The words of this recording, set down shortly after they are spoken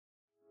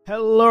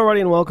Hello,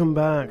 everybody, and welcome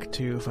back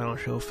to Final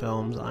Show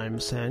Films. I'm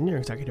Sen, your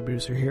executive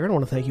producer here, and I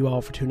want to thank you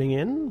all for tuning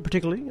in.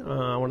 Particularly,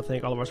 I want to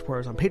thank all of our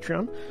supporters on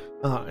Patreon,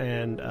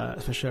 and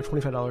especially our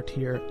 $25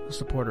 tier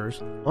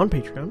supporters on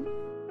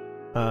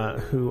Patreon,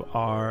 who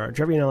are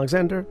Jeremy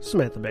Alexander,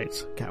 Samantha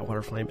Bates, Cat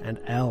Waterflame, and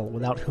Elle,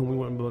 without whom we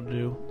wouldn't be able to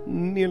do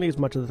nearly as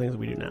much of the things that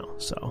we do now.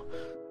 So,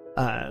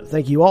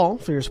 thank you all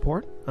for your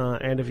support,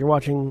 and if you're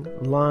watching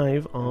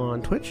live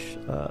on Twitch,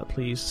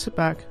 please sit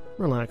back,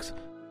 relax,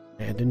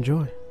 and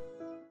enjoy.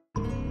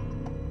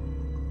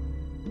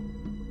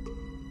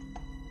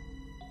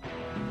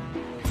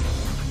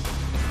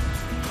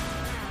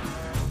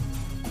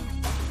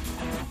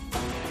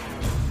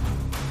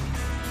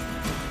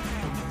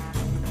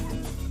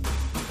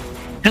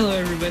 Hello,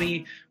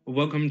 everybody.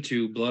 Welcome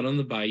to Blood on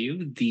the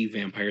Bayou, the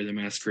Vampire the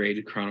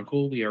Masquerade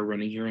Chronicle we are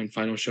running here on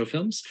Final Show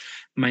Films.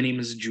 My name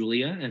is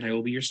Julia, and I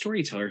will be your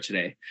storyteller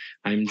today.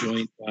 I'm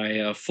joined by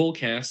a full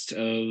cast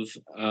of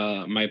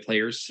my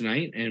players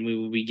tonight, and we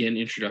will begin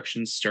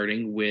introductions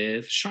starting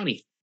with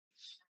Shawnee.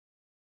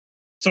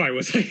 Sorry,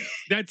 was I?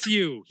 That's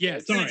you.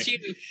 Yes, Sorry. that's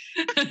you.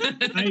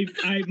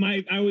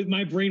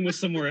 My brain was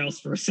somewhere else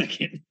for a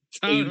second.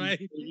 All right.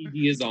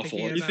 He is awful.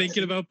 You're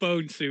thinking about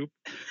bone soup.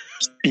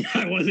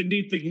 I was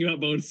indeed thinking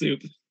about bone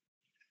soup.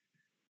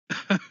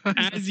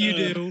 As you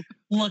do.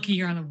 Lucky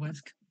you're on a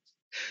whisk.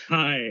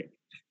 Hi,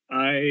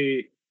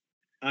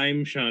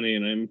 I'm Shani,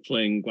 and I'm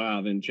playing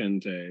Gua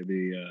Vincente,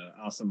 the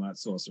Asamat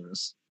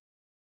sorceress.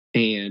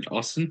 And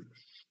Austin.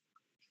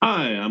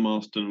 Hi, I'm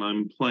Austin, and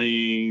I'm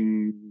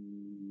playing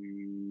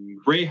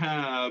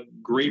Rahab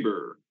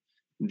Graber,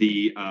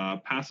 the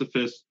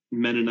pacifist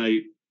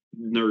Mennonite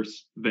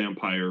nurse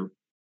vampire.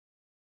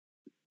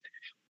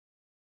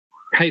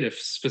 Kind of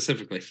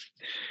specifically.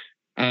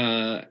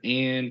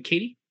 And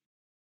Katie.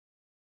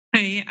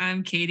 Hey,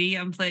 I'm Katie.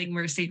 I'm playing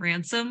Mercy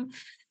Ransom,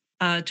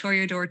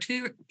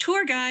 Toreador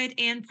tour guide,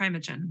 and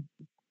Primogen.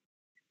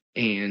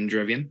 And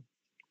Drevian.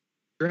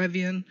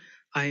 Drevian.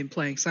 I am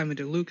playing Simon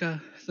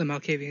DeLuca, the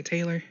Malkavian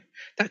tailor.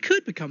 That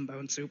could become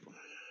bone soup.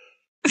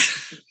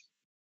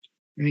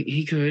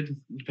 He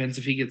could. Depends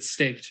if he gets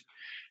staked.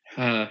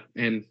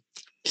 Jeremy.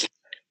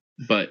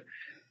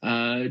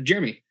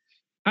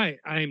 Hi,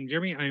 I'm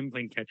Jeremy. I'm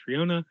playing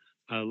Catriona,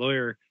 a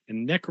lawyer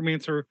and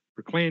necromancer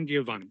for Clan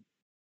Giovanni.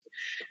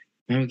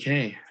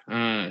 Okay.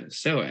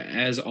 So,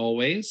 as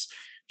always,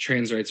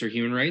 trans rights are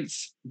human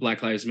rights,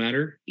 Black Lives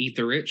Matter, eat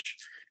the rich,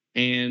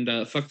 and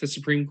fuck the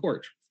Supreme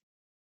Court.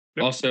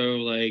 Yep. Also,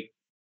 like,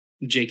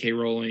 J.K.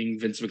 Rowling,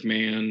 Vince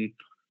McMahon,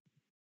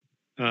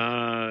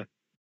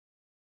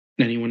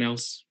 anyone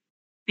else?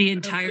 The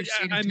entire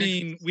state of I Texas.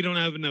 mean, we don't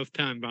have enough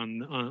time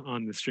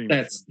on the stream.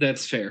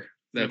 That's fair.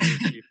 That's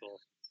people.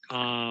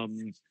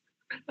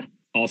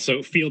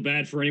 Also, feel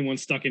bad for anyone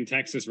stuck in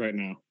Texas right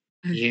now.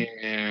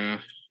 Yeah.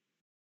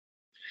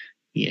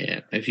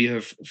 If you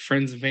have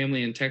friends and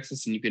family in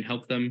Texas and you can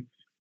help them,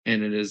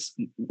 and it is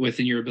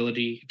within your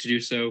ability to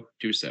do so,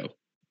 do so.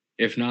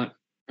 If not,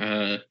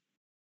 it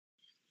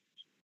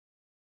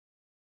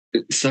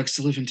sucks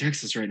to live in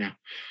Texas right now.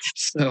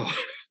 So,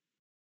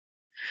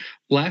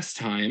 last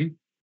time,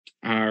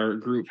 our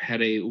group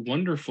had a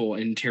wonderful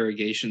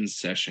interrogation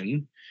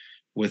session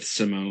with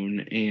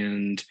Simone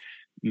and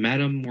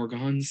Madame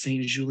Morgane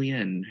Saint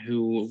Julien,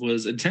 who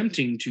was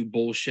attempting to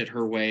bullshit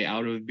her way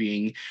out of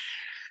being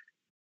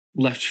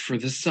left for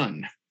the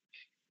sun.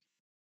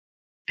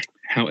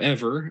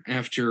 However,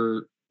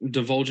 after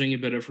divulging a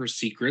bit of her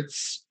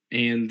secrets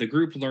and the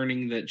group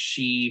learning that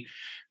she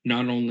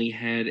not only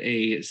had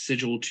a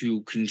sigil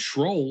to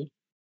control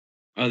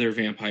other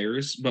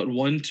vampires, but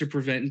one to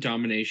prevent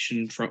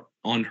domination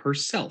on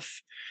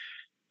herself.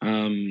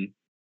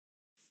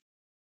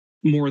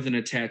 More than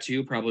a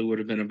tattoo probably would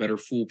have been a better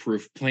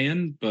foolproof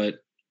plan, but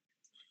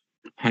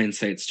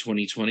hindsight's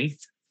 2020.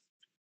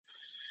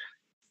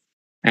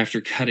 After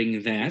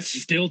cutting that,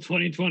 Still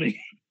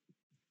 2020.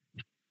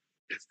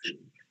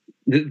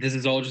 This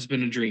has all just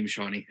been a dream,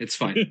 Shawnee. It's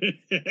fine.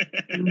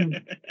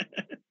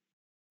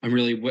 I'm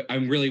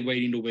really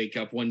waiting to wake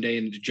up one day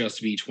and to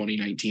just be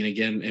 2019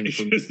 again. And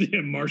from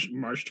March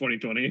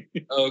 2020.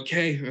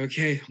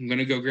 Okay. I'm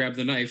gonna go grab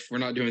the knife. We're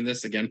not doing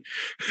this again.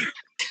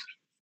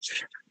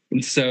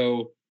 And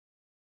so,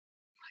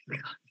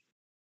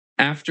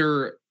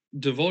 after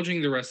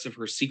divulging the rest of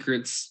her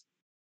secrets,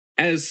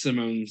 as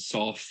Simone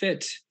saw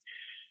fit,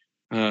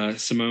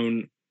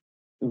 Simone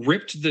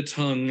ripped the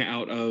tongue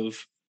out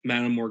of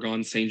Madame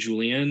Morgane Saint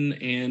Julien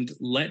and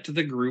let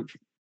the group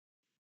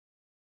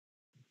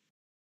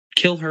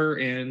kill her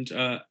and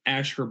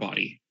ash her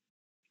body.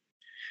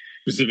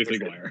 Specifically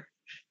Guire.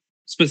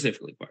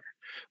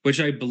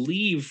 Which I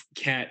believe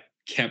Kat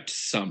kept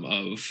some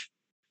of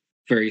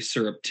very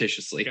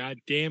surreptitiously. God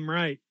damn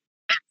right.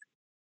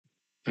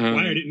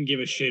 Guire didn't give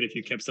a shit if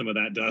you kept some of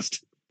that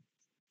dust.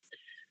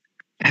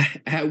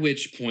 At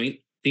which point,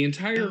 the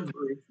entire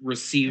group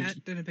received...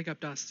 Cat didn't pick up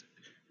dust.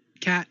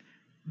 Cat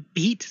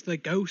beat the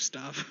ghost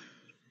up.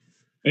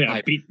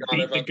 Yeah, beat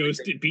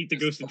the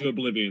ghost into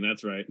oblivion.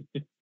 That's right.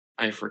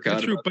 I forgot.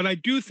 That's true, but I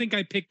do think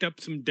I picked up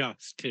some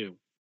dust too.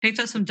 Picked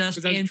up some dust.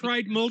 Because I've And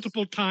tried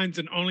multiple times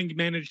and only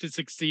managed to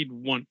succeed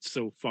once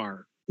so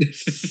far.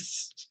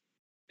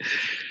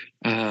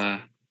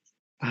 The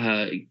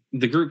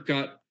group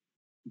got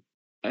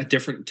a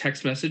different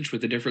text message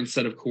with a different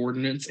set of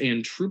coordinates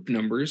and troop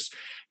numbers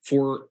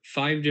for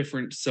 5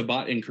 different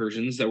Sabbat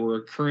incursions that were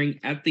occurring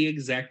at the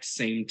exact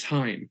same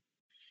time.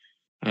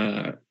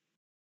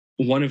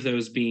 One of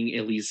those being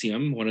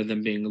Elysium, one of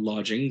them being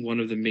lodging, one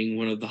of them being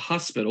one of the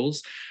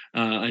hospitals,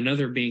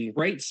 another being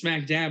right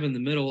smack dab in the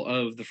middle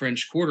of the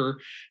French Quarter,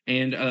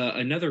 and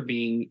another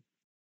being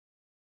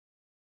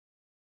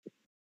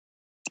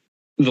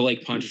the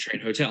Lake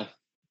Pontchartrain Hotel.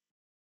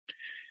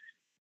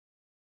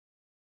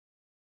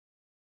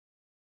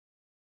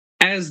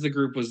 As the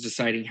group was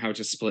deciding how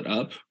to split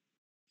up,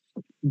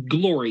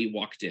 Glory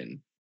walked in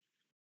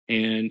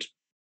and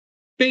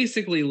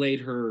basically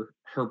laid her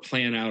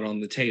plan out on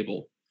the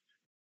table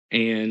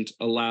and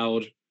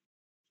allowed,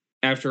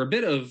 after a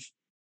bit of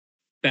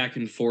back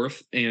and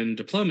forth and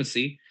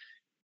diplomacy,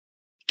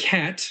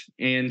 Kat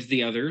and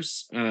the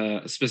others,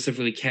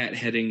 specifically Kat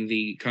heading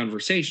the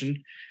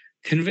conversation,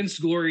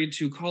 convinced Glory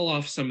to call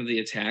off some of the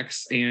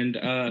attacks and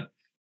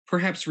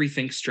perhaps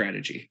rethink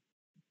strategy.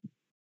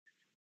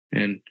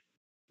 And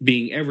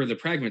being ever the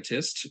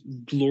pragmatist,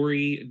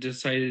 Glory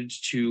decided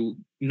to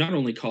not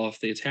only call off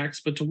the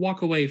attacks, but to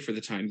walk away for the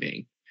time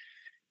being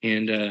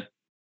and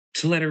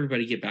to let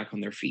everybody get back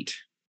on their feet.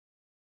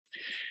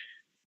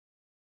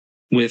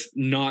 With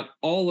not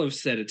all of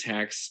said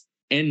attacks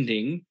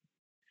ending,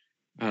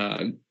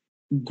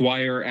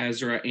 Guire,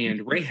 Azra,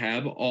 and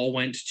Rahab all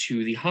went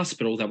to the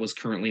hospital that was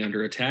currently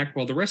under attack,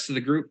 while the rest of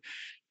the group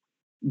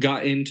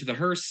got into the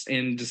hearse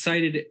and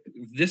decided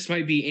this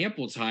might be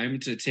ample time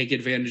to take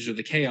advantage of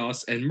the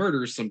chaos and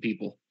murder some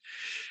people.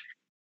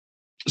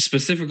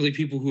 Specifically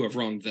people who have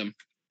wronged them,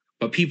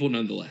 but people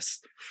nonetheless.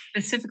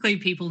 specifically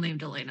people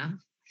named Elena.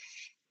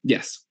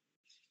 Yes.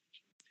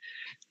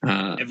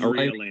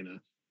 Every Elena.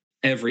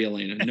 Every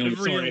Elena. No, Every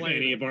Sorry Elena. if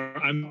any of our.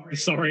 I'm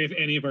sorry if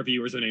any of our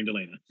viewers are named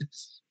Elena.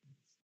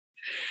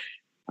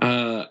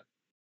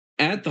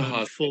 At the Full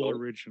hospital.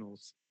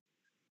 originals.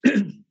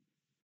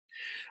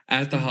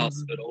 At the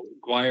hospital,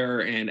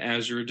 Guire and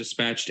Azure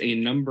dispatched a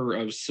number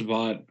of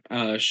Sabbat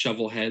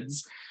shovel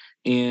heads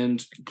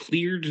and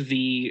cleared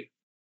the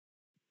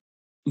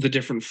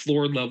different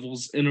floor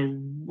levels in a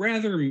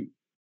rather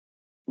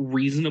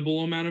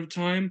reasonable amount of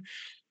time,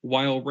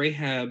 while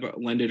Rahab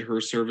lended her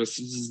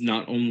services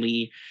not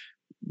only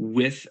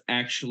with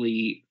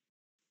actually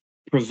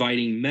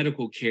providing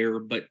medical care,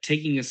 but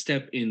taking a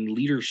step in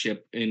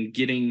leadership and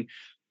getting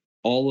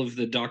all of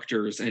the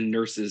doctors and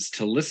nurses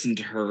to listen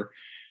to her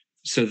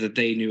so that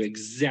they knew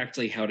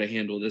exactly how to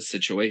handle this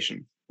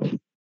situation.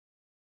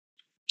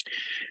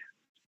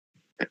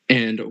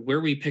 And where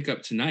we pick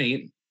up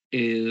tonight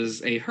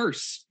is a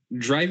hearse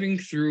driving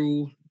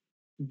through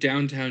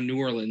downtown New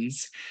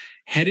Orleans,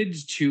 headed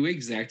to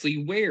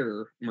exactly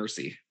where,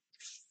 Mercy?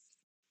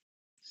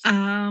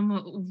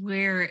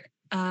 Where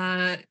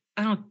I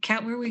don't know,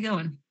 Kat, where are we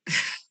going?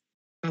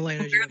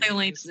 Elena, Where are the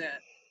Elena's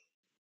at?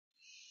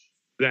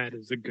 That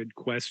is a good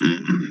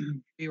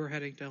question. we were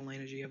heading to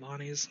Elena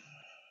Giovanni's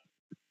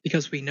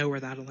because we know where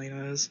that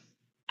Elena is.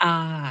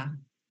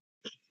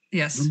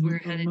 Yes, we're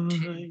headed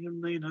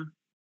Elena.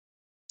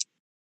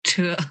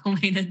 to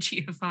Elena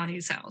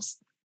Giovanni's house.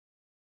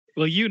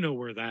 Well, you know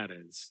where that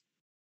is.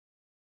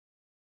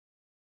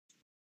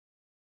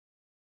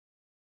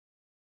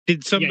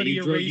 Did somebody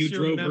you erase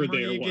drove your her memory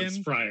there again? once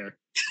prior.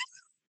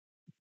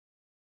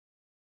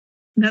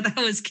 No, that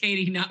was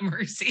Katie, not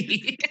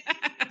Mercy.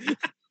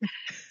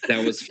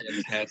 That was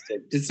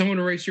fantastic. Did someone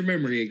erase your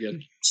memory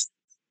again?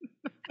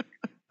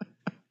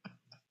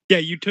 Yeah,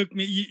 you took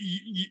me.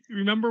 You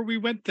remember we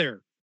went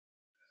there?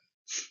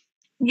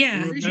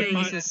 Yeah, Appreciate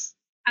my- this.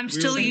 I'm we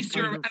still were used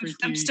to. kind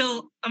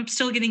of I'm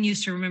still getting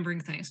used to remembering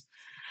things.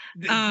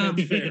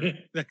 That's fair.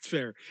 That's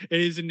fair.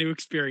 It is a new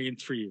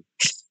experience for you.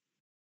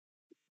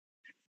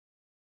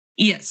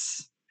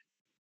 Yes.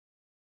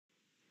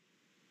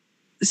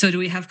 So, do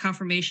we have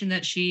confirmation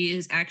that she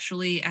is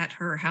actually at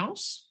her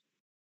house?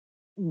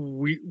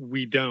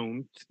 We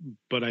don't,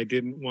 but I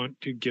didn't want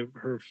to give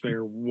her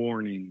fair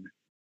warning.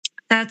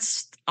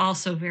 That's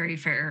also very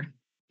fair.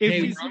 If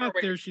Hey, she's we're on not our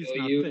way there, to she's kill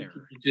not you. there.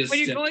 Just, When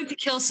you're going to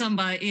kill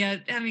somebody, yeah,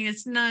 I mean,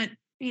 it's not,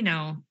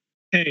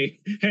 Hey,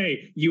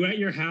 you at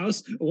your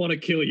house? I want to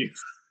kill you.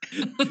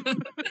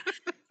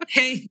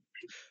 hey,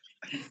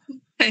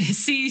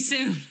 see you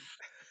soon.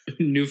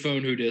 new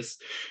phone, who dis?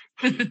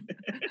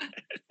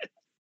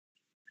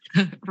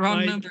 Wrong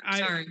Like, number.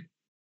 Sorry.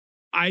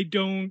 I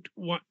don't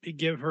want to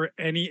give her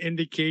any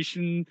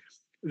indication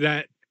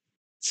that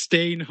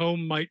staying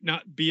home might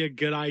not be a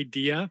good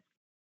idea.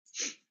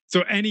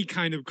 So any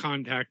kind of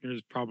contact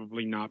is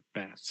probably not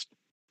best.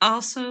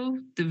 Also,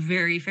 the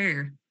very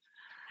fair.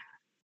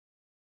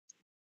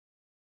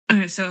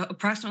 Okay, so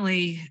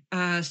approximately,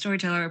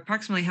 storyteller,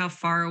 approximately how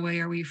far away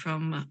are we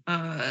from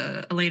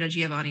Elena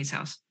Giovanni's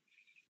house?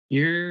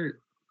 You're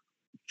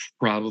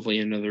probably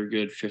another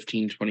good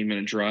 15-20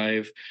 minute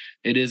drive.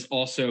 It is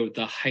also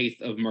the height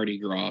of Mardi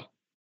Gras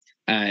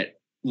at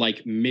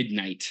like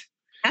midnight.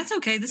 That's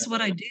okay. This is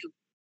what I do.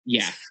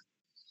 Yeah.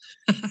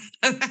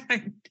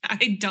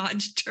 I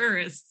dodge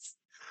tourists.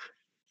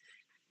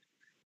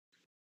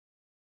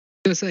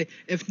 To say,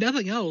 if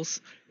nothing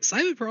else,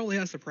 Simon probably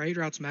has the parade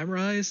routes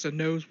memorized and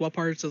knows what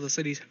parts of the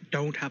cities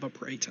don't have a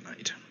parade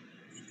tonight.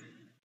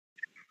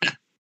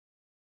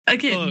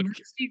 Again, Look.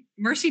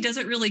 Mercy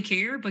doesn't really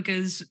care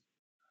because,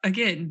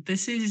 again,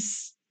 this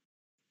is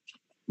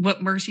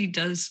what Mercy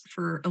does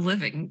for a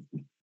living.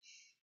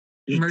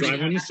 Just Mercy-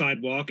 drive on the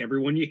sidewalk.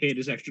 Everyone you hate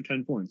is extra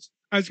 10 points.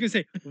 I was gonna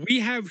say we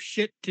have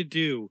shit to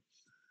do.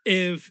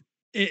 If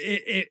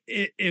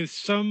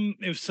some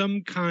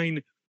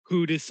kind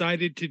who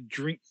decided to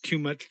drink too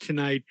much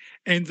tonight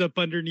ends up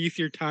underneath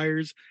your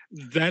tires,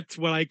 that's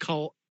what I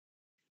call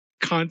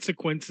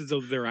consequences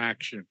of their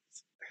actions.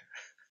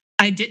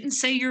 I didn't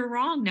say you're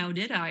wrong now,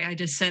 did I? I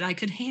just said I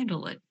could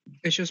handle it.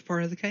 It's just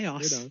part of the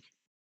chaos. You know.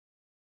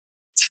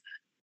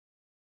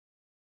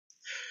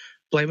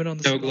 Blame it on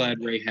the So squad.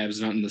 glad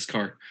Rahab's not in this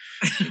car.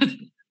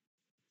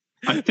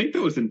 I think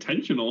that was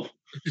intentional.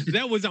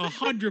 That was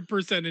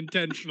 100%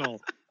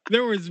 intentional.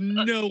 There was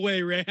no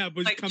way Rahab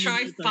was Like, coming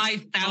try with us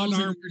 5,000% on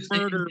our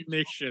murder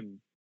mission.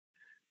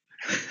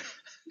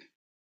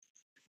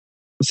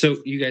 So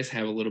you guys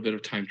have a little bit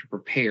of time to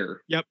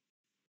prepare.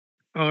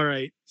 All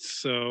right,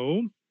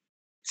 so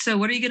So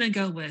what are you going to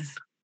go with?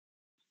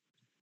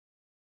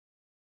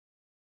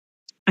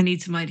 I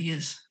need some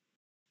ideas.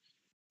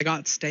 I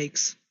got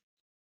steaks.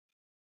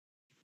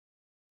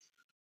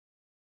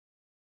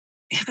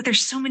 Yeah, but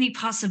there's so many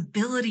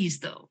possibilities,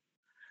 though.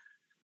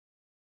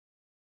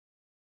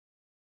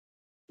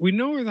 we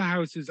know where the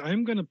house is.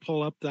 I'm going to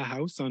pull up the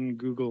house on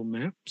Google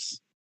Maps.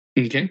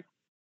 Okay.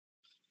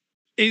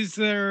 Is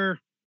there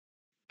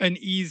an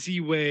easy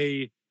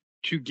way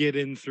to get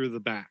in through the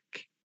back?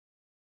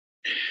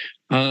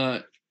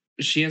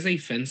 She has a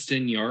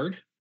fenced-in yard.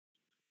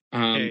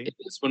 Okay.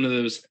 It's one of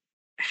those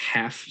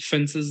half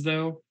fences,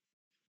 though.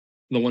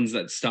 The ones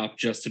that stop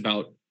just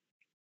about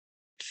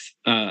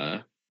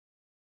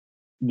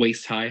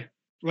waist high.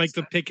 Like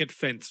the picket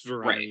fence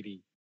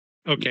variety.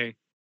 Okay.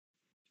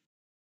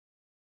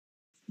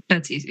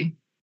 That's easy.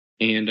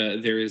 And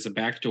there is a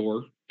back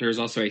door. There's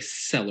also a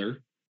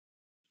cellar.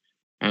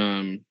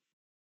 And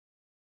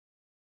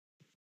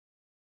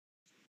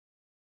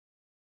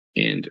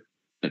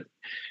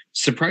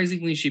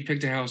surprisingly, she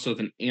picked a house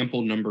with an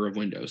ample number of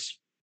windows.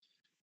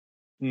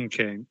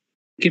 Okay.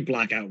 You can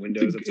black out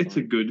windows. It's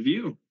a good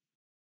view.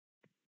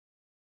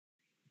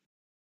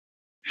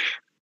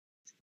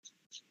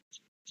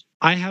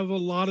 I have a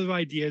lot of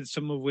ideas,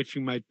 some of which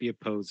you might be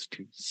opposed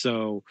to.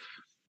 So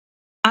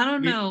I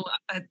don't know.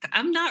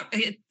 I'm not.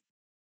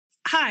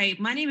 Hi,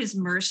 my name is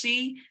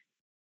Mercy,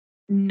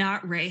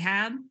 not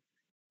Rahab.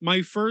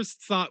 my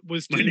first thought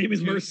was My name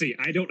is Mercy.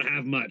 I don't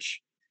have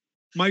much.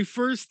 My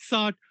first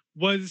thought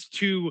was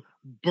to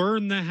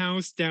burn the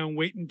house down,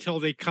 wait until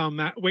they come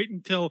out, wait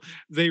until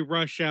they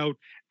rush out,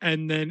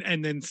 and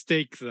then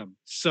stake them.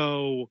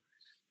 So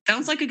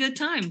Sounds like a good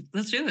time.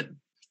 Let's do it.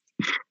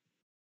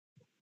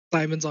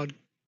 Simon's on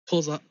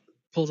pulls up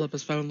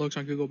his phone, looks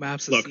on Google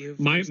Maps to Look, see if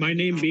my there's any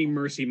name being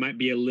problem. Mercy might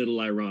be a little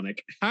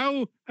ironic.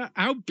 how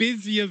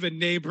busy of a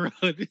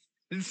neighborhood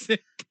is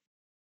it?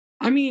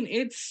 I mean,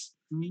 it's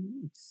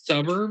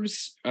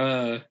suburbs,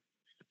 but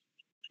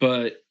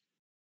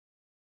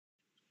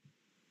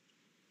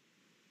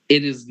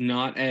it is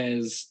not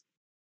as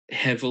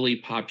heavily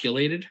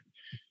populated.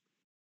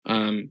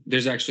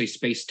 There's actually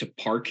space to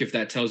park, if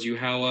that tells you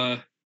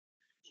how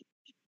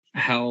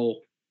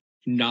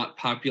not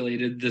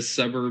populated this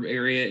suburb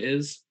area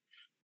is.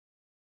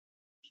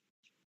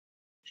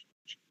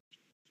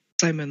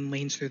 Simon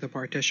leans through the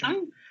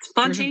partition.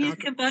 Spontaneous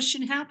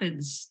combustion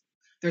happens.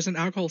 There's an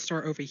alcohol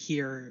store over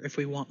here if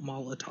we want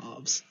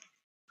Molotovs.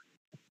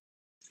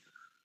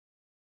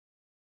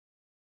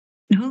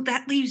 No,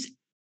 that leaves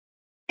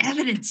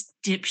evidence,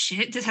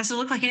 dipshit. This has to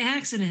look like an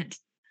accident.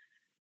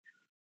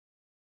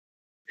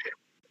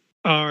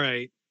 All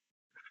right.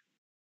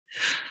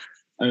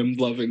 I'm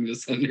loving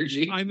this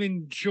energy. I'm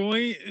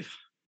enjoying.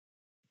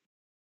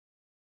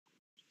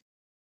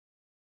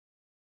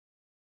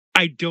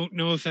 I don't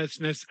know if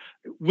that's necessary.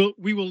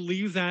 We will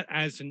leave that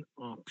as an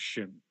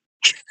option.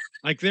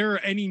 Like there are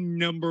any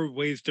number of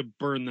ways to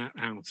burn that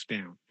house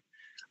down.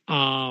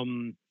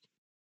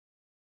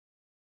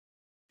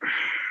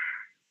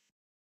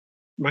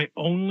 My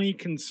only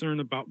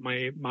concern about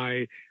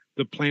the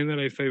plan that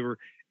I favor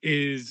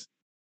is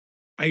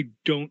I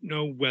don't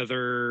know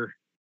whether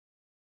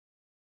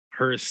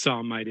her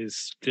soulmate is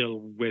still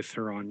with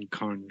her on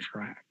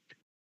contract.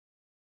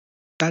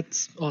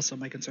 That's also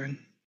my concern.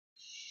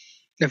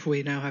 If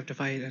we now have to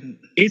fight, and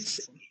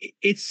It's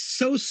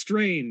so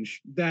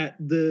strange that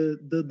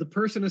the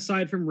person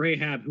aside from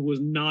Rahab who was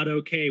not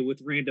okay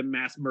with random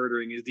mass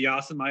murdering is the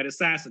Asamite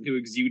assassin who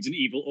exudes an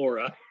evil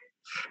aura.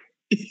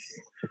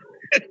 this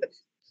I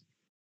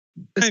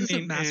isn't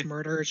mean, mass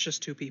murder. It's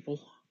just two people.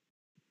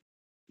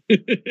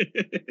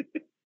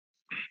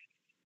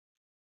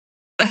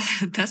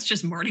 That's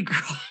just Mardi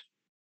Gras.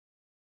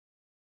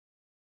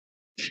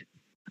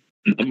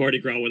 A Mardi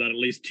Gras without at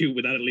least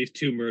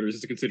two murders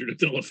is considered a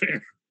dull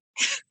affair.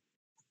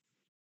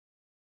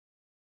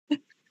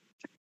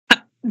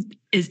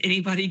 Is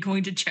anybody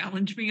going to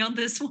challenge me on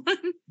this one?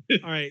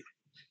 All right.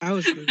 I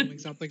was Googling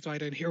something, so I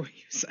didn't hear what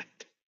you said.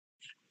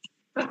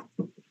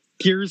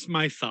 Here's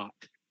my thought.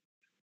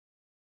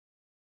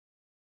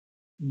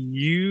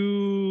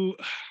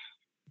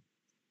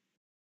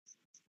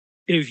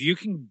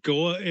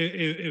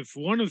 If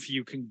one of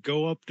you can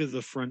go up to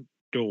the front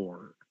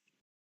door,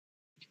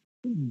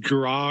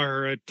 draw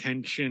her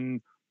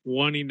attention,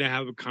 wanting to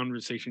have a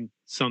conversation,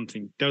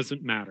 something,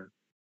 doesn't matter.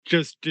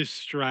 Just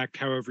distract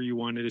however you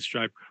want to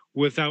distract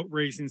without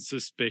raising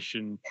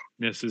suspicion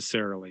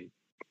necessarily.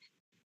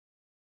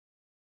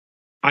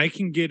 I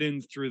can get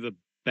in through the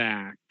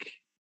back.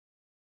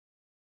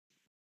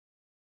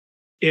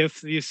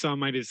 If the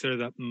Assamite is there,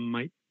 that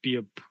might be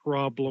a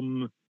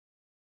problem.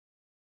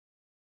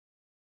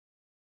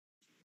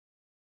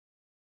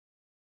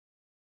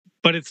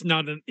 But it's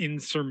not an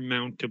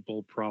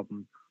insurmountable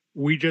problem.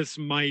 We just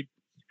might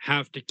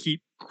have to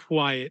keep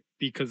quiet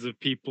because of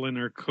people in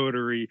our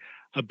coterie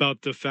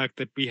about the fact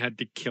that we had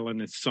to kill an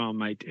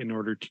Assamite in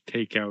order to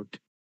take out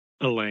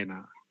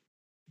Elena.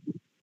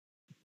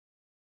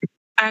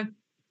 I'm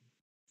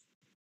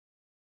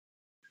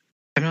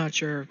not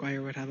sure if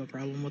Guire would have a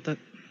problem with it.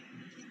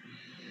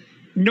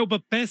 No,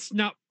 but best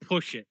not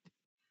push it.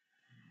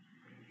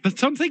 But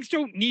some things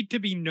don't need to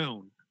be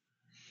known.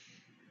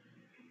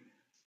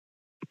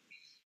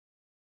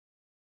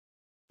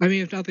 I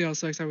mean, if nothing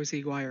else, next time we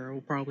see Guire,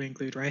 we'll probably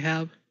include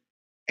Rahab.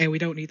 And we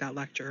don't need that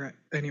lecture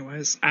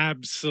anyways.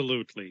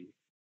 Absolutely.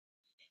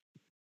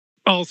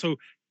 Also,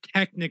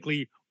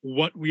 technically,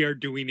 what we are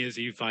doing is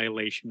a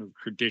violation of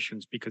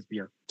traditions because we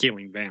are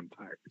killing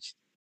vampires.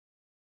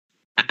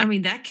 I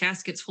mean, that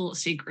casket's full of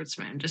secrets,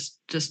 man. Just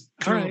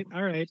All right.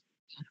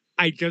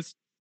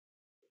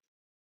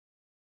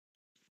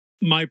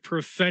 My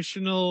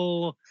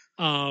professional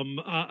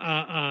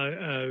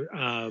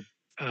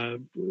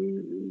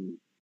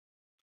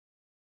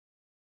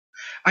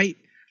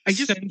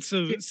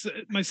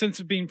my sense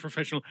of being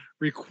professional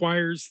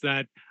requires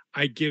that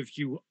I give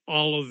you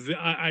all of the.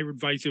 I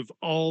advise you of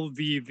all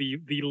the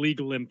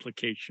legal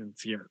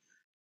implications here.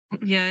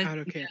 Yeah.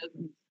 Okay.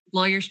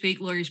 Lawyer speak.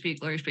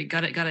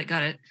 Got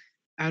it.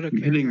 Out of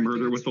Committing character,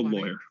 murder with a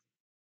lawyer.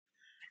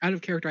 Out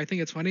of character, I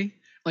think it's funny.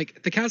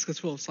 Like, the casket's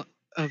full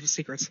of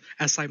secrets,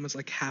 as Simon's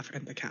like half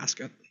in the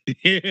casket.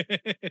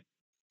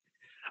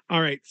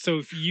 All right, so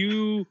if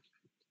you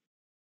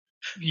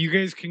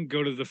guys can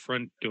go to the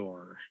front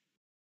door,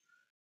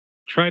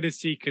 try to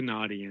seek an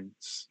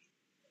audience.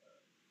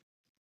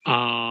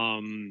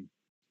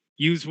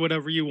 Use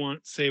whatever you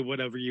want, say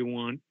whatever you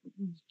want.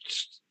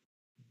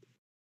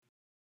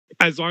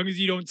 As long as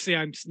you don't say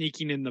I'm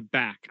sneaking in the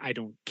back, I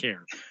don't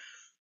care.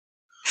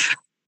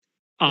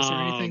 Is there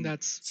anything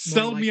that's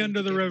sell me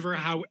under the river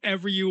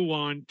however you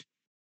want?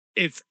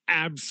 It's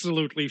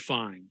absolutely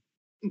fine.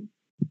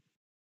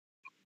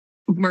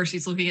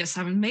 Mercy's looking at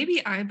Simon.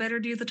 Maybe I better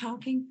do the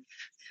talking.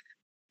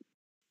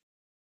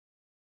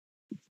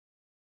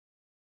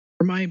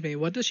 Remind me,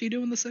 what does she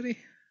do in the city?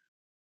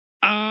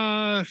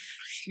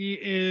 She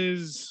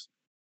is.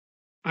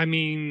 I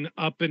mean,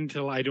 up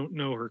until I don't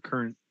know her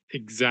current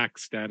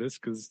exact status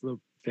because the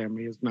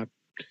family has not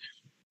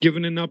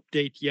given an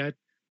update yet.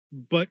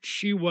 But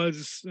she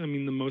was, I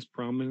mean, the most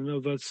prominent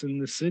of us in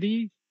the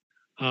city.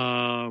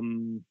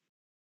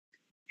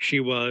 She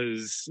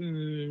was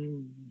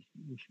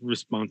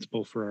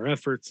responsible for our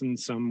efforts in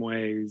some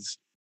ways.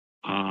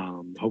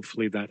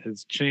 Hopefully that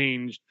has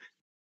changed.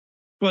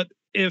 But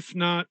if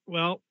not,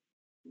 well,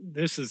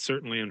 this is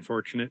certainly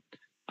unfortunate.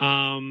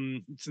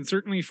 It's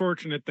certainly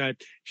fortunate that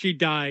she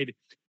died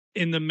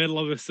in the middle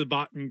of a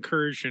Sabbat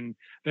incursion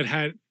that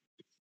had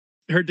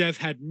her death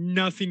had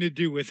nothing to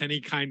do with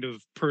any kind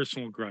of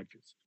personal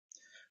grudges.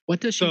 What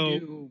does she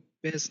do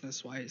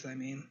business-wise? I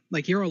mean,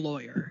 like, you're a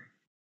lawyer.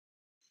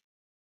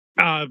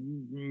 Blah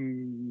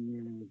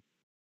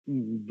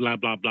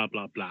blah blah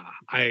blah blah.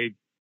 I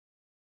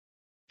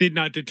did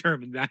not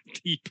determine that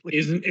deeply.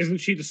 Isn't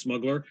she the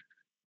smuggler?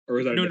 Or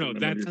is that no?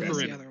 That's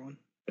the other one.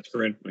 That's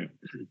Corinne. Yeah.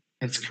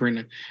 That's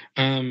Corinna.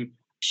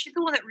 She's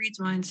the one that reads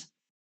minds.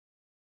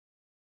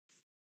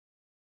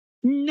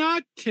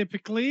 Not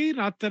typically.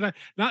 Not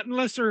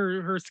unless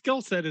her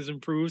skill set has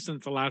improved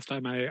since the last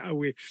time I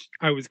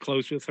was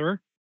close with her.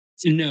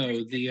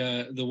 No,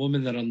 the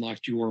woman that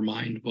unlocked your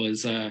mind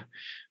was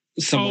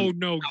someone. Oh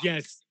no!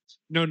 Yes,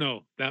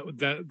 no. That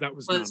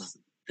was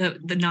Nana.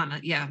 The Nana.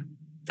 Yeah,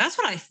 that's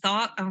what I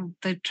thought.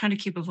 They're trying to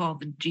keep of all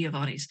the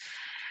Giovannis.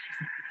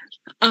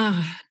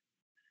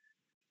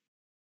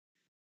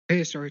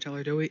 Hey,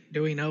 storyteller, do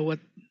we know what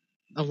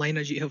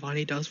Elena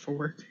Giovanni does for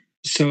work?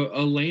 So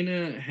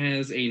Elena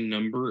has a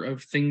number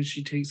of things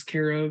she takes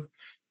care of.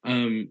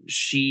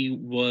 She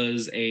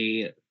was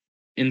a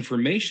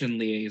information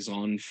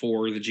liaison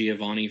for the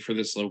Giovanni for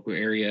this local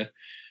area,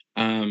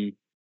 and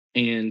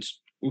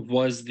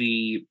was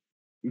the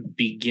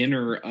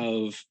beginner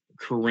of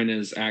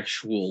Corinna's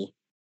actual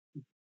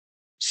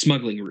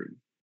smuggling route.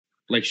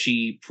 like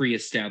she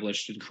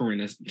pre-established, and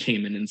Corinna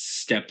came in and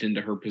stepped into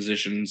her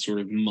position and sort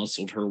of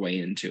muscled her way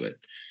into it.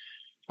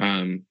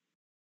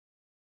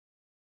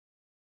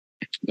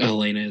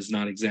 Elena is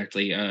not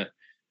exactly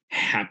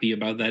happy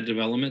about that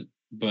development,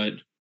 but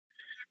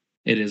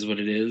it is what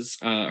it is.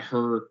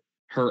 Her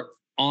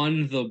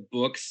on the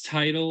books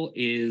title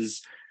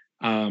is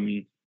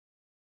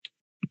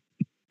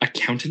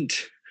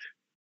accountant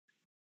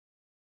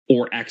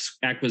or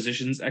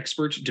acquisitions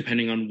expert,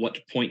 depending on what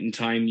point in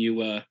time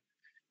you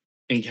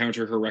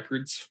encounter her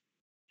records.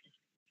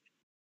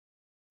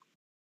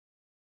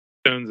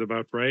 Sounds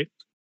about right.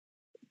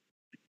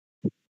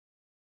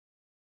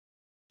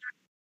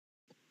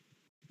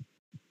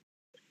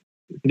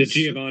 The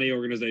Giovanni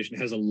organization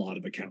has a lot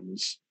of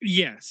accountants.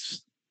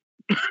 Yes.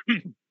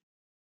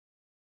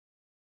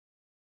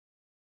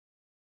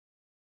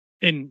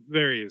 In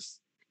various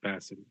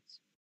capacities.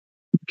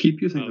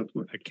 Keep using that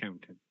word.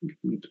 Accountant.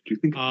 What do you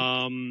think?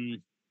 Why?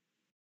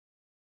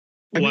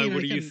 mean,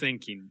 What are you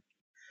thinking?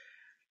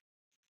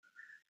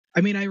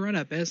 I mean, I run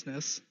a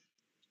business.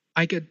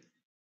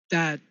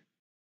 That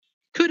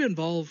could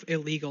involve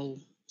illegal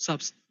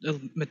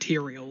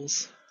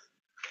materials,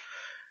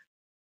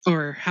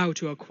 or how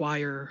to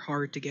acquire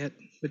hard to get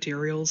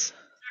materials.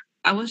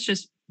 I was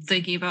just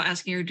thinking about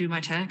asking her to do my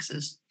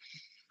taxes.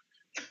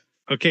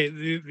 Okay,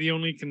 the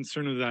only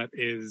concern of that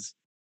is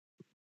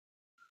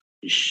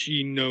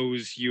she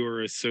knows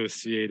you're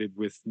associated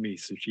with me,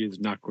 so she is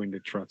not going to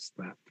trust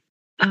that.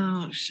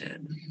 Oh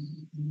shit.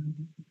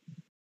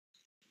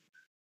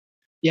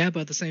 Yeah,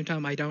 but at the same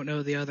time, I don't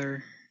know the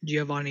other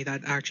Giovanni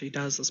that actually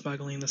does the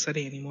smuggling in the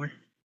city anymore.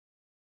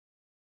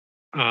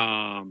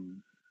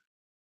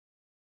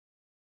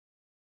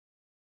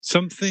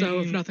 Something. So,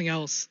 if nothing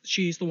else,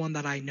 she's the one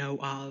that I know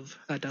of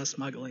that does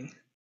smuggling.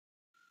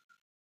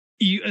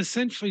 You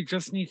essentially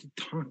just need to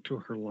talk to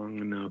her long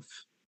enough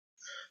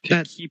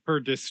to keep her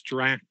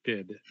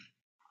distracted.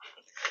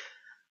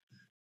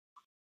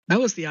 That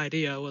was the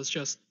idea, was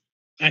just...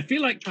 I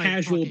feel like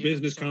casual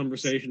business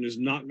conversation is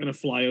not going to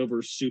fly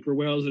over super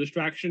well as a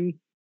distraction.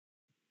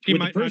 With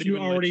the person who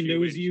already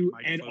knows you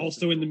and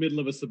also in the middle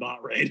of a Sabat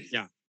raid.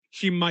 Yeah.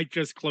 She might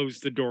just close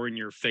the door in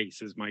your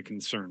face is my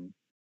concern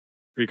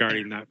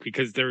regarding that,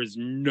 because there is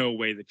no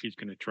way that she's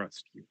going to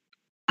trust you.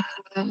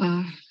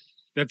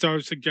 That's why I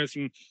was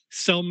suggesting,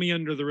 sell me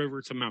under the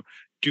river somehow.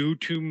 Do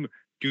to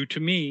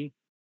me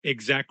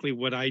exactly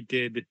what I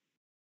did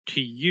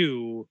to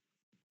you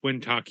when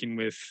talking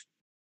with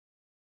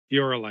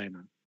your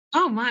Elena.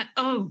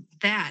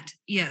 That.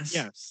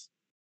 Yes.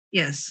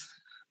 Yes.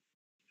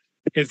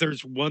 If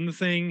there's one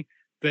thing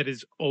that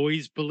is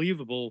always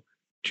believable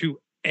to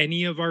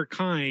any of our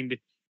kind,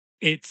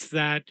 it's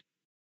that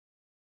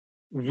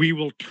we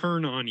will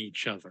turn on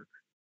each other.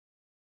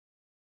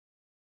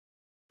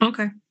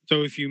 Okay.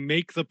 So if you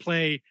make the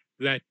play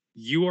that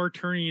you are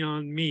turning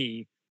on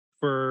me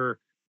for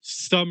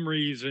some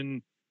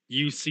reason,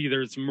 you see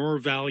there's more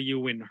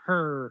value in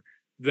her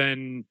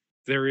than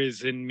there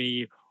is in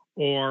me,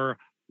 or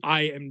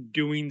I am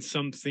doing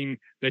something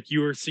that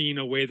you are seeing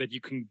a way that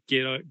you can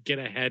get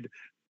ahead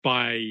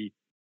by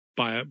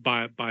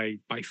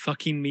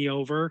fucking me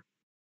over,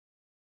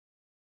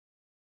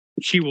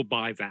 she will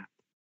buy that.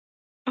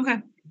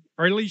 Okay.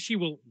 Or at least she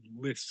will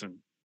listen.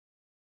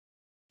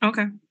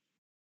 Okay.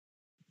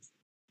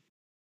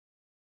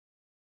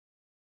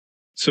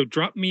 So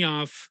drop me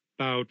off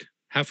about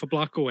half a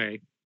block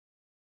away,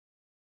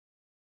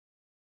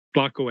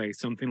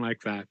 something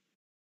like that.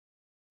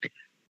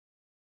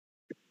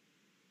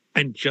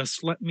 And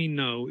just let me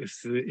know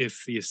if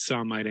the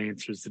Assamite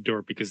answers the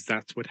door, because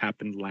that's what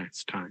happened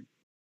last time.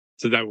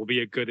 So that will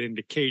be a good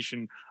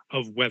indication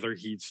of whether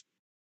he's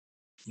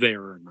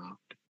there or not.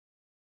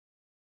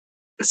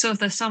 So if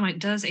the Assamite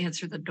does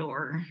answer the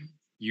door,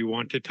 you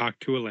want to talk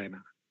to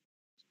Elena.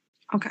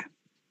 Okay.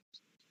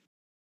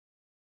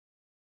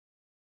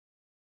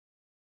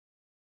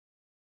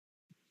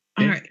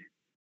 All right.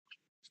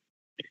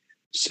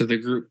 So the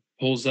group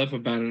pulls up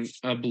about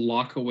a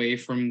block away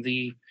from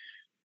the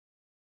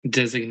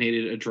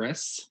designated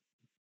address.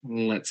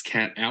 Let's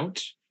cat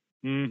out.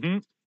 Mm-hmm.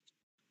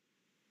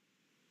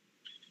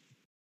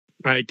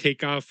 I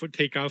take off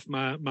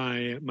my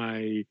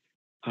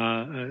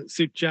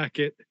suit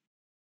jacket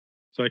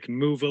so I can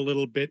move a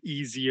little bit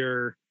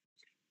easier,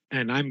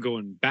 and I'm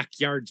going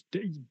backyard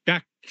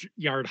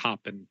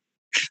hopping.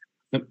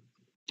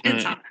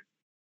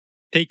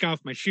 Take off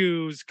my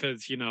shoes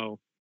because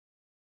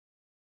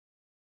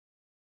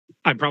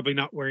I'm probably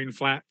not wearing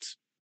flats.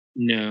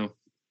 No.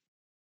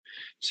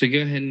 So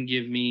go ahead and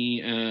give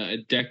me a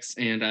Dex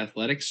and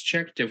Athletics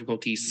check.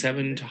 Difficulty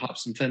 7 to hop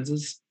some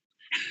fences.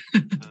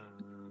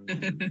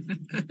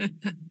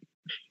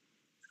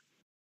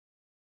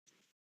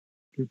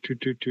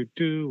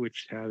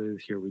 Which tab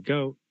is, here we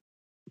go.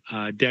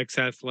 Dex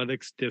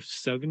Athletics Diff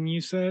 7,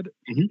 you said?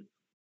 Mm-hmm.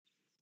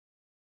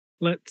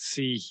 Let's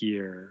see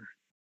here.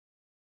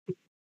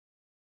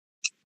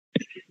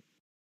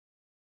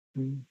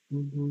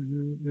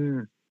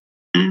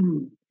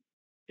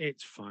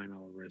 It's fine.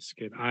 I'll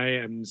risk it. I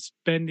am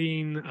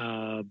spending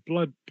a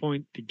blood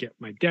point to get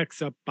my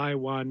dex up by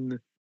 1.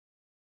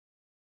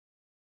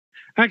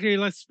 Actually,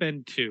 let's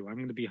spend 2. I'm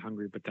going to be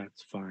hungry, but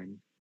that's fine.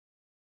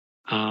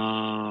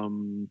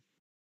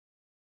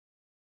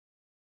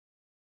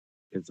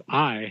 Because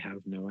I have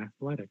no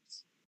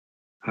athletics.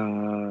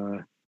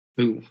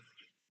 Ooh.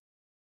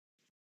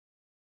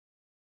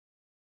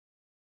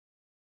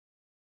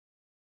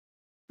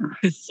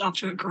 It's off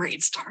to a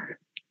great start.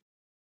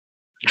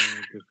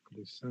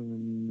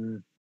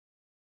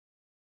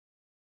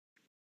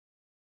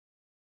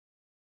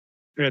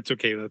 That's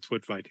okay. That's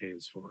what Vitae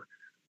is for.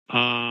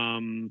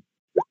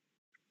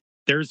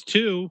 There's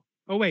 2.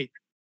 Oh wait.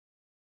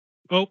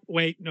 Nope.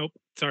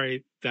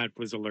 Sorry, that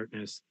was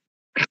alertness.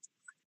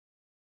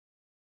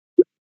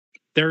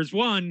 There's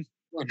 1.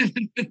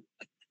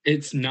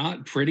 It's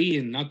not pretty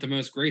and not the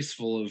most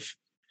graceful of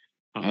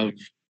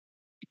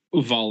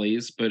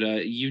volleys, but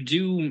you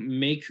do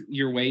make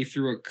your way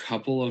through a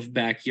couple of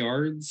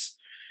backyards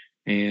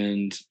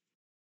and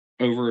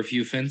over a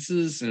few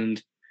fences,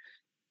 and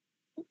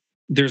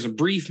there's a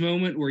brief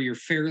moment where you're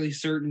fairly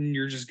certain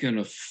you're just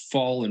gonna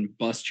fall and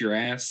bust your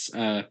ass,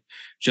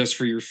 just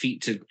for your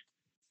feet to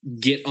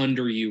get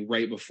under you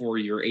right before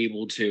you're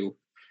able to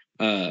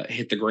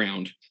hit the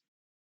ground.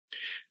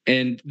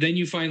 And then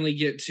you finally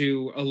get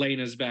to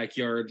Elena's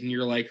backyard, and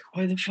you're like,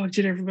 why the fuck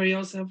did everybody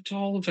else have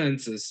tall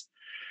fences?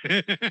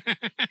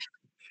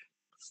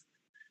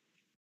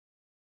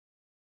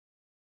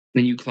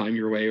 Then you climb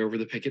your way over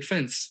the picket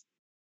fence.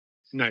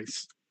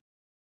 Nice.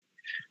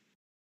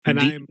 And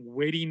I'm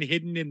waiting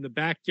hidden in the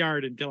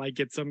backyard until I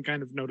get some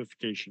kind of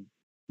notification.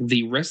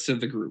 The rest of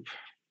the group,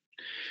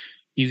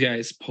 you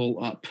guys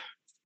pull up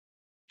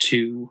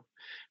to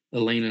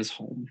Elena's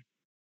home,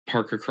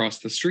 park across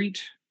the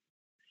street.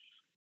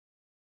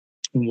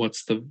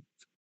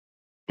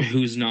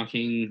 Who's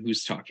knocking?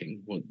 Who's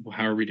talking?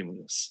 How are we doing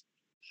this?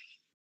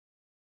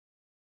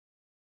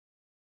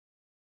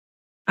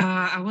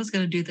 I was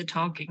going to do the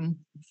talking.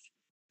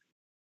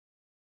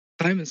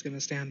 Simon's going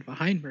to stand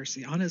behind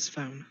Mercy on his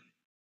phone.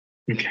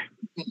 Okay.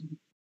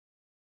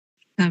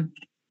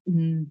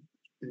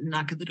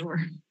 Knock at the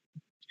door.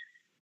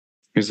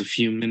 There's a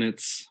few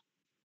minutes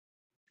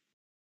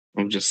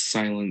of just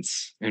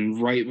silence,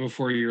 and right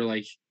before you're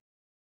like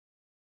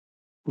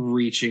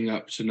reaching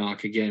up to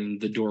knock again,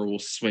 the door will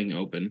swing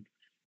open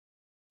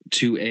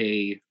to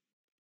a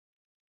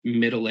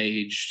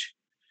middle-aged,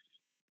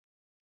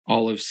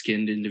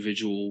 olive-skinned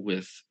individual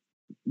with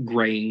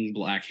graying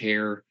black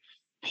hair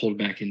pulled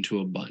back into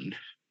a bun.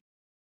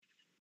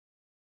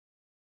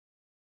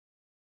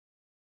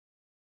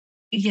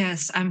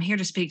 Yes, I'm here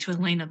to speak to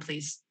Elena,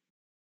 please.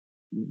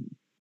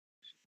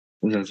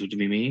 That's what to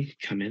be me.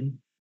 Come in.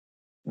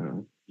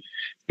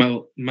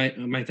 Well,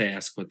 might I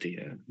ask what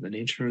the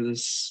nature of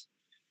this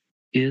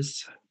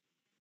is?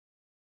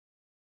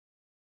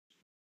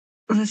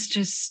 Let's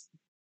just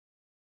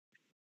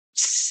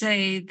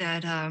say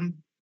that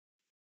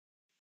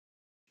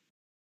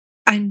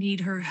I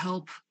need her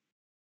help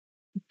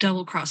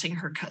double-crossing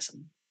her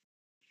cousin.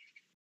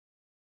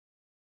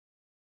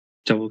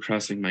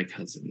 Double-crossing my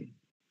cousin.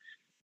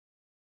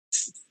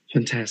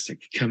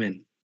 Fantastic. Come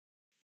in.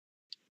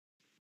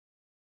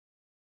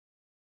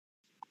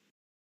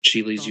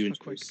 She leads you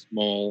into a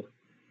small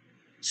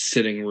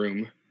sitting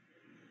room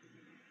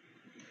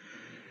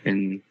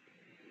and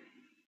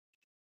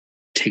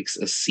takes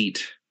a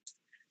seat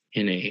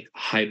in a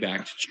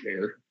high-backed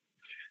chair.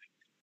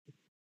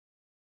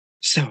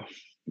 So,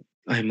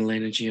 I'm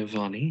Elena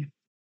Giovanni.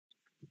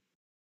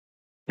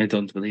 I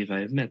don't believe I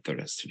have met the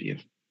rest of you.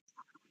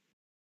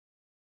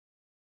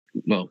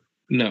 Well,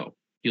 no,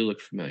 you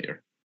look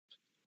familiar.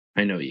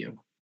 I know you.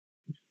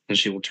 And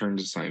she will turn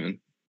to Simon.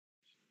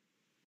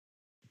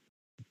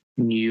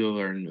 You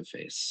are a new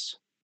face.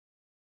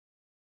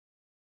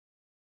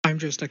 I'm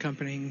just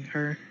accompanying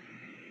her.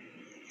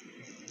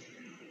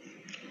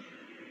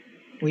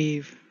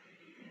 We've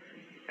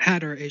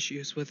had our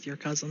issues with your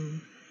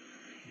cousin.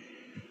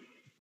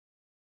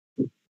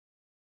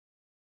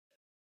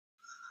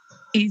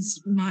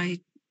 He's my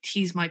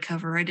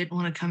cover. I didn't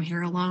want to come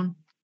here alone.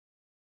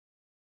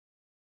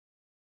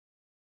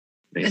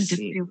 I And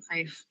see. to feel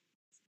safe.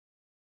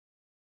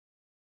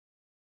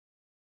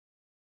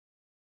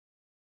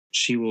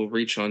 She will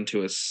reach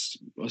onto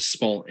a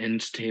small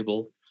end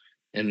table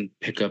and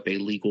pick up a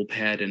legal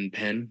pad and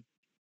pen.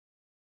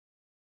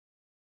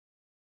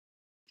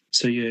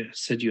 So you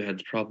said you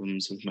had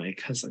problems with my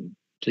cousin.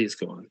 Please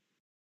go on.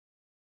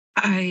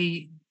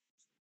 I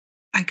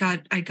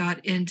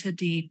got into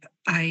deep.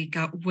 I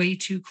got way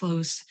too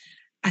close.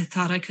 I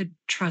thought I could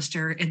trust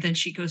her, and then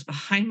she goes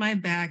behind my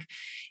back,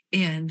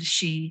 and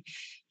she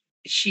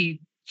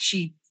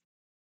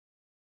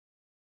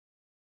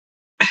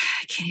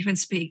I can't even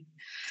speak.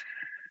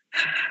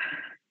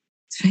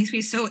 This makes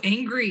me so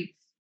angry.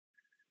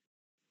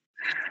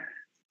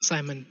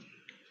 Simon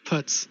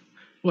puts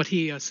what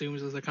he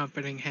assumes is a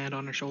comforting hand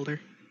on her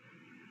shoulder.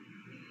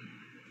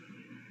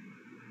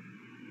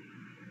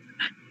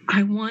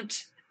 I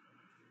want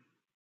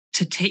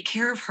to take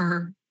care of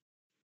her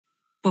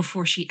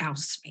before she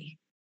ousts me.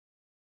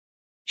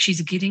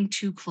 She's getting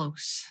too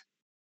close.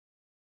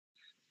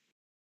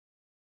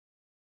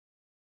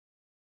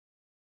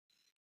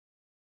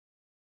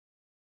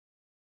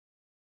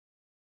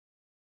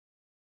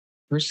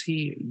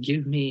 Percy,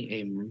 give me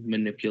a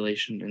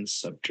manipulation and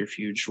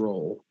subterfuge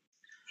roll.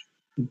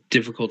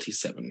 Difficulty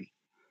 7.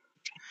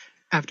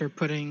 After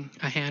putting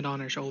a hand on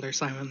her shoulder,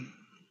 Simon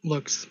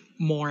looks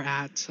more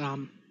at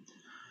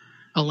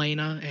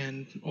Elena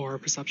or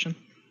perception.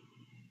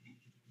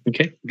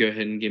 Okay, go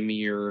ahead and give me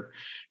your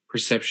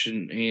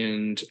perception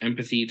and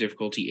empathy.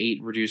 Difficulty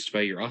 8, reduced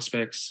by your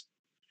aspects.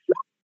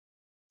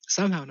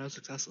 Somehow no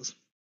successes.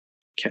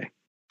 Okay.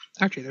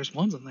 Actually, there's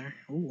ones in there.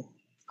 Ooh.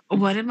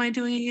 What am I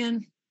doing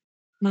again?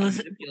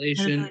 Melissa,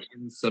 Manipulation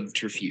and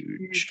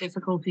subterfuge.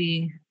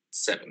 difficulty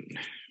 7.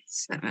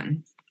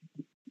 7.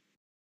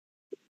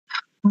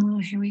 Oh,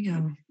 here we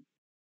go.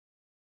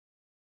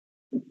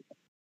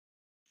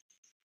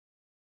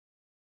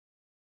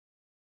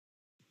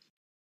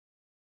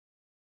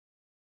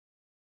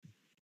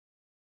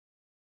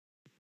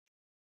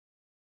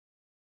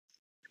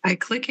 I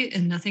click it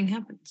and nothing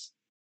happens.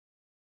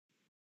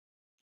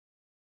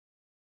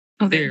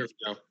 Okay. There we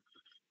go.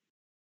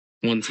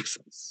 1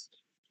 success.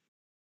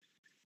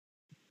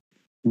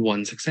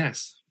 1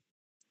 success.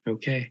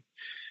 Okay.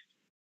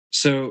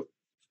 So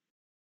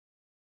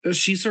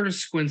she sort of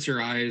squints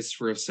her eyes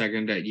for a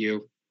second at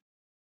you,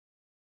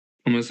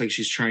 almost like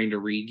she's trying to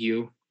read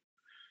you,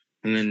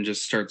 and then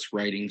just starts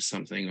writing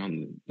something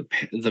on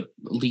the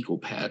legal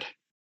pad.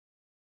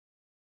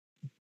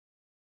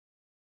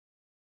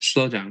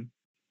 Slow down.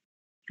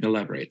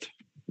 Elaborate.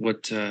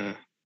 What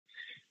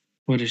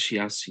is she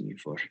asking you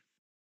for?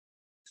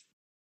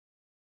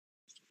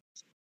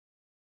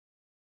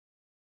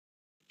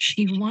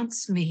 She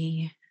wants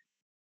me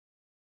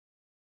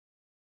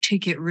to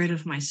get rid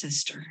of my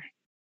sister.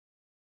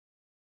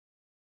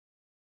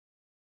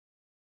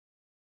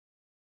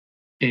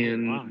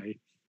 And Why?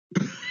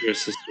 your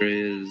sister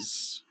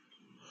is...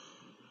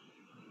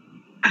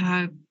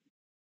 I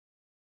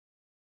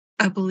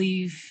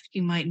believe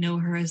you might know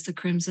her as the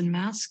Crimson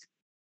Mask.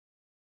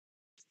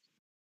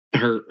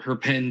 Her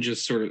pen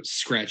just sort of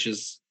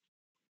scratches,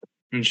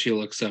 and she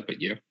looks up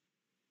at you.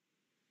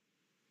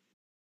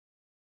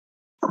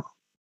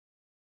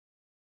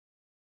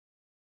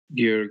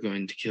 You're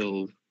going to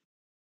kill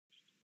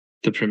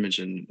the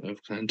Primogen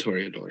of Clan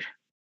Toreador.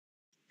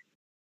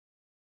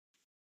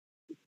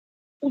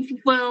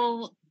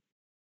 Well,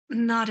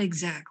 not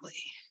exactly.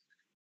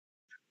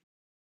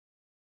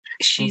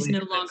 She's wait, no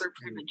that's longer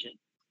you. Primogen.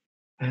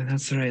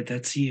 That's right,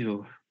 that's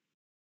you.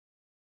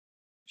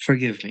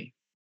 Forgive me,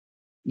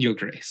 Your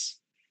Grace.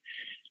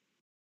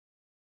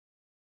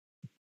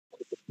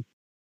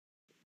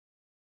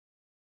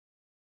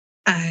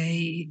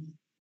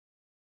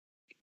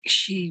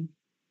 She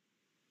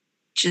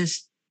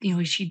just,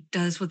 she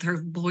does with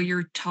her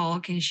lawyer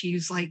talk, and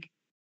she's like,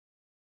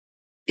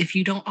 if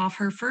you don't off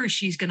her first,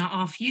 she's going to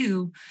off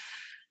you.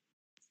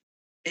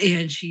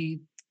 And she,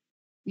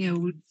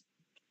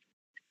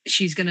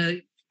 she's going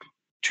to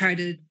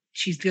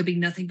she's going to be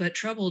nothing but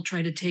trouble,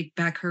 try to take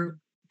back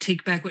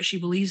what she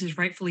believes is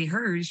rightfully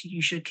hers.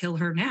 You should kill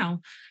her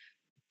now.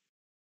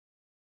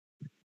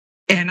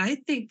 And I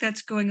think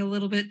that's going a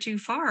little bit too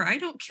far. I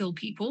don't kill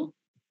people.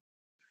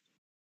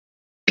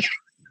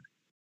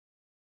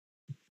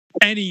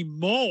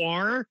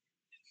 Anymore?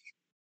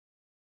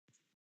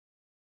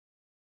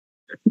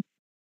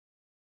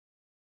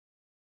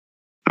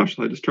 How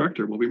shall I distract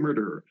her while we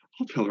murder her?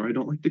 I'll tell her I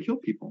don't like to kill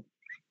people.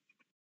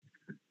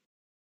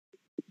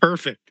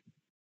 Perfect.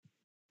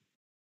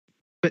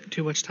 Bit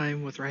too much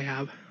time with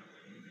Rahab.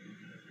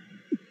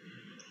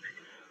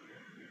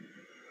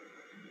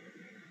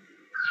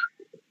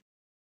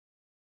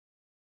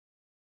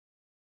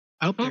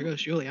 Oh, there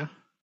goes Julia.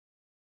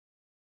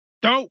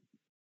 Go.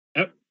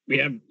 Oh, we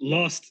have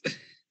lost.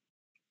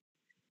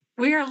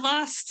 We are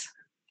lost.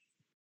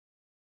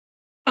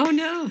 Oh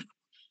no.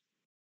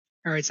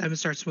 All right, Simon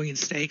starts swinging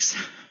stakes.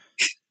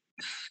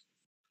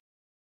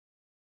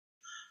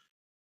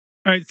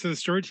 All right, so the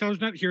storyteller's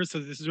not here, so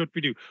this is what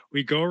we do.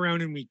 We go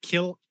around and we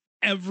kill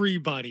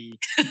everybody,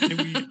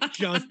 and we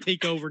just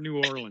take over New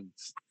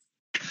Orleans.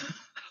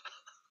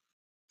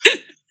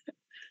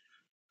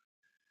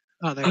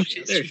 Oh, there she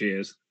is. There she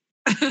is.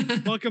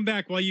 Welcome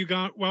back. While you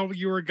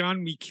were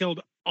gone, we killed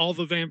all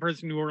the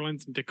vampires in New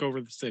Orleans and took over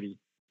the city.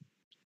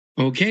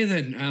 Okay,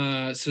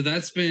 then. So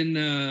that's been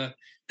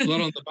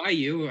Blood on the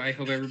Bayou. I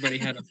hope everybody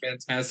had a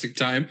fantastic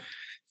time.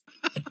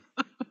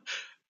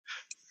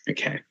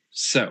 Okay,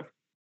 so.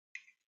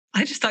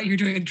 I just thought you were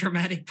doing a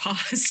dramatic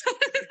pause.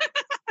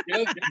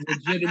 Nope,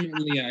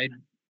 legitimately,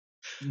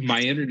 my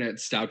internet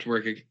stopped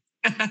working.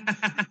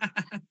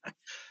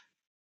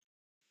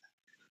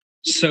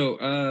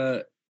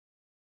 So,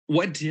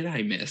 what did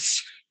I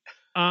miss?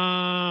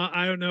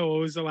 I don't know. What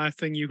was the last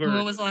thing you heard?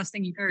 What was the last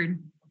thing you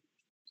heard?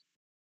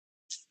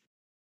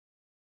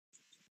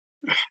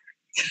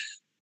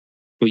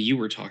 Well, you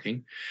were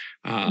talking.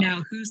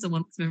 Now, who's the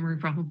one with memory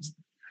problems?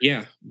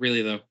 Yeah,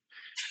 really though.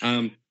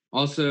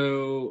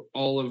 Also,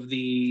 all of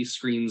the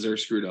screens are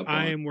screwed up.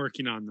 I am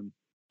working on them.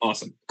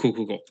 Awesome.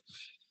 Cool.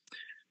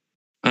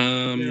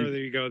 There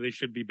you go. They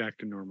should be back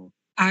to normal.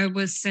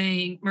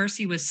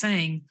 Mercy was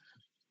saying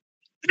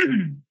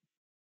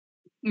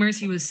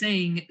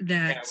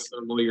that With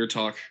our lawyer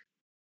talk.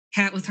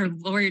 Kat with her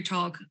lawyer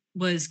talk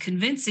was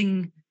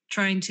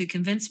trying to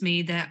convince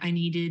me that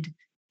it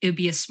would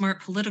be a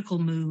smart political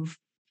move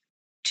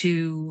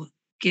to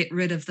get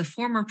rid of the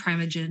former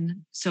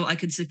Primogen so I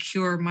could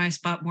secure my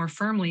spot more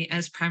firmly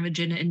as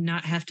Primogen and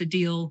not have to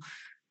deal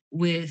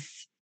with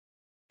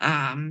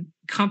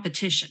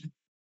competition.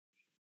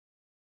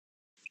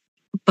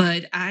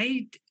 But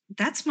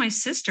that's my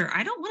sister.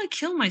 I don't want to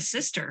kill my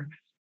sister.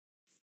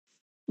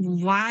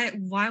 Why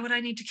would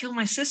I need to kill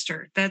my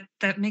sister?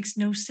 That makes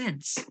no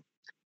sense.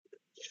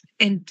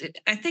 And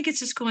I think it's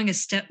just going a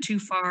step too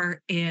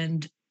far,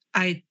 and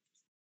I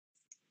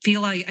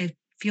feel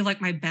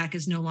like my back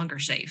is no longer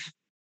safe.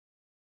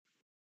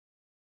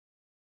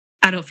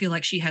 I don't feel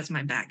like she has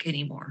my back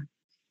anymore.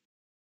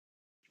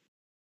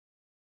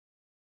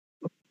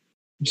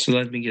 So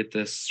let me get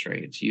this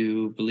straight.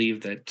 You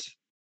believe that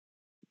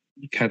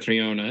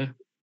Catriona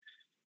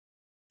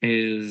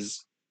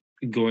is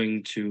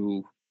going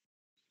to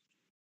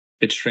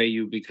betray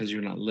you because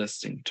you're not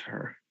listening to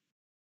her.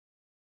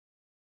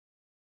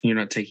 You're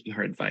not taking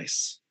her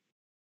advice.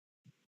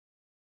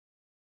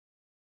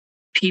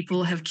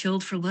 People have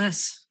killed for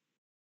less.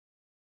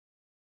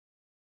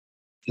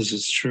 This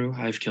is true.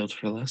 I've killed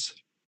for less.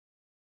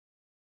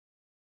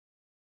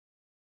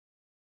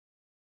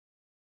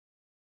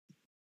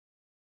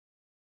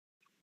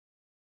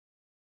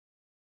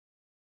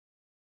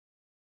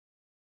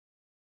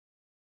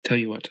 Tell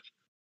you what.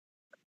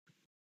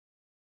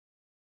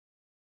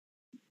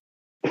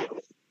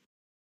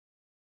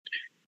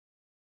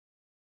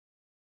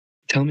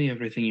 Tell me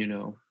everything you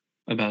know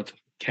about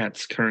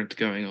Kat's current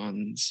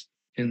going-ons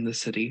in the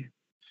city.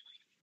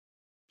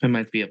 I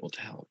might be able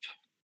to help.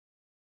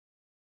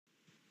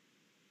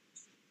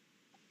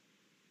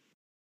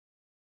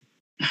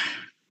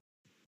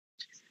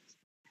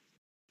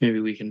 Maybe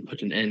we can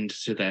put an end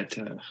to that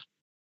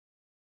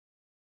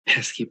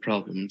pesky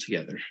problem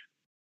together.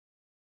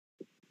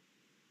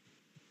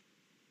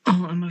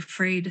 Oh, I'm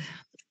afraid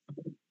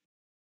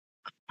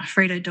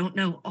I don't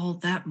know all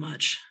that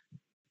much.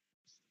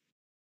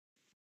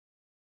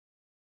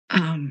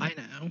 I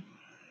know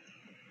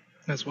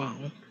as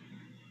well.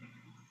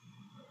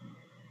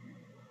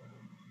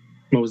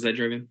 What was that,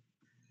 Dragon?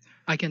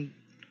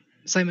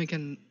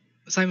 Simon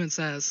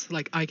says,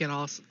 like, I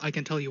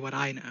can tell you what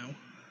I know.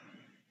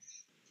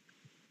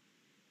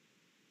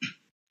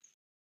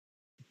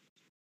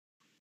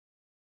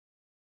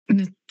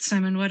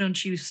 Simon, why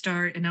don't you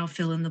start and I'll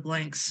fill in the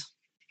blanks.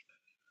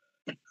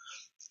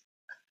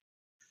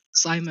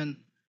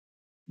 Simon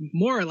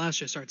more or less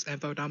just starts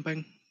info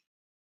dumping.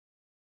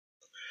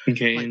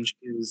 Okay, Like, and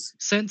she's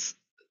since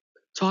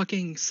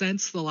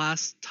the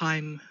last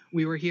time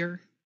we were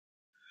here,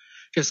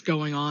 just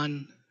going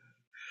on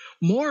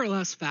more or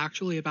less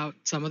factually about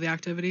some of the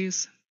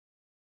activities,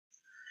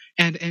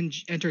 and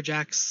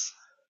interjects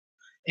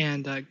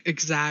and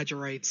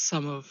exaggerates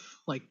some of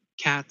like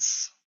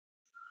Kat's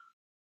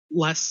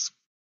less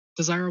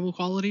desirable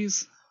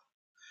qualities,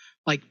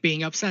 like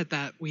being upset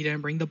that we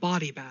didn't bring the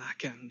body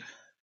back, and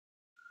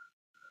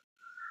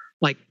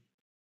like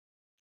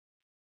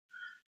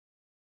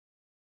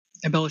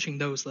embellishing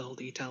those little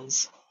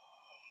details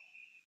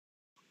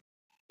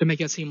to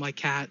make it seem like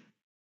Kat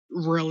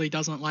really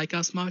doesn't like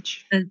us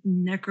much. The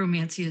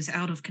necromancy is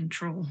out of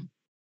control.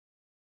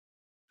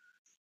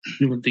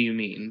 What do you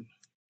mean?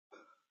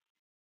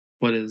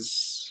 What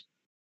is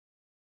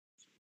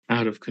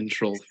out of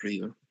control for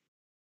you?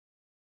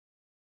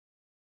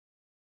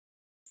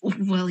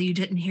 Well, you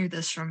didn't hear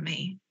this from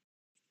me.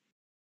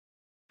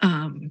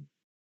 But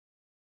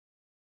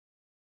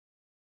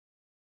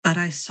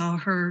I saw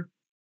her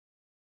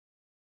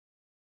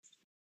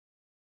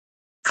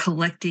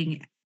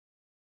collecting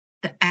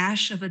the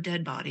ash of a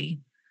dead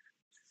body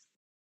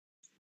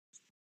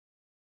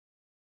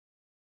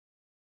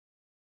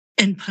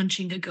and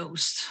punching a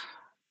ghost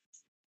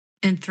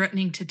and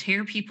threatening to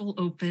tear people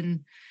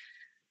open,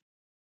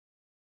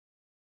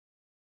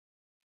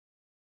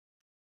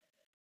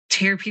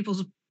 tear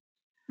people's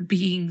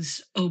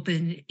beings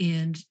open,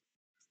 and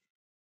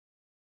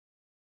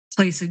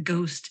place a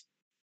ghost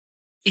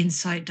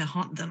inside to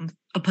haunt them.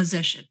 A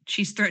possession.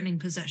 She's threatening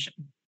possession.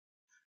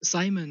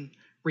 Simon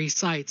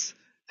recites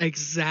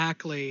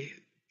exactly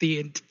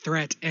the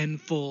threat in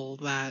full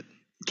that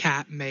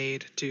Kat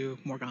made to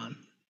Morgan.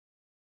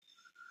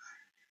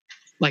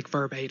 Like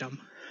verbatim.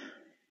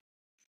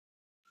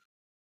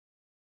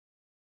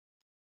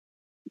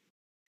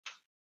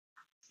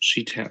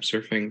 She taps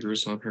her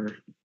fingers on her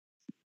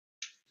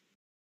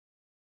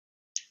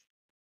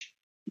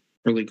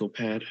legal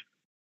pad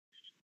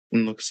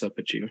and looks up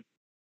at you.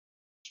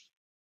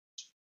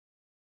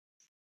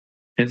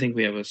 I think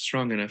we have a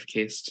strong enough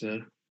case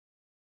to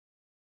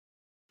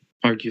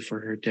argue for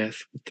her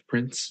death with the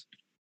prince.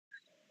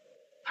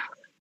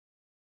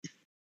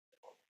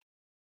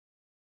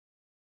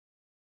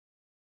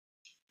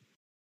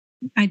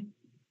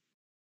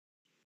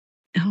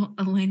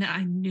 Elena,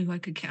 I knew I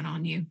could count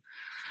on you.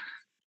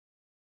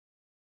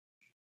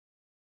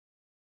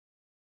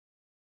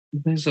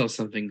 I saw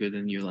something good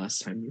in you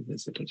last time you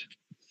visited.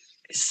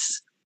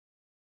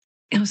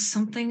 It was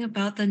something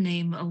about the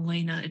name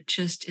Elena. It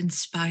just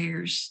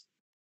inspires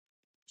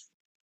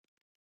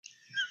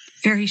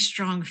very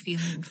strong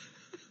feelings.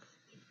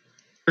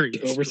 Very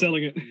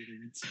Overselling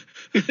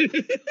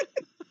it.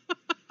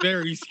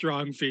 Very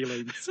strong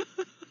feelings.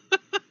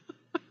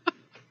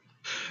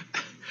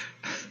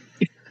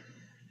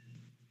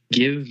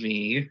 Give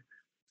me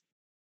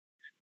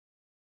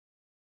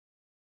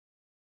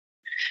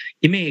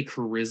a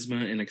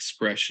charisma and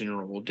expression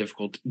roll,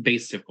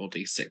 base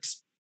difficulty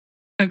 6.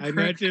 I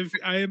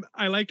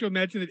like to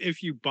imagine that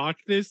if you botch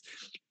this,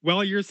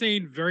 while you're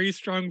saying very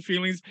strong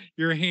feelings,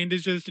 your hand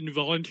is just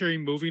involuntarily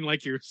moving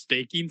like you're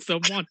staking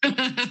someone.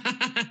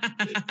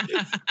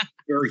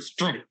 Very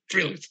strong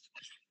feelings.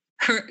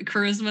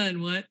 Charisma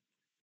and what?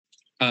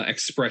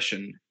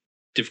 Expression,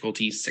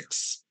 difficulty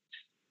 6.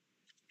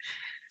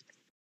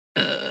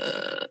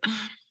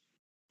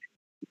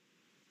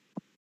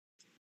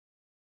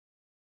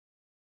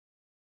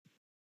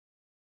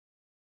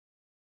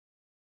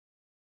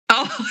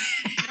 Oh,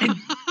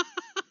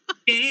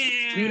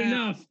 Good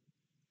enough.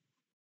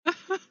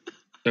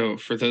 So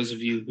for those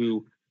of you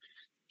who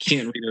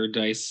can't read our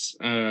dice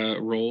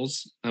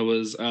rolls, I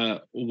was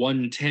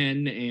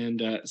 110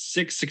 and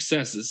 6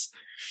 successes.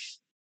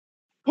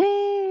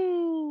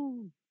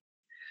 Oh,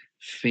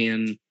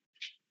 fantastic.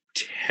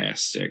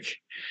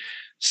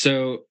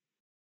 So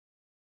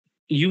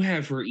you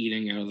have her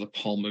eating out of the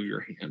palm of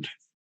your hand.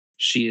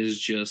 She is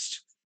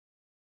just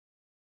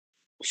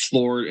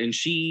floored, and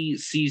she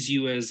sees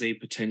you as a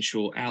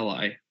potential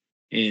ally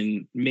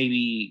in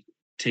maybe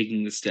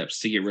taking the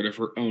steps to get rid of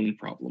her own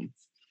problem.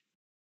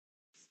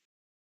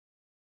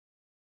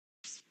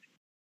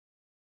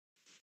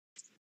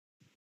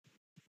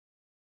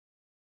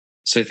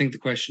 So I think the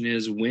question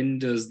is, when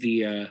does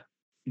the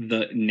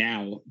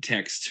now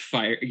text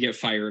get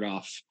fired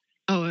off?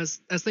 Oh, as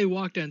they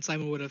walked in,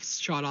 Simon would have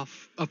shot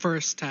off a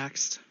first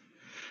text.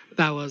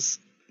 That was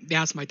the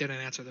Asimite didn't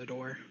answer the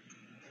door.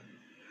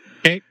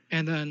 Okay.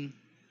 And then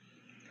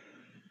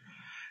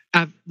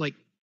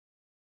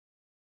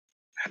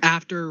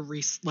after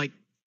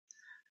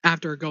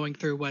going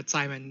through what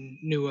Simon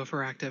knew of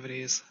her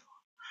activities,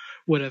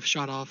 would have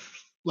shot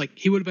off,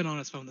 he would have been on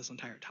his phone this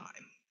entire time.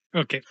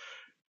 Okay.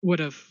 Would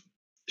have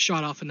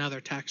shot off another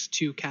text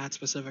to Kat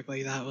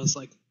specifically that was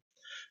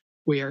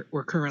we're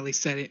currently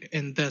sitting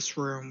in this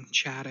room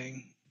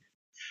chatting.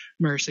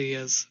 Mercy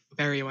is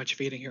very much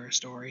feeding her a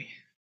story.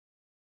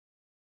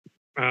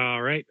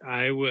 All right.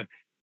 I would.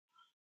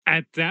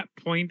 At that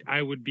point,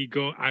 I would be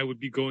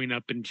going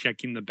up and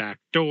checking the back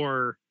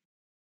door.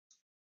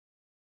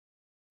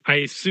 I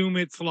assume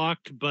it's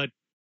locked, but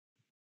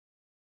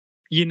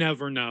you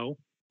never know.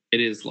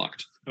 It is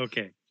locked.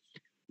 Okay.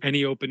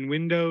 Any open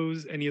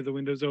windows? Any of the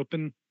windows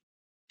open?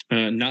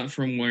 Not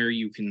from where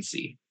you can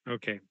see.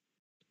 Okay.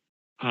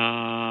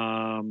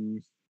 Well,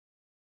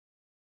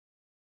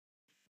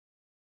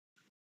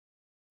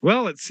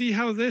 let's see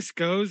how this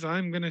goes.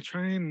 I'm going to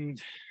try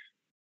and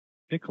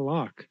pick a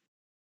lock.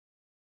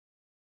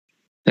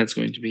 That's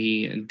going to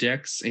be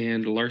Dex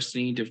and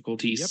Larceny,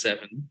 difficulty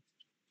 7.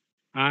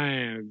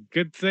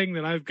 Good thing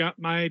that I've got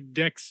my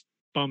Dex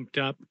bumped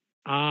up.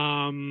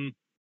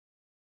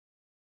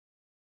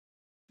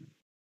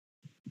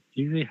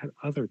 Usually had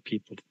other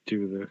people to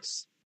do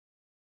this.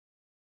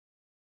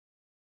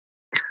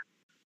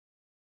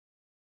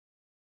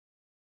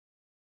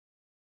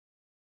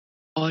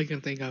 All I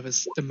can think of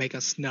is to make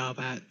a snub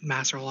at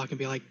Master Lock and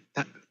be like,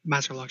 that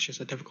Master Lock's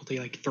just a difficulty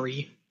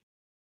 3.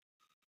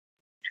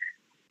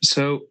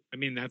 So, I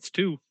mean, that's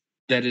 2.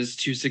 That is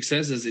 2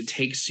 successes. It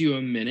takes you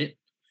a minute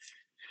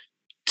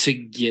to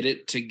get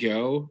it to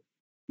go,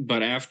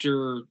 but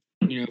after,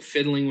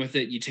 fiddling with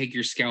it, you take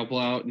your scalpel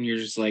out and you're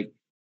just and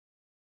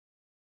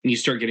you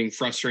start getting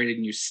frustrated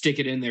and you stick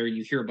it in there and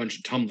you hear a bunch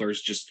of tumblers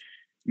just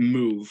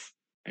move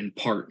and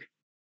part.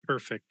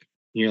 Perfect.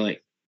 And you're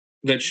like,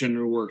 that shouldn't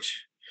have worked.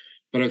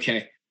 But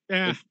okay.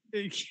 Yeah.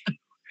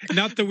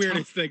 Not the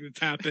weirdest thing that's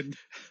happened.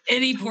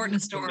 Any port in a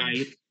storm.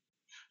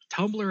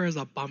 Tumbler is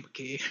a bump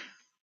key.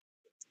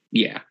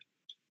 Yeah.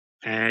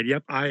 And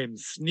yep, I am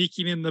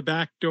sneaking in the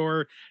back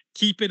door,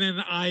 keeping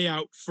an eye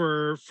out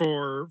for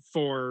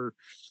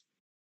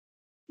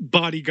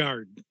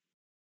bodyguard.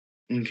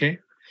 Okay.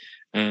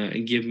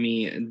 Give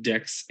me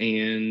Dex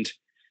and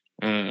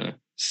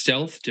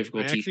stealth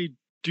difficulty. I actually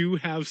do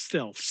have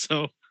stealth,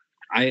 so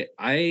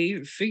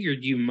I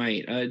figured you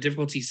might.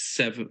 Difficulty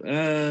 6.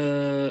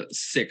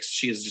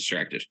 She is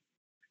distracted.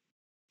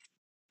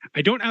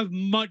 I don't have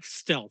much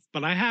stealth,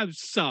 but I have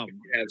some.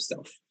 You have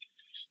stealth.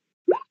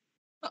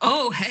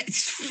 Oh, hey.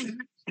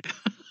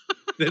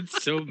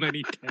 That's so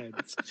many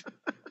 10s.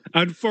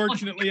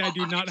 Unfortunately, I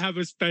do not have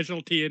a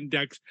specialty in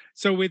Dex,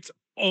 so it's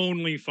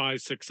only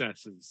 5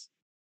 successes.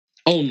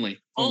 Only.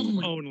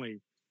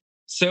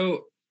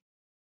 So,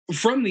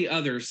 from the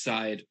other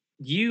side,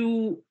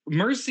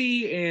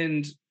 Mercy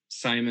and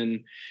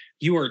Simon,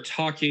 you are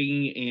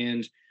talking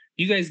and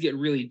you guys get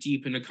really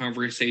deep into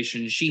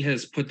conversation. She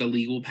has put the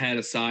legal pad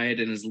aside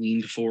and has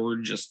leaned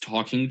forward just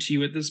talking to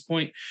you at this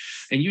point.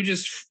 And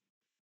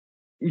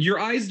your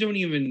eyes don't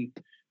even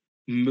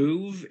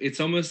move. It's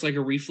almost like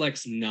a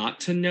reflex not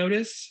to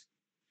notice.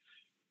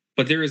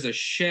 But there is a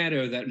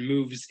shadow that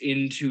moves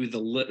into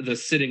the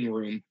sitting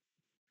room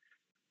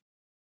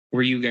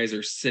where you guys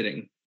are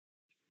sitting.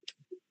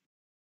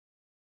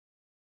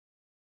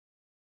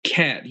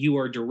 Kat, you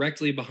are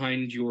directly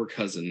behind your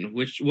cousin.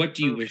 What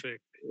do you wish?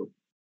 Perfect.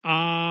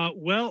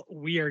 Well,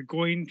 we are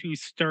going to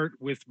start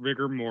with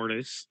rigor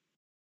mortis.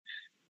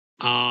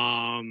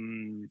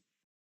 To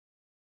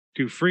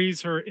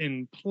freeze her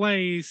in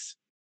place.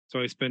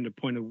 So I spend a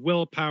point of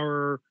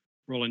willpower,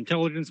 roll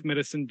intelligence,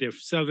 medicine, diff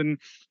 7.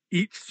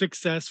 Each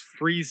success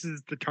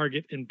freezes the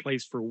target in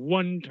place for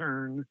 1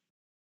 turn.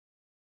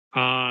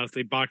 If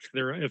I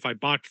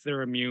botch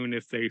their immune,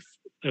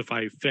 if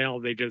I fail,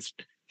 they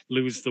just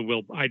lose the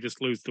will. I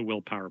just lose the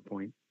willpower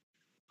point.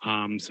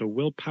 So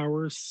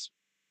willpower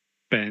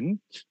spent.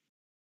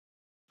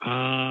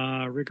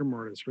 Rigor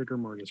mortis.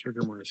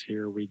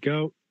 Here we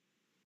go.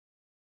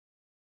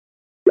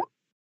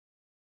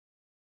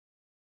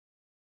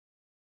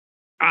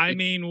 I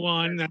mean,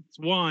 1. That's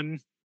 1.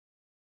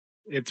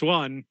 It's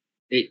 1.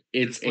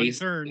 It's one a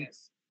turn.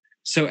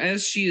 So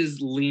as she is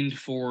leaned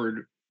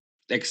forward,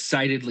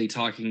 excitedly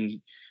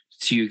talking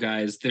to you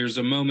guys, there's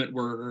a moment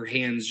where her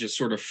hands just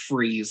sort of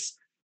freeze.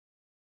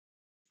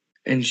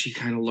 And she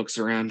kind of looks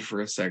around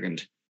for a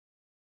second.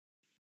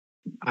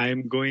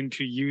 I'm going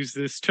to use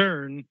this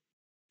turn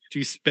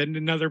to spend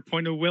another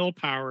point of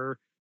willpower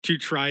to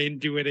try and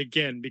do it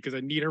again because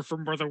I need her for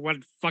more than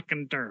 1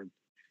 fucking turn.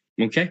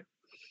 Okay.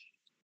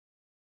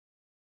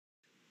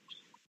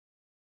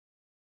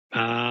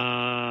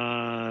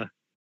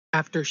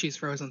 After she's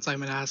frozen,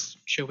 Simon asks,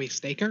 should we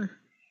stake her?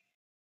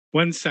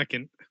 1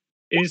 second.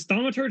 Is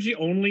thaumaturgy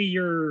only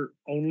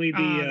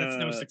That's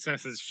no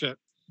successes. Shit.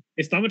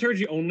 Is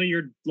thaumaturgy only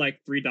your like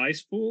 3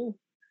 dice pool?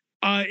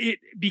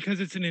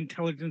 Because it's an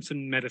intelligence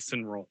and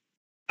medicine roll.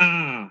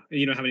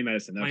 You don't have any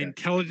medicine. Okay. My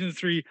intelligence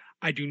 3,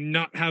 I do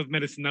not have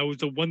medicine. That was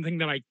the one thing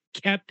that I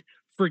kept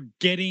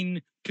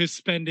forgetting to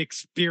spend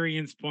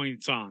experience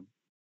points on.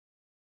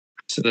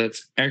 So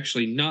that's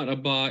actually not a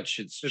botch.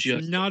 It's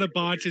just not a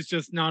botch. It's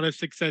just not a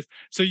success.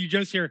 So you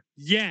just hear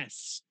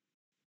yes,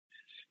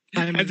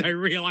 as I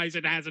realize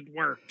it hasn't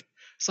worked.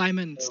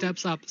 Simon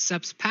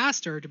steps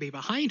past her to be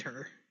behind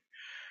her,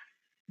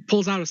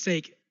 pulls out a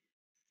stake,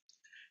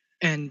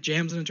 and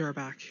jams it into her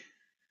back.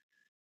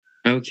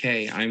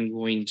 Okay, I'm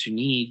going to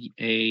need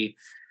a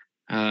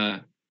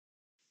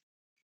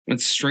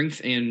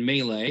strength and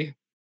melee.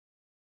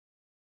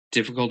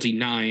 Difficulty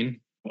 9.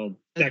 Well,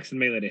 dex and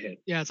melee to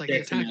hit. Yeah, it's like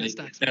Dex attack and is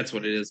melee. dex. That's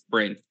what it is.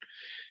 Brain.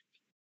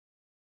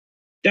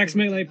 Dex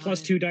melee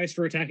plus 2 dice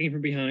for attacking from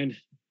behind.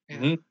 Yeah.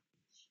 Mhm.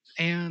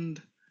 And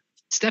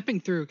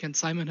stepping through, can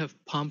Simon have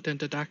pumped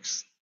into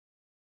dex?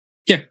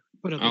 Yeah,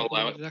 Put a I'll level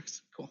allow into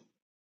dex. Cool.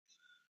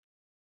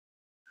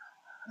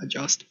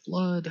 Adjust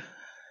blood.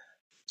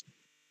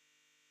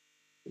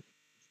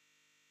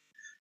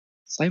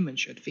 Simon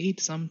should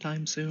feed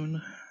sometime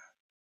soon.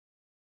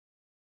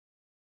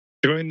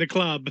 Join the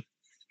club.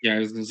 Yeah, I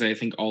was going to say, I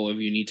think all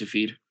of you need to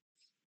feed.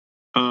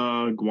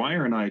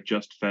 Guire and I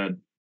just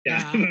fed. Yeah,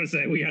 Yeah. I'm gonna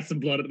say we got some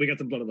blood. We got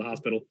some blood at the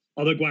hospital.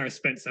 Although Guire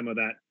spent some of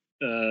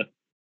that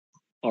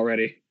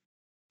already.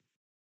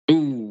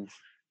 Ooh.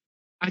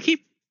 I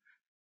keep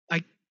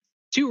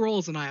 2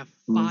 rolls and I have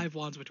 5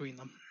 wands between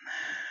them.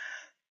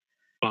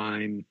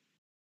 Fine.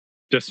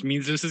 Just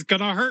means this is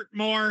gonna hurt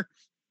more.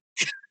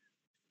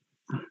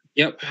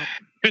 Yep.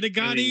 Could have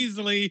gone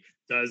easily.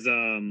 Does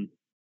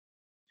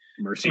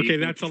Mercy? Okay,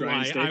 want that's to a try and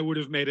lie. stake? I would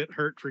have made it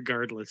hurt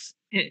regardless.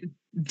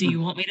 Do you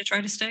want me to try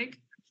to stake?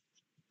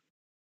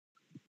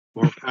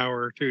 More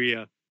power to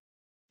you.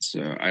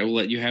 So I will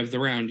let you have the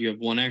round. You have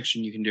 1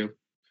 action you can do.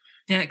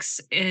 Dex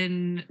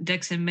and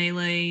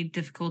melee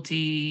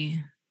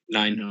difficulty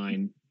 9.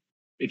 9.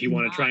 If you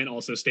want to try and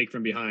also stake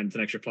from behind, it's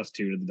an extra +2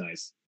 to the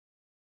dice.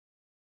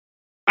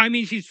 I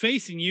mean, she's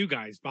facing you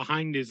guys.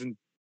 Behind isn't.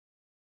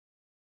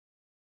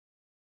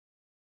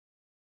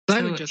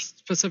 Simon just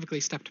specifically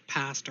stepped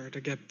past her to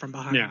get from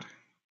behind. Yeah.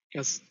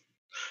 Because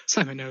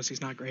Simon knows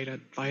he's not great at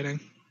fighting.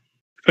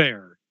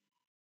 Fair.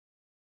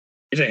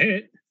 It's a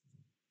hit.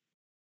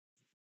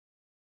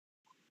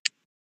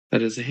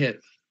 That is a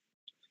hit.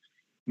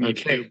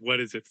 Okay. What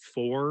is it?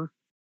 4?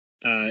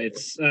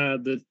 It's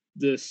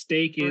the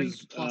stake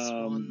is Strength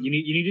 +1. you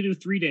need to do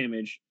 3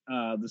 damage.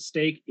 The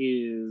stake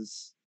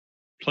is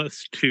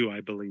 +2,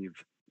 I believe.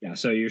 yeah.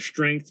 So your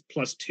strength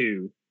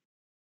 +2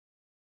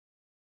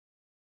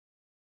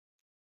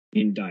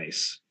 in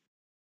dice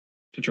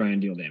to try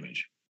and deal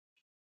damage.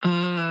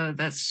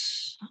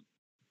 that's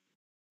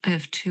I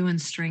have 2 in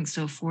strength,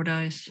 so 4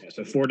 dice. Yeah,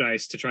 so 4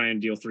 dice to try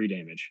and deal 3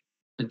 damage.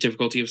 A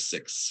difficulty of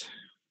 6.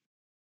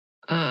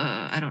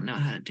 I don't know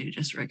how to do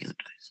just regular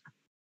dice.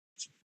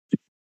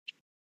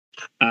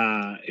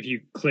 If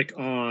you click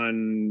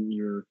on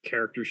your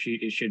character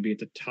sheet, it should be at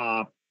the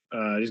top.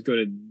 Just go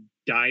to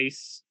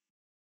dice,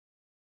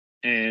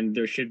 and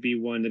there should be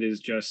one that is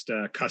just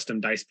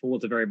custom dice pool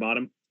at the very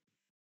bottom.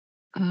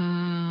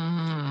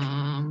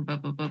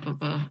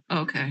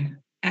 Okay.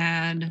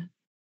 Add.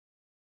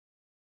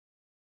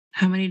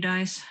 How many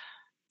dice?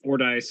 4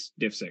 dice,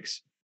 diff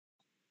 6.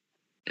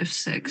 If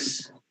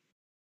 6.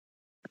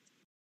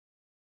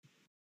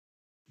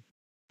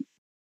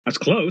 That's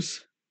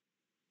close.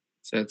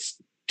 So that's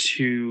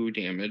 2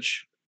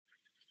 damage.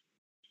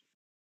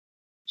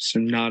 So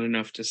not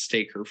enough to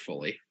stake her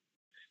fully.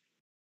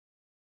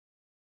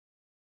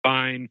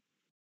 Fine.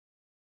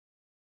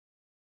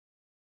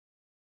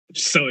 I'm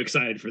so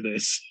excited for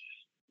this.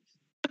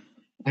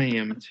 I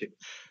am too.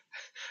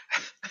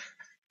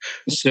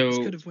 This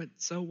So could have went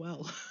so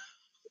well.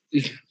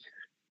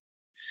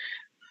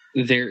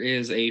 there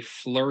is a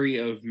flurry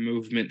of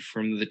movement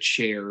from the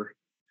chair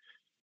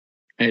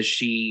as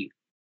she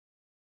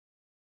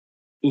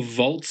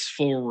vaults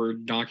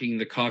forward, knocking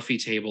the coffee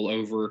table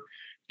over,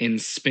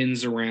 and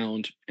spins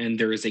around, and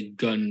there is a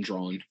gun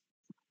drawn.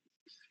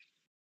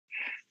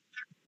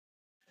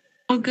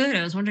 Oh, good.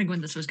 I was wondering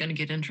when this was going to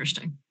get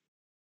interesting.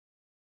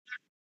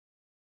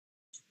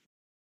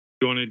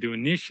 You want to do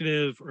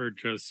initiative or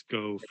just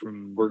go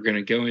from? We're going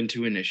to go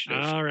into initiative.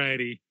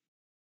 Alrighty.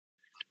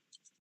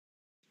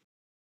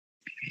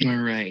 All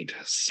right.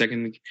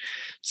 Second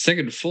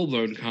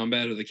full-blown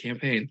combat of the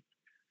campaign.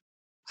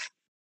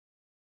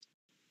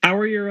 How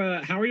are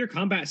your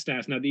combat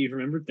stats now that you've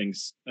remembered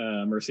things,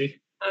 Mercy?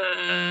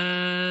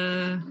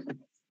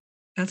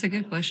 That's a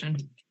good question.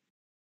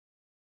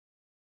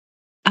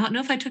 I don't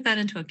know if I took that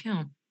into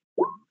account.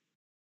 All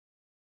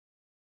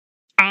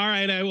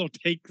right, I will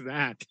take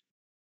that.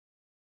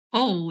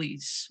 Holy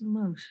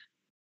smokes.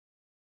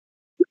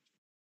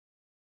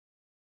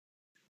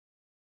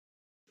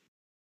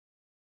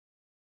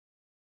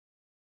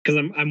 Because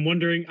I'm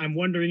wondering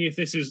if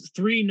this is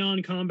 3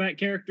 non-combat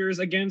characters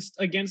against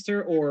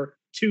her, or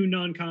 2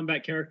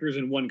 non-combat characters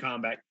and 1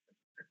 combat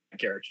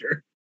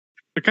character.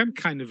 Like, I'm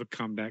kind of a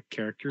combat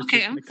character.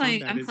 Okay, so I'm my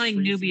playing combat is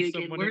newbie freezing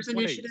again. someone Where's in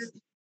place. initiative?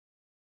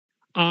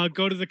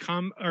 Go to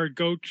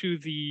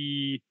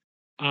the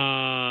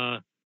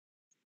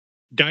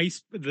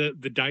dice,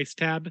 the dice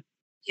tab.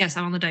 Yes,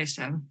 I'm on the dice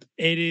tab.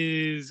 It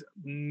is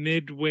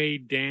midway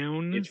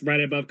down. It's right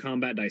above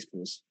combat dice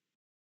pools.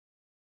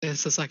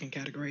 It's the second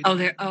category. Oh,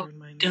 there. Oh,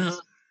 duh.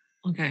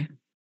 Okay.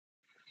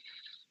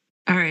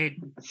 All right.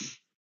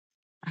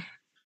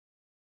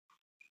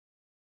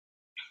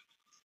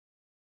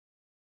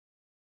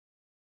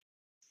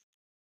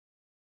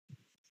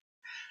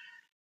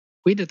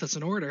 We did this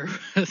in order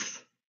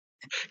with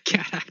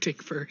Cat acting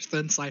first,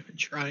 then Simon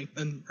trying,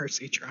 then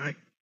Mercy trying.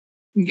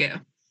 Yeah.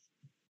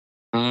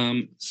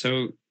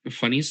 So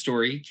funny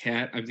story,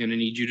 Kat, I'm gonna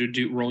need you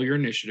to roll your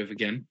initiative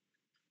again.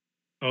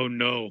 Oh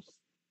no.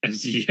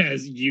 As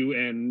you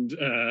and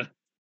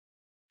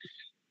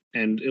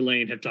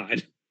Elaine have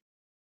tied.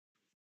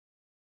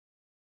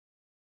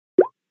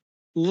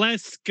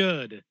 Less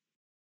good.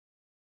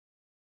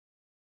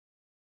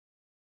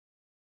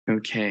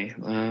 Okay.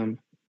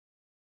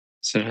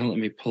 So now let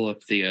me pull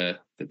up the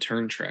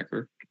turn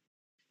tracker.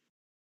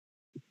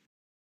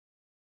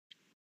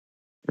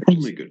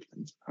 Only good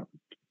things happen.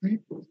 Right?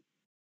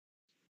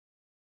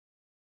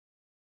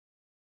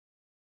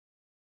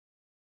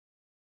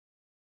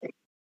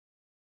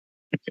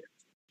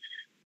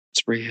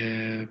 Let's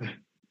rehab.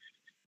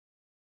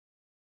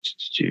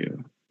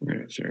 We're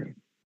gonna throw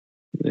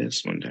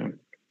this one down.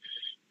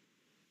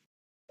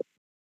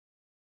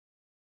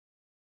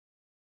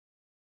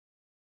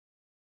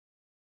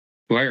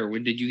 Wire,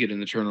 when did you get in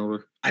the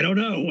turnover? I don't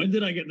know. When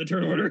did I get in the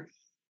turn order?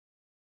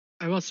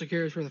 I was so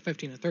curious where the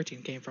 15 and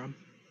 13 came from.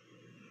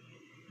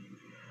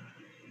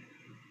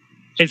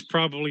 It's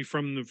probably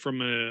from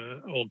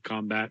old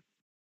combat.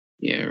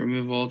 Yeah,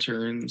 remove all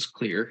turns,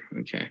 clear.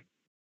 Okay.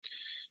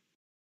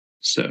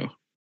 So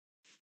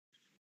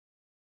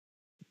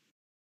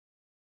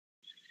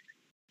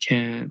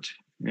Cat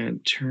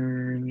and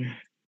turn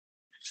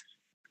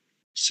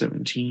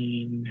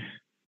 17.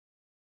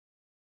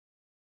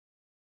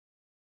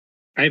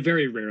 I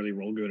very rarely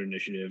roll good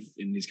initiative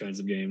in these kinds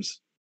of games.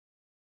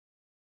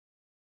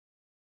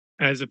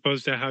 As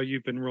opposed to how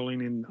you've been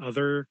rolling in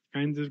other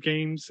kinds of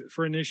games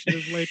for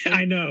initiative lately.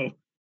 I know.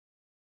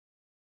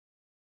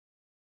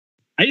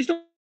 I just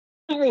don't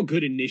roll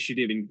good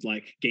initiative in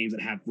like games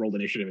that have rolled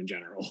initiative in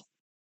general.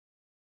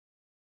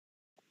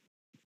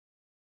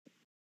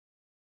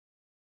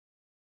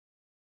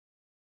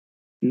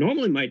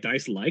 Normally my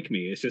dice like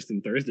me. It's just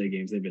in Thursday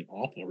games they've been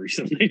awful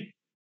recently.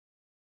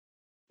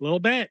 A little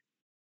bit.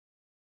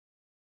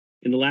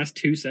 In the last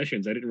 2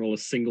 sessions, I didn't roll a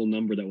single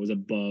number that was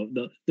above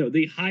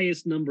the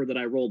highest number that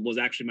I rolled was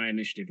actually my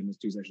initiative in those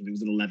 2 sessions. It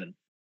was an 11.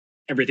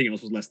 Everything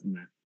else was less than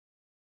that.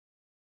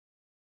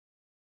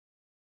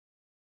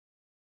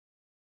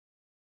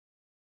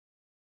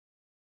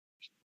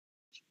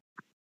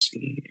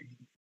 See.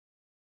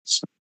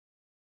 So,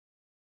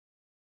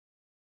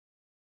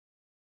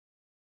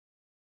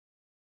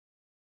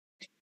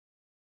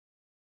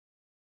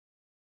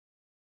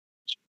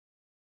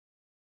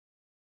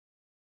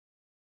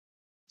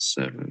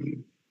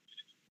 7.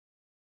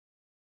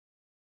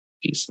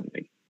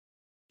 Decently.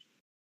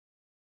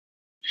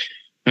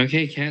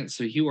 Okay, Kat,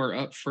 so you are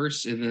up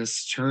first in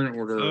this turn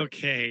order.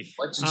 Okay.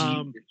 What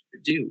do you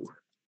do?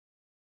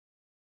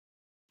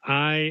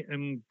 I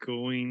am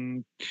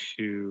going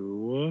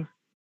to.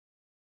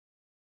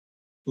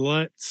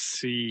 Let's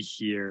see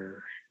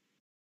here.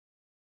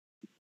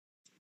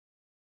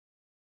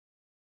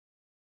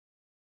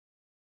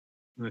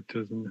 That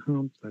doesn't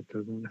help. That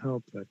doesn't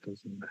help. That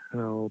doesn't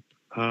help.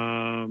 Did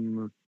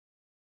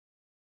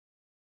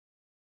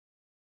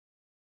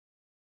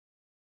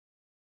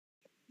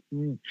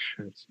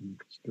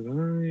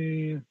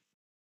I?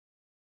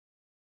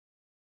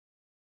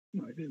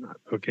 No, I did not.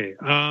 Okay.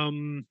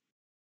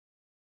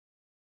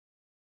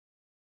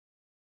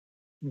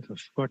 It's a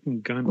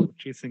fucking gun. What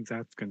do you think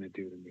that's gonna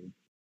do to me?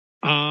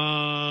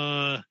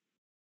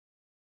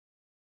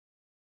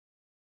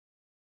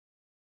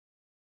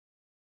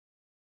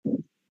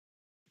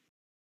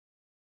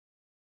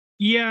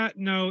 Yeah,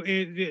 no,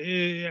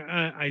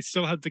 I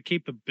still have the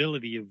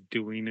capability of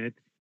doing it,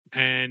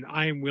 and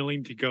I am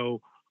willing to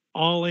go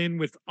all in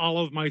with all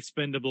of my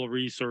spendable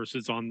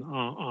resources on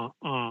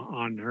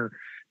her.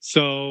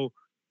 So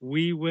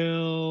we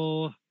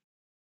will.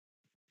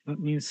 Let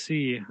me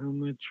see. How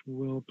much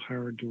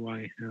willpower do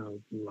I have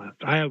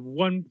left? I have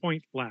 1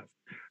 point left,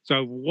 so I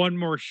have one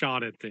more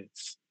shot at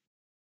this.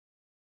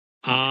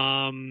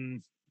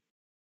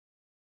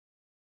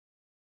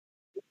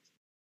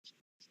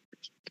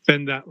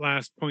 Spend that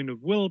last point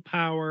of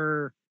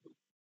willpower,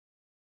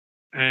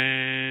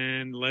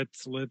 and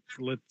let's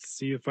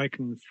see if I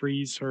can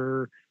freeze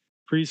her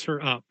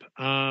up.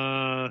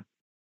 2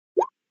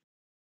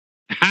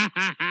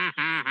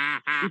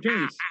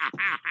 turns.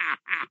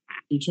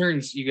 2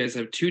 turns. You guys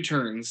have 2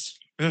 turns.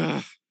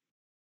 Ugh.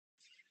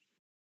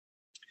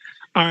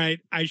 All right,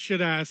 I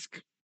should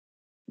ask.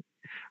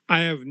 I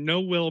have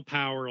no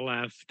willpower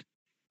left,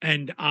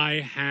 and I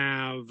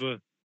have.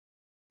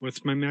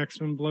 What's my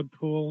maximum blood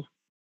pool?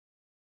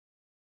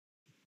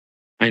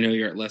 I know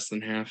you're at less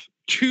than half.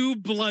 2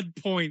 blood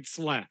points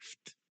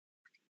left.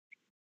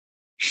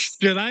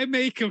 Should I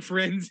make a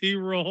frenzy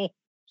roll?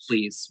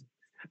 Please.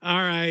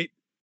 All right.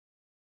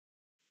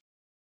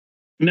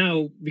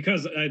 Now,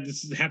 because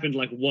this has happened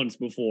like once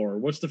before,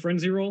 what's the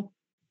frenzy roll?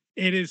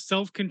 It is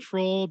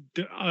self-control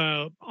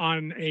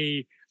on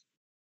a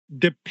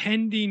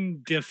depending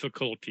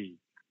difficulty.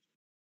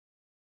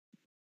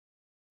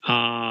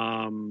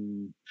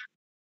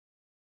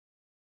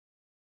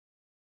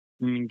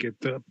 Let me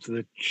get up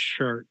the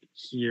chart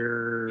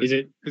here. Is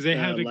it because they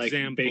have like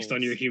examples based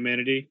on your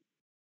humanity?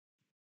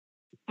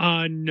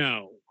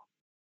 No.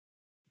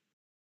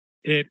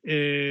 It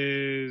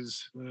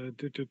is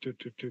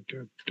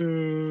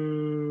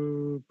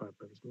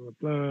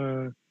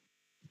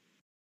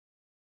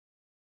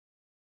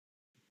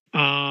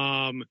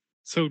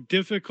so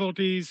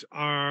difficulties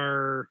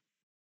are,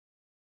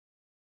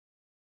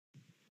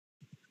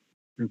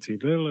 let's see,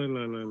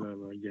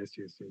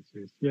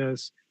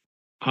 yes.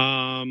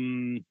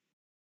 Dang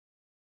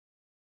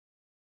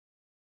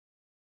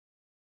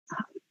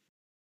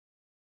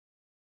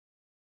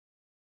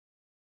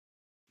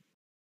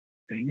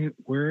it,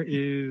 where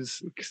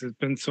is, because it's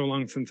been so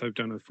long since I've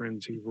done a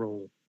frenzy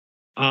roll.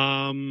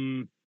 I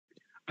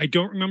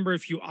don't remember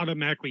if you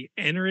automatically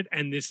enter it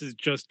and this is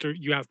just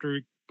you have to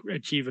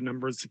achieve a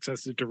number of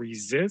successes to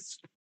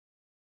resist,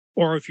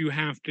 or if you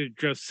have to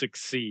just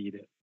succeed.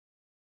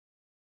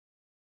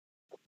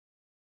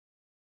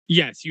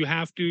 Yes, you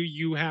have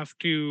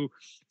to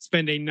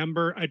spend a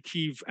number,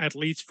 achieve at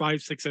least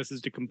 5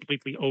 successes to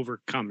completely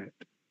overcome it.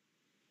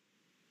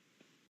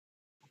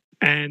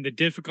 And the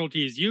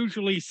difficulty is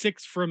usually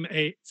 6 from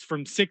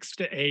 6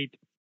 to 8.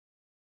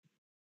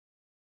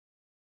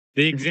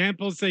 The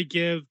examples they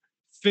give,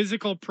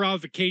 physical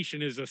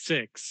provocation is a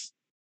 6.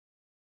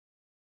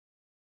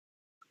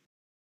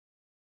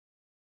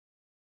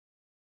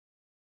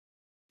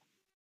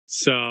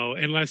 So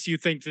unless you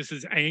think this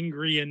is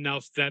angry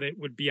enough that it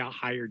would be a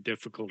higher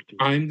difficulty.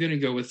 I'm going to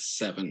go with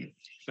 7.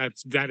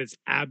 That is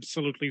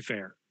absolutely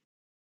fair.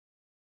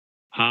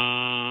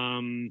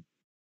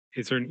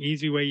 Is there an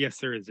easy way? Yes,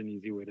 there is an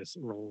easy way to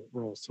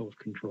roll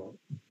self-control.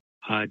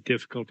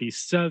 Difficulty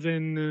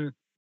 7.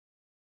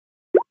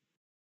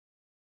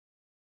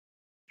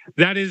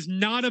 That is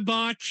not a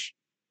botch.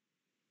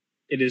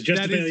 It is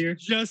just a failure.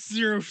 Just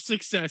 0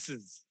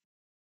 successes.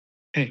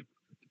 Hey.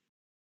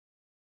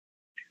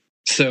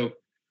 So,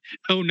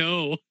 oh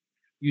no.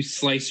 You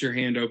slice your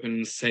hand open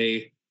and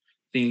say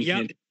the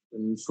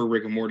incantation for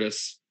rigor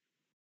mortis.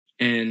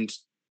 And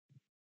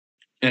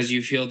as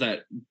you feel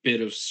that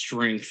bit of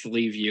strength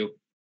leave you,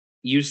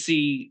 you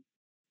see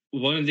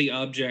one of the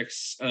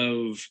objects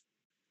of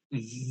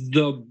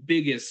the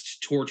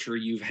biggest torture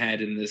you've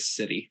had in this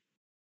city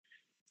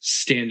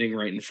standing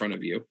right in front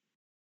of you.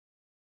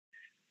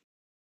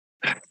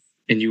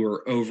 And you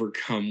are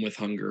overcome with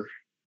hunger.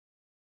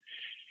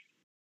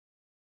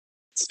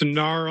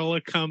 Snarl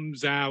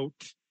comes out.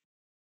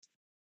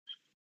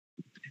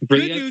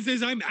 Good news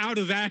is I'm out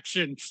of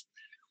action.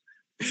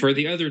 For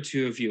the other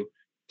 2 of you,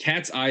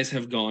 Kat's eyes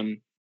have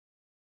gone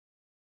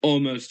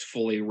almost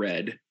fully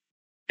red,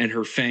 and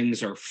her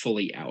fangs are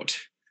fully out,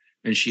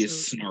 and she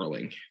is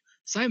snarling.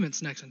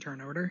 Simon's next in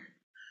turn order.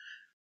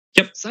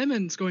 Yep.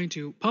 Simon's going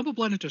to pump a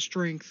blood into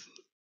strength,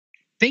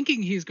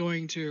 thinking he's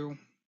going to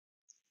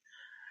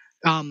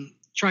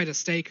try to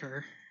stake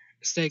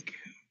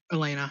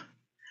Elena.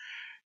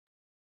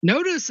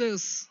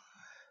 Notices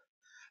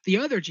the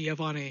other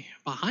Giovanni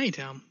behind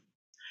him,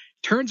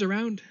 turns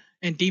around,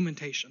 and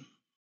demontation.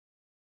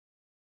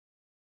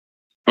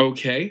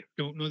 Okay.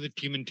 Don't know that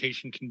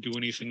demontation can do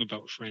anything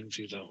about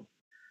frenzy, though.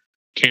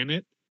 Can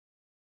it?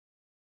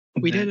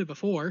 We did it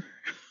before.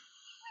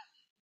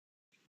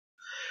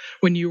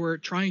 When you were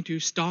trying to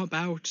stomp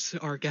out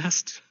our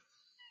guest.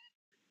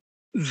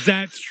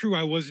 That's true.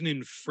 I wasn't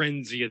in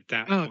frenzy at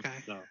that point,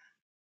 Okay. though.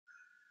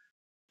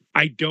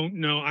 I don't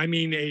know. I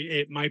mean,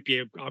 it might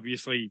be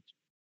obviously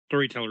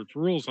storyteller's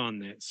rules on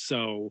this.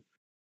 So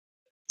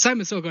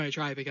Simon's still going to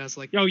try because,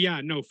 like, oh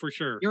yeah, no, for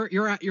sure.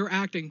 You're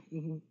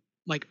acting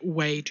like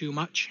way too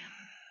much.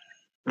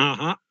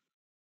 Uh-huh.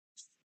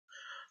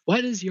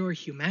 What is your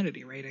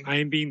humanity rating?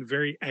 I am being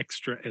very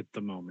extra at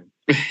the moment.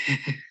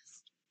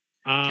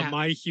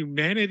 My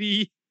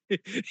humanity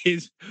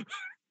is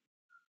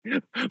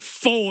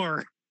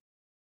 4.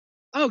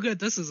 Oh, good.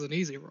 This is an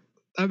easy roll.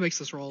 That makes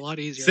this roll a lot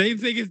easier. Same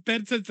thing has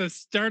been since the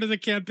start of the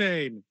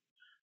campaign.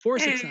 4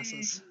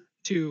 successes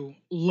to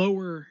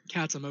lower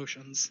Kat's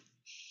emotions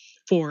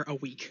for a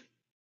week.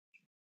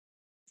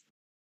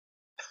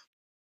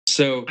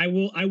 So I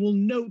will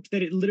note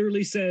that it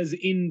literally says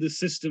in the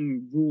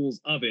system rules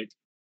of it,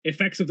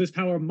 effects of this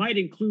power might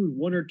include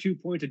 1 or 2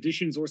 point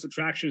additions or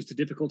subtractions to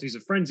difficulties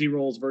of frenzy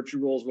rolls, virtue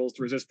rolls, rolls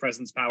to resist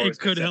presence powers. It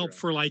could help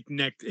for like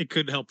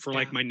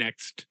my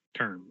next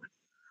turn.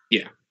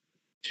 Yeah.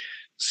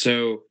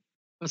 So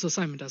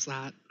Simon does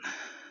that.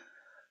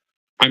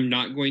 I'm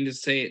not going to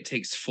say it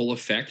takes full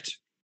effect.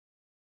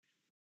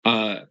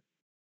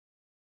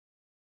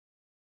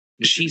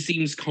 She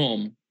seems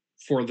calm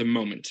for the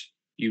moment.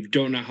 You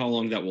don't know how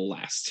long that will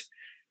last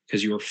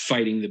because you are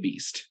fighting the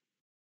beast.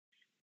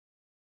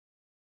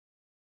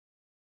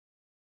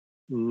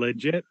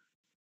 Legit.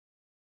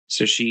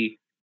 So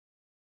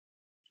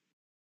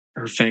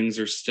her fangs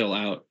are still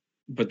out,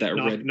 but that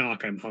knock,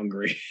 knock, I'm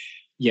hungry.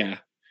 Yeah.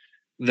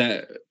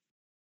 The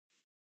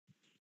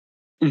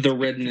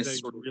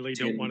redness. I really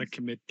don't want to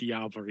commit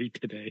Diablerie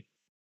today.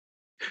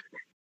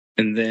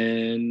 And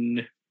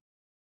then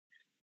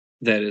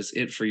that is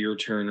it for your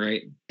turn,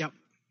 right? Yep.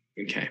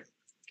 Okay.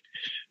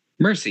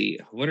 Mercy,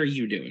 what are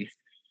you doing?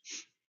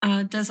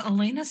 Does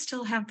Elena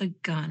still have the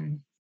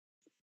gun?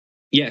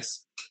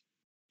 Yes.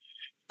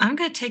 I'm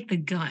going to take the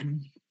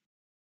gun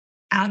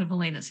out of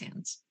Elena's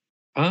hands.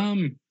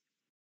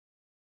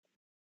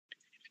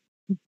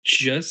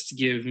 Just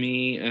give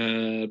me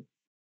a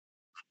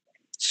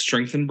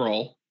strength and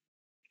brawl.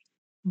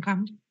 Okay.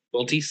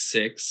 Difficulty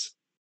 6.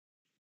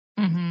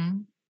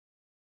 Mm-hmm.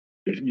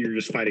 You're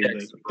just fighting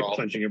Dex the brawl.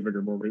 clenching of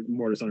rigor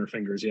mortis on her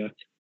fingers, yeah.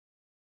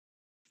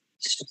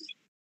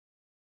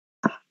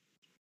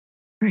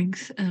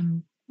 Strength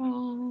and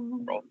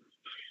brawl.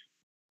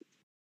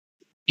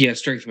 Yeah,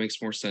 strength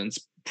makes more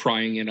sense.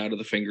 Prying it out of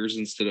the fingers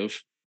instead of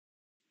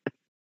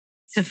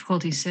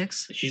Difficulty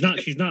 6. She's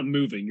not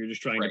moving. You're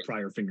just trying Right. to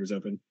pry her fingers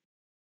open.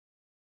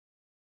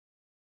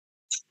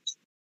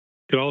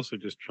 Could also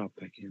just chop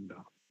that hand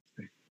off.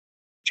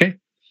 Okay.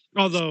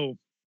 Although,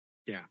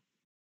 yeah.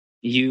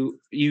 You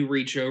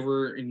reach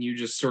over and you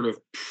just sort of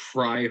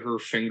pry her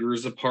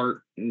fingers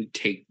apart and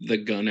take the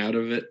gun out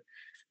of it.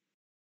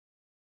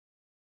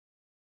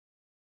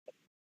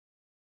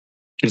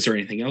 Is there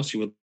anything else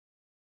you would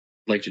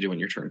like to do on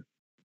your turn?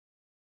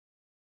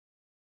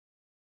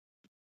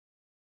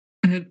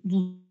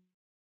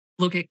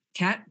 Look at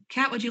Kat.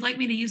 Kat, would you like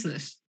me to use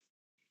this?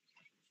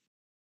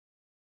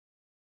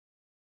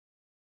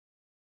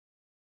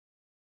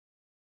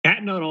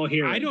 Cat not all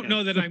here. I don't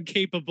know that I'm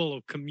capable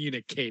of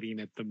communicating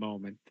at the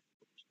moment.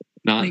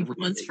 Not Like, really.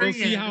 once for We'll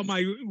see yes.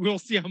 we'll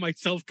see how my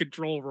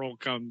self-control roll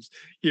comes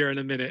here in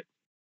a minute.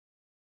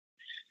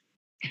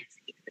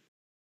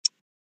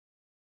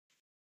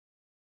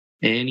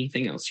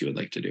 Anything else you would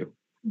like to do?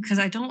 Because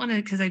I don't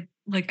want to.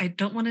 I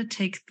don't want to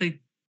take the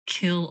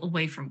kill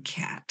away from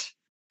Kat,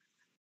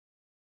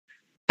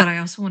 but I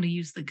also want to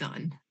use the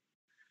gun.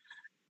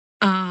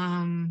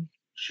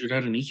 Shoot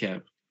out a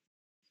kneecap.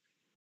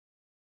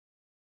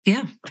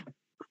 Yeah.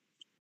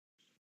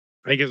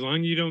 Like, as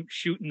long as you don't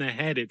shoot in the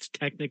head, it's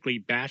technically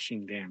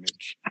bashing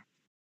damage.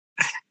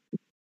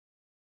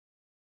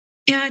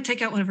 Yeah, I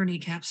take out one of her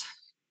kneecaps.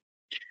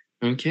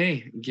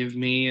 Okay, give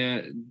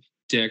me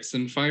Dex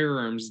and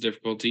firearms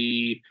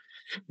difficulty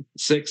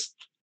 6.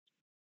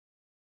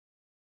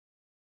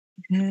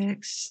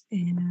 Dex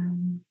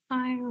and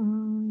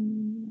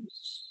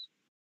firearms.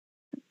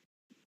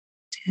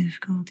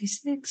 Difficulty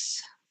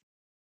 6.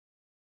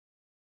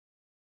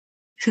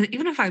 So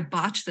even if I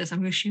botch this, I'm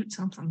going to shoot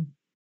something.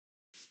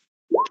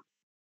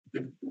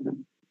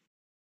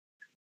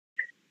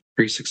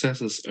 3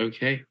 successes.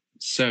 Okay,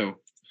 so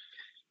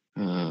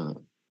let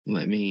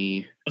Let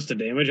me. What's the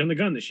damage on the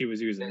gun that she was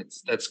using?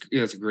 That's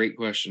a great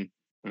question.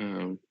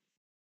 Because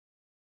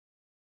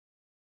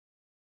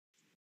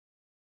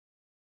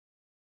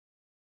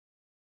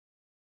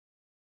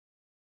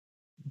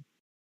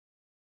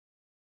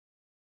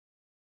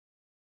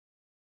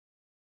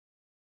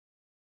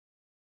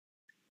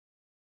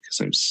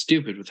I'm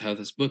stupid with how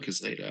this book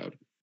is laid out.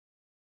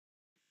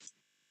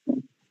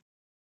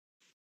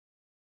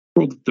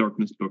 World of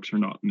Darkness books are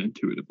not an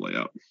intuitive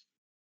layout.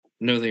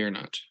 No, they are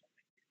not.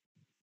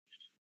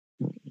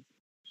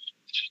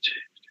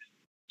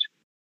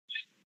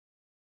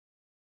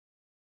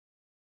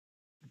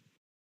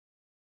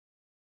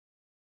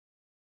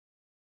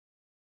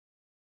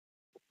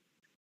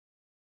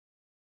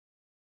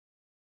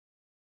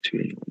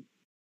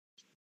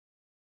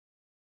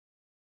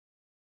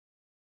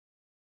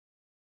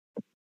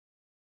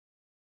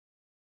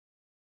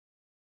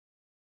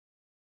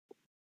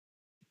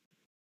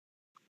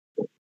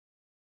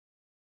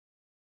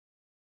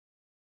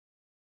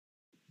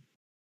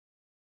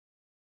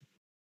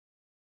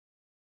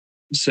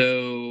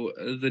 So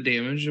the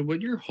damage of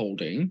what you're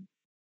holding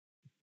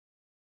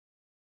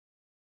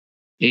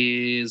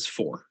is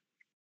 4.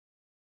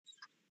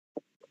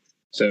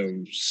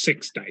 So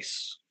 6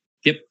 dice.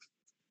 Yep.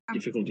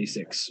 Difficulty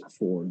 6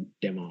 for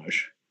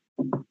damage.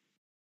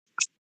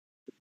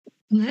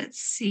 Let's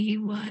see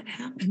what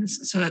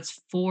happens. So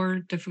that's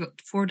 4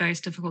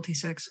 dice, difficulty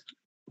 6.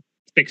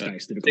 6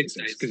 dice, difficulty 6 6,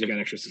 dice. because you got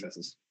extra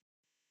successes.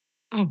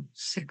 Oh,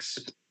 6.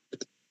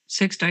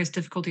 6 dice,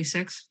 difficulty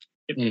 6.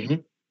 Mm-hmm.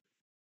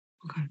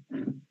 Okay.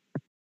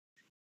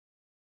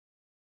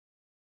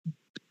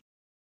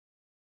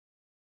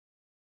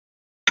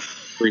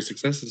 3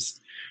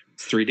 successes.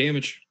 3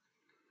 damage.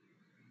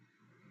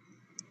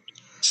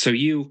 So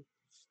you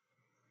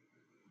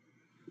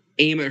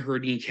aim at her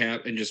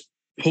kneecap and just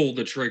pull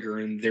the trigger,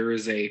 and there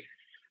is a.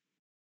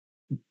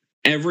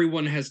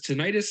 Everyone has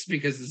tinnitus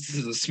because this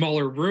is a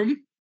smaller room.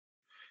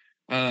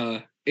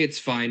 It's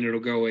fine. It'll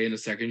go away in a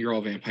second. You're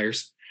all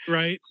vampires.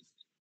 Right.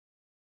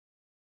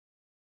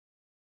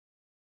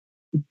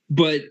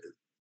 But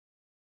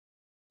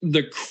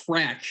the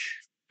crack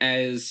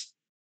as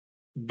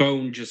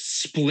bone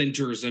just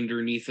splinters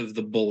underneath of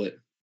the bullet.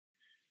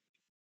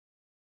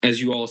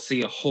 As you all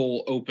see a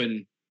hole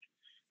open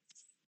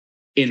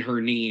in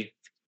her knee.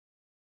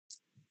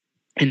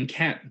 And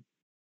Kat,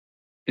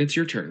 it's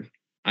your turn.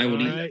 I will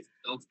need Right.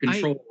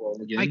 self-control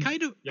roll again. I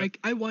kind of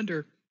I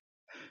wonder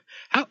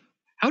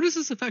how does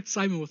this affect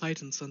Simon with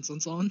heightened sense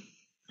on?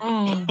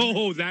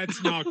 Oh,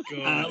 that's not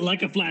good.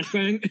 Like a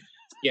flashbang.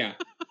 Yeah.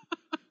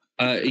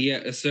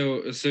 Yeah.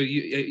 So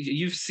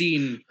you've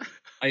seen,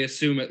 I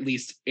assume, at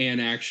least an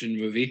action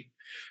movie.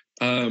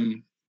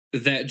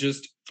 That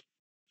just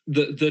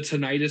the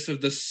tinnitus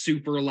of the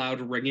super loud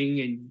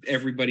ringing and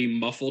everybody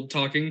muffled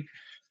talking.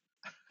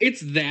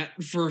 It's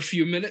that for a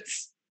few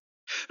minutes.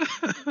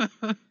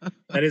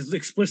 That is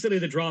explicitly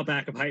the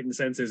drawback of heightened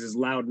senses, is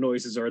loud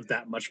noises are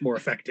that much more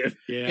effective.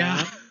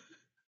 Yeah.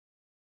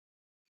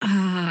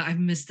 I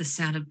missed the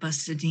sound of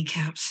busted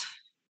kneecaps.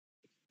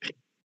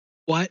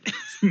 What?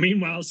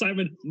 Meanwhile,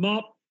 Simon,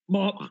 mop.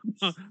 Mop.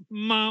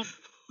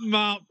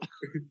 Wah,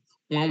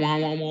 wah, wah,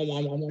 wah, wah,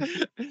 wah,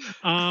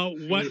 wah.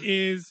 What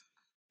is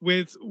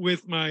with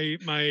my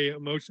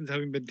emotions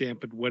having been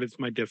dampened? What is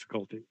my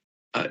difficulty?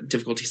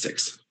 Difficulty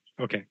 6.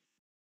 Okay.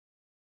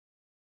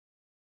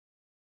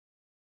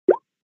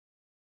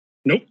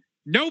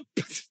 Nope.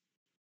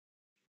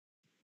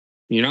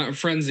 You're not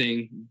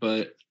frenzying,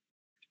 but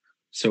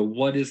so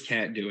what is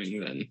Kat doing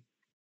then?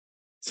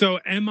 So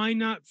am I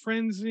not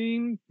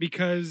frenzying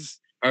because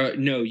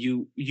No,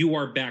 you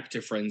are back to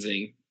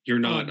frenzying. You're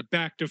not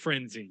back to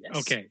frenzy. Yes.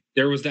 Okay.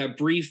 There was that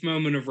brief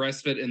moment of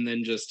respite and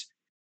then just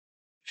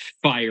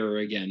fire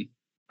again.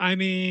 I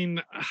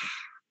mean,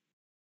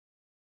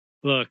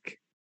 look,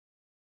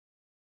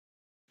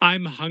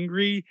 I'm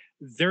hungry.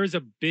 There's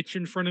a bitch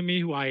in front of me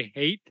who I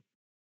hate.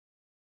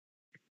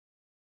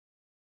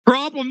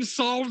 Problem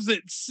solves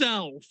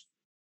itself.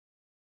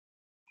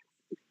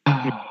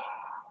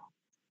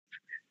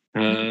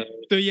 So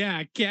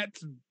yeah,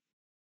 Cat's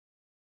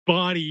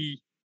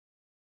body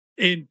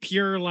in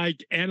pure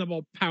like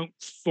animal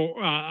pounce for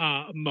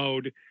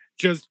mode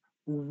just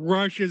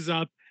rushes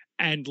up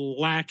and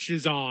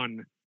latches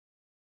on,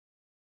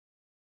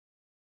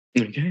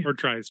 Okay. or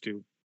tries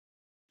to.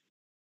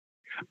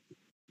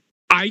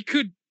 I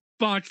could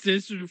botch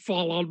this and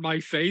fall on my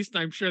face, and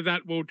I'm sure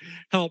that won't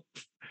help.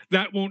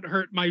 That won't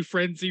hurt my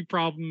frenzy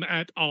problem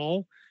at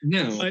all.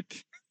 No. But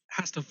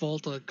Has to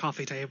vault a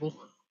coffee table.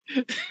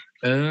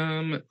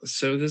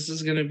 So this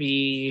is gonna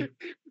be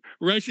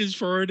rushes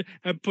forward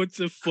and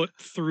puts a foot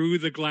through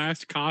the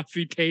glass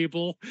coffee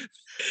table.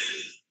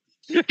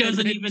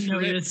 Doesn't even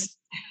notice.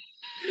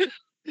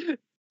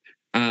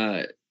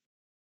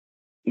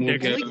 We'll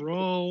Dex go.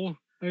 roll,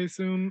 I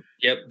assume.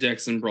 Yep,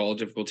 Dex and Brawl,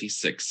 difficulty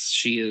 6.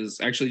 She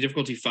is actually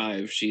difficulty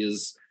 5. She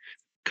is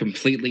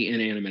completely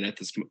inanimate at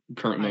this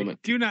current moment.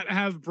 I do not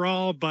have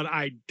brawl, but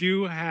I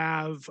do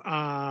have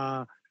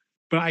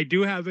but I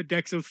do have a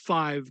dex of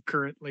 5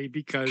 currently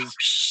because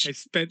I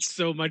spent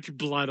so much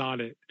blood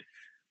on it.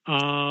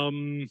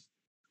 Hold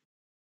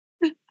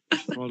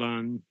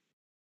on.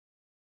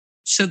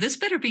 So this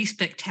better be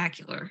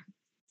spectacular.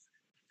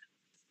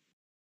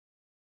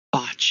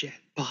 Botch it.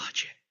 My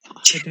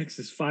dex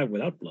is 5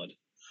 without blood.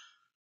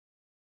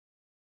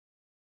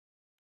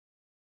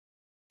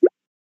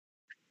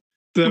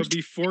 So that would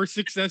be 4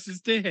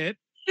 successes to hit.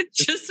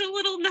 Just a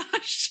little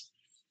notch.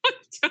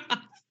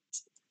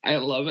 I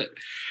love it.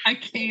 I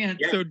can't.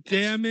 So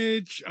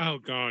damage. Oh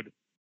god,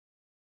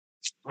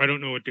 I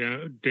don't know what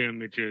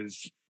damage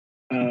is.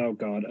 Oh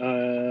god.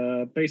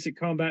 Basic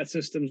combat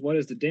systems. What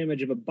is the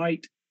damage of a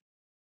bite?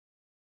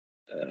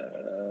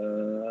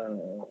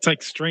 It's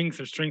like strength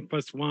or strength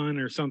plus 1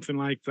 or something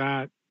like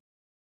that.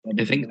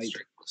 I think it's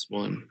strength plus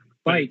 1.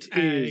 Bite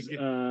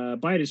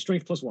But is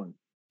strength plus 1.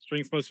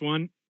 Strength plus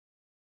 1.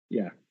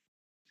 Yeah.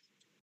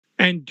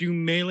 And do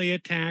melee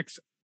attacks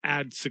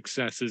add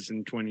successes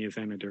in 20th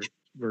anniversary?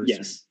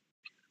 Yes.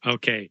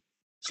 Okay.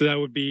 So that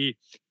would be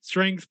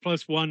strength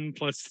plus 1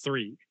 plus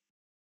 3.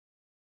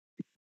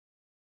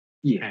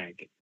 Yeah.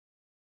 Ag.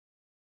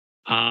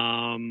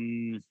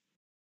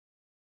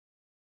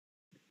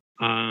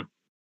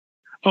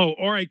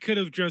 Or I could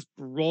have just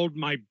rolled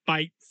my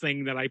bite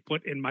thing that I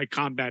put in my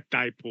combat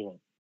die pool.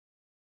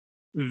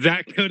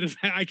 I could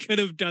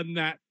have done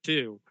that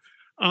too.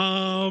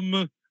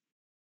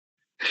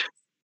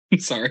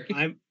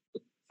 Sorry.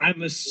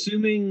 I'm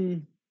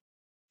assuming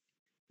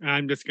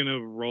I'm just gonna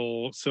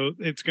roll. So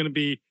it's gonna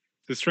be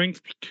the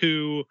strength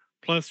 2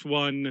 plus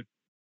 1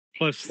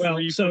 plus 3. well,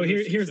 so for the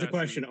here's the successes.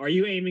 question. Are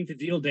you aiming to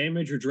deal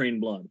damage or drain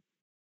blood?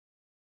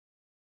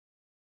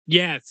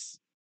 Yes.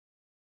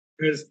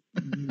 Because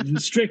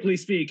strictly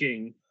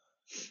speaking,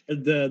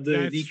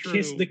 the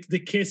kiss true. the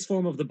kiss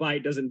form of the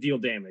bite doesn't deal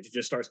damage. It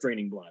just starts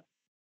draining blood.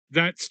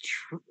 That's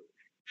true.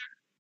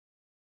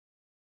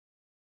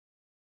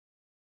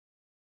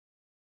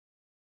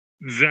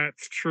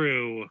 That's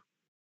true.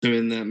 So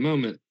in that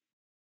moment,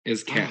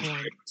 is Cat Oh,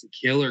 trying to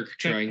kill or Get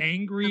trying?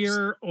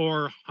 angrier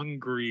or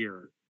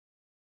hungrier?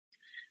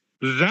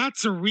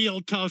 That's a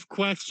real tough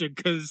question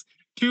because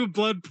 2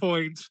 blood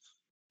points,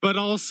 but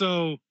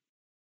also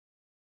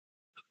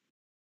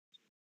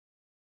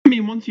I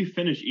mean, once you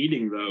finish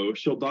eating, though,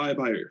 she'll die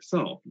by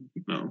herself.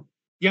 No.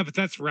 yeah, but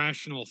that's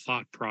rational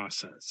thought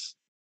process.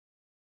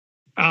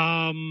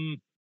 I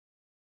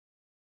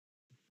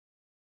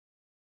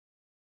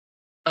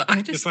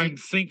just If I'm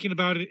thinking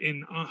about it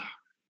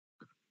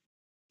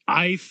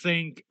I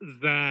think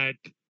that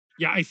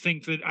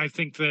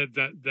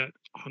that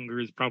hunger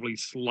is probably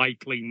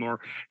slightly more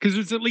because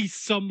there's at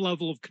least some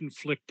level of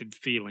conflicted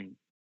feeling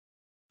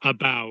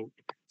about.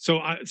 So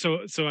I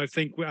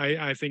think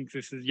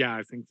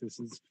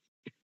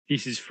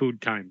this is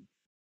food time.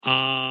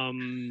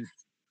 no.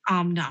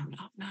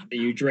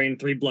 You drain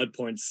 3 blood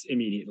points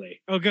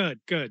immediately. Oh, good.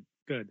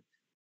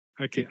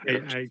 Okay,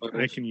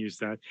 I can use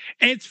that.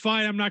 It's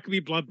fine. I'm not gonna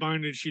be blood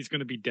bonded. She's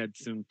gonna be dead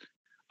soon.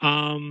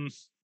 All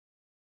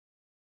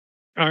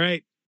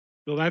right.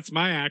 Well, that's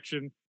my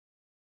action.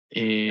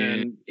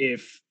 And And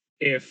if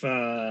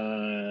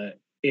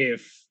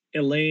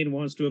Elaine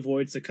wants to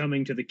avoid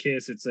succumbing to the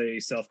kiss, it's a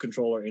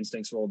self-control or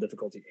instincts roll,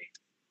 difficulty 8.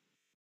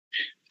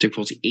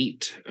 difficulty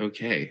 8.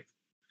 Okay.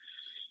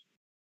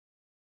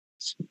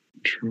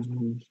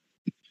 Control.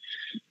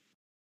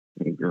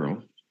 Oh,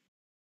 girl.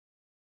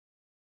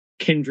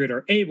 Kindred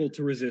are able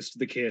to resist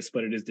the kiss,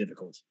 but it is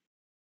difficult.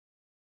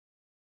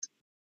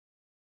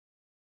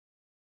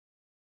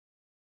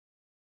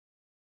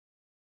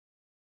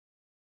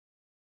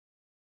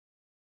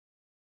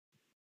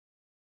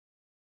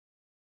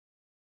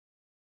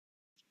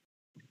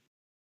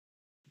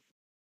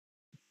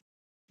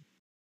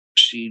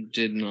 She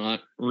did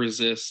not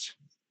resist.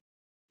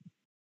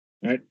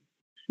 Right?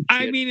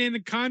 I mean, in the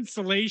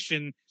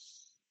consolation,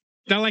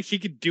 not like she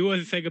could do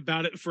anything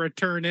about it for a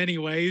turn,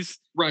 anyways.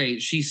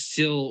 Right. She's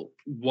still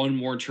one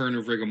more turn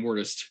of rigor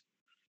mortis.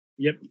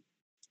 Yep.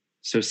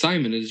 So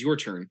Simon, it is your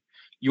turn.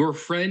 Your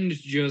friend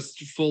just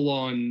full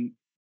on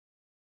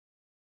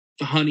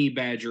honey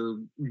badger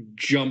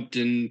jumped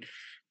and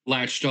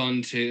latched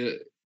onto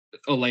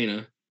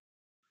Elena.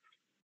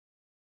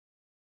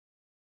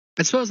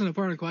 I suppose an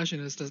important question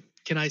is,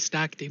 can I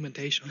stack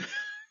dementation?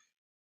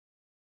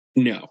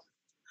 No.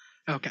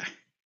 Okay.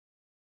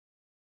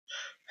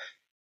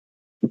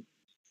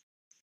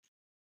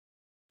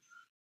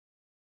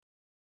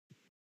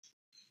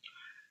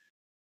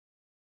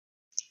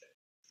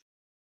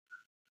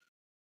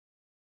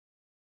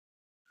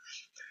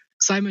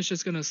 Simon's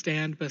just going to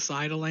stand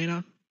beside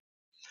Elena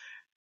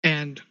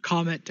and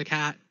comment to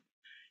Kat,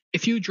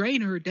 if you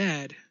drain her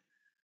dead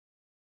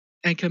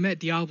and commit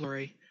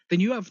diablerie,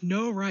 then you have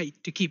no right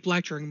to keep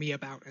lecturing me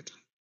about it.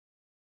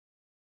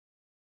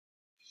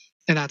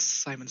 And that's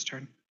Simon's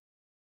turn.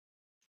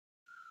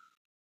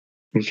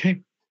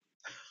 Okay.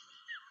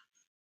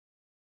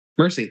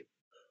 Mercy.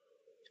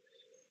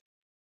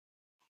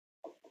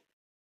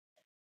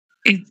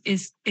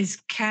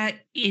 Is Kat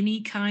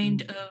any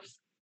kind of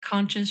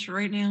conscious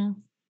right now?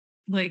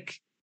 Like,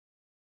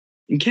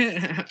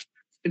 Cat,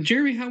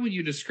 Jeremy, how would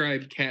you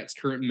describe Kat's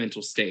current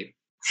mental state?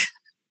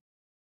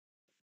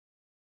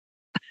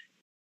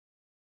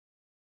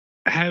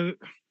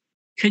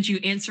 Could you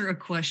answer a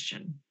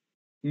question?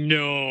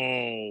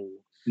 No,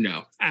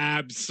 No.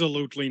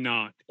 absolutely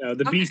not. The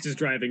Okay. beast is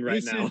driving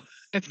right This now.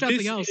 If nothing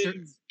This else,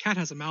 is- cat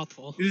has a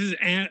mouthful. This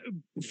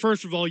is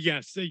first of all,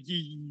 yes.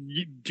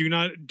 You do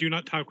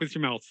not talk with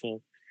your mouth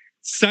full.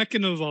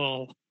 Second of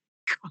all,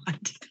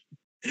 God.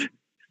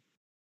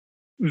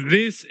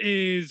 this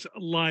is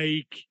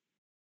like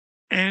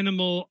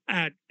animal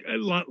at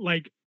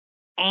like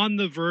on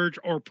the verge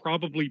or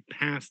probably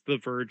past the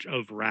verge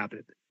of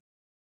rabid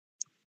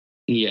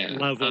Yeah.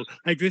 level.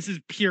 Like this is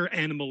pure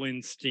animal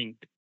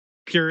instinct,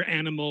 pure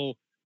animal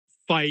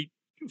fight,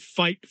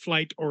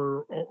 flight,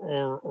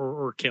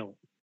 or kill.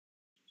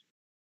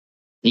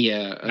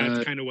 Yeah.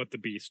 That's kind of what the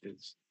beast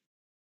is.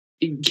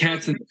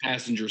 Cat's in the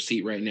passenger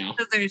seat right now.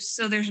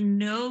 So there's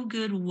no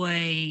good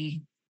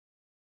way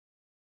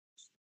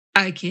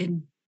I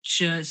can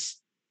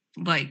just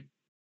like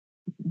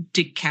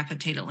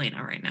decapitate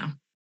Elena right now.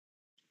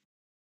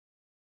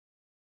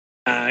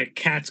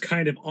 Cat's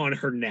kind of on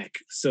her neck,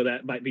 so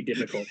that might be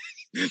difficult.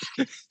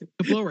 To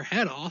blow her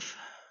head off.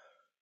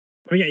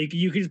 I mean, yeah,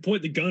 you can just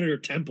point the gun at her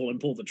temple and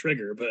pull the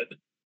trigger, but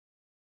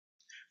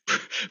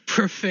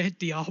Prevent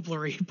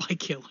diablerie by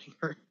killing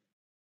her.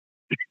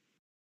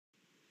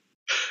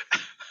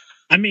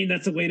 I mean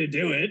that's a way to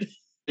do it.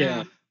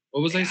 Yeah.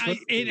 What was I supposed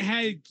to It do?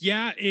 had,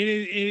 yeah.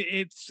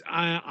 It's.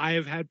 I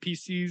have had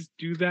PCs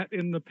do that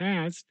in the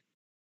past.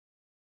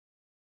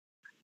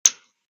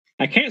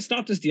 I can't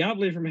stop this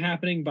diablerie from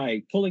happening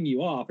by pulling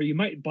you off, or you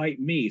might bite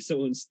me.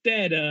 So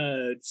instead,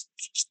 It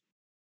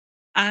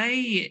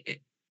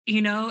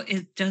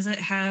doesn't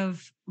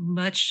have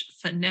much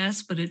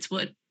finesse, but it's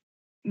what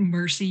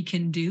Mercy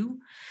can do.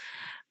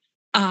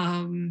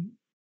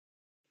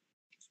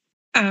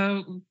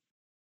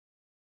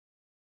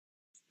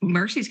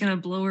 Mercy's gonna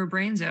blow her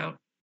brains out.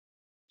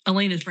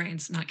 Elena's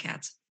brains, not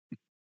Cat's.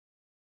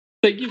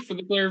 Thank you for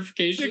the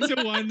clarification. 6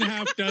 of one,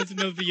 half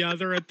dozen of the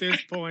other at this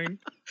point.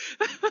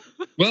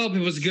 Well, it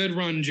was a good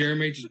run,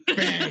 Jeremy. Just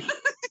bang.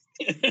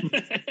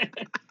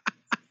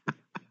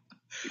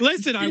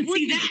 Listen, I Didn't see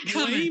wouldn't that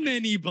coming. blame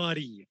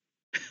anybody.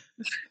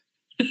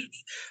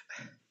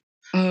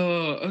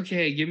 Oh,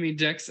 okay. Give me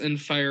Dex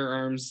and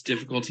Firearms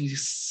difficulty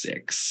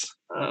 6.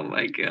 Oh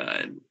my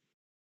god.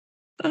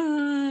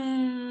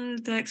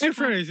 Dex. And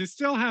phrase, it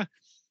still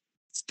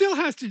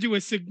has to do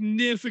a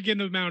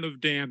significant amount of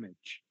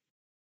damage.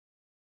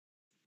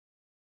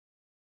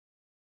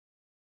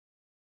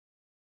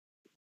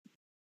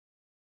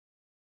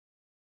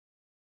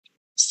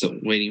 Still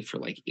waiting for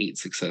like 8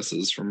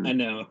 successes from. I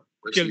know.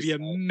 It's gonna be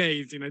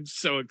amazing. I'm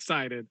so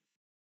excited.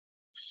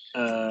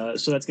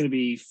 So that's going to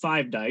be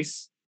 5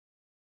 dice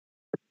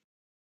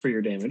for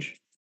your damage.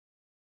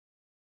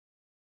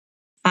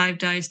 5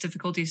 dice,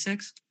 difficulty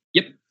 6.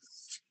 Yep.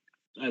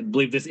 I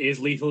believe this is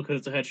lethal because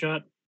it's a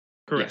headshot.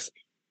 Correct.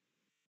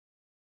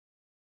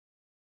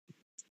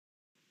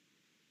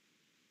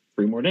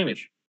 3 more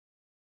damage.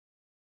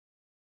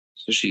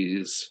 So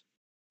she's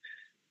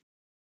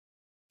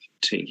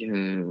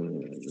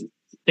taking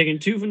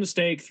 2 from the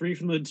stake, 3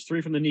 from the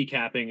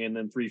kneecapping, and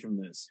then 3 from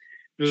this.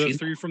 The She's-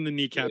 3 from the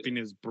kneecapping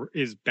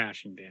is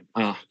bashing damage.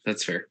 Ah,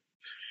 that's fair.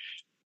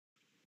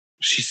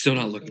 She's still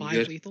not looking 5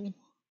 good. lethal.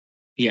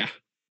 Yeah.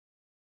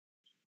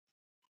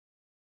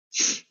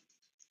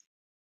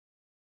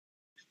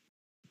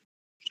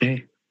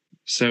 Okay.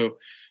 So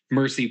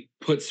Mercy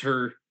puts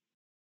her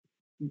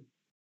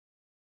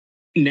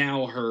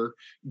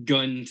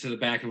gun to the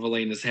back of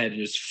Elena's head and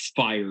just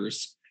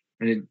fires,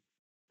 and it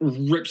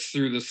rips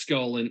through the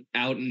skull and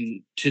out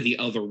into the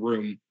other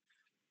room,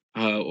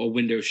 a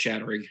window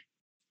shattering.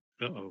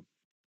 Uh-oh.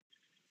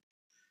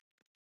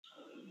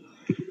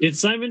 Did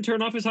Simon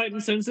turn off his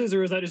heightened senses,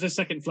 or is that just a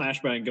second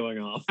flashbang going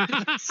off?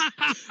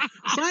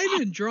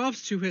 Simon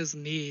drops to his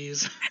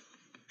knees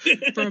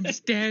from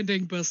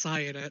standing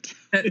beside it.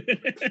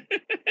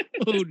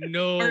 Oh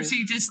no.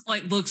 Mercy just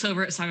like looks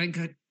over at Simon and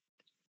goes,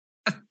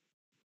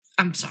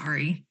 I'm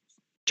sorry.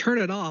 Turn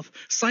it off.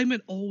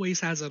 Simon always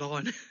has it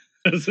on.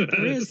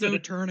 There is no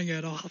turning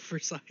it off for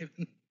Simon.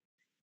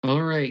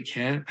 All right,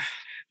 Kat.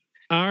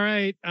 All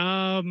right.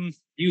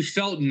 You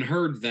felt and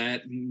heard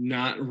that.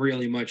 Not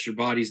really much your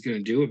body's going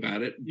to do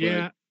about it. But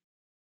Yeah.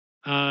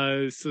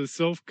 So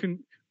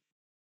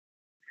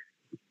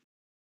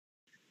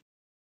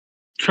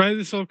try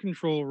the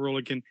self-control roll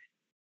again.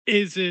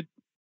 Is the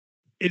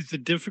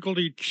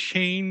difficulty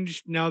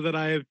changed now that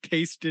I have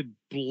tasted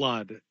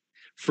blood,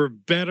 for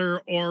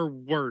better or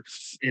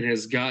worse? it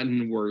has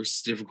gotten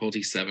worse.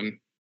 Difficulty 7.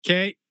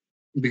 Okay.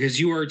 Because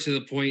you are to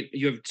the point,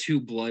 you have 2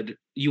 blood.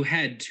 You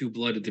had 2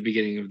 blood at the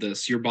beginning of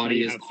this. Your body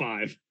You is. have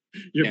 5.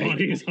 Your Yeah,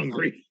 body you- is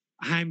hungry.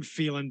 I'm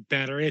feeling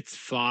better. It's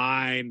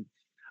fine.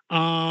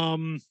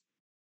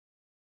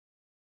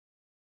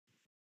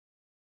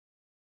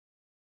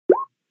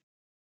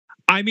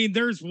 I mean,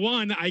 there's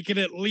one I could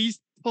at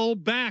least pull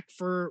back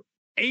for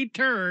a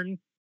turn.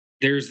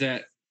 There's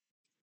that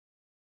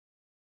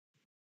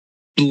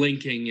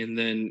blinking, and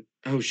then,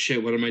 oh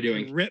shit, what am I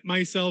doing? Rip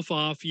myself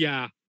off.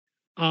 Yeah.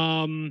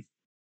 How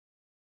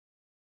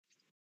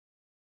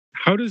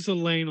does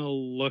Elena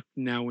look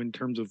now in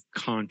terms of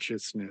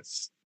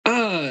consciousness?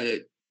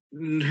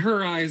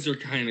 Her eyes are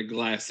kind of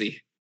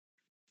glassy.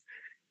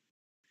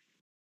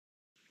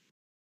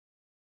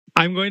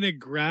 I'm going to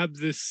grab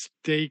the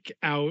stake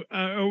out.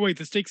 Oh wait,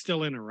 the stake's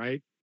still in her,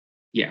 right?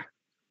 Yeah.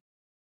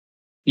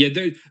 Yeah,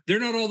 they're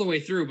not all the way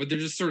through, but they're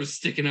just sort of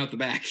sticking out the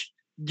back.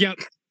 Yep.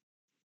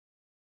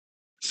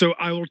 So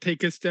I will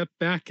take a step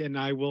back and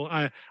I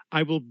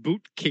will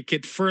boot kick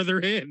it further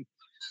in.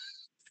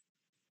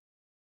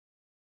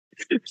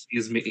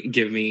 Excuse me.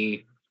 Give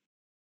me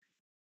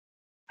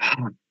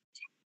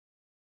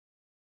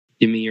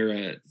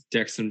your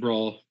Dex and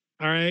Brawl.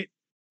 All right.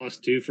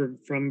 +2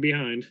 from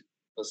behind.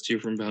 +2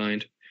 from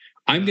behind.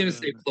 I'm gonna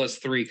say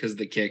 +3 because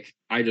the kick.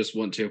 I just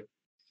want to.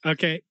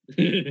 Okay.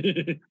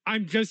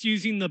 I'm just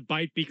using the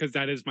bite because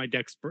that is my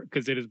dex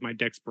because it is my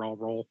dex brawl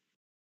roll.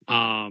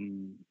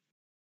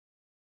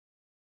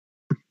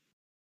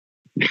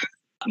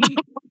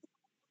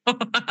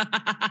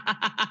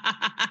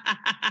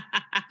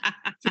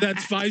 So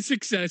that's 5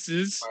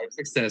 successes. 5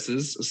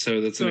 successes.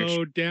 So that's an So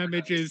extra,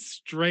 damage is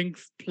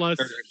strength plus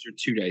an extra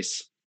 2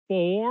 dice.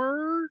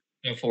 4.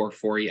 No,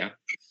 4, yeah.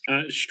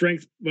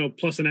 Strength, well,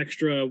 plus an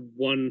extra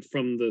 1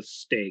 from the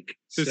stake.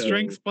 So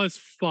strength plus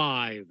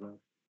 5.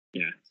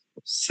 Yeah.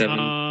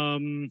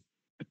 7.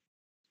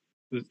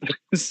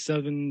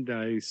 7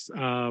 dice.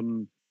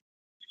 I'm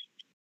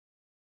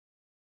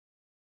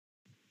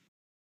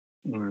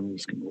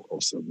just gonna roll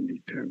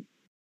 72.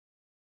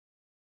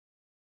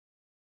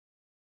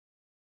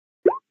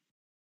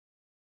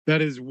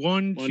 That is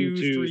 1,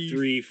 2,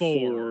 3,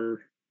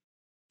 4.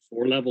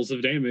 4 levels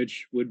of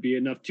damage would be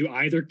enough to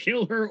either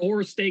kill her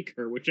or stake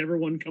her, whichever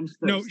one comes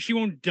first. No, she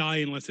won't die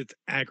unless it's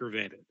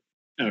aggravated.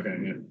 Okay,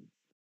 yeah.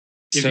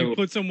 If So you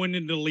put someone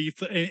into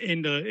lethal,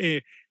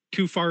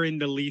 too far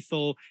into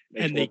lethal,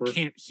 and they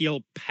can't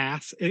heal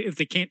past, if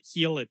they can't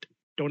heal it,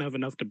 don't have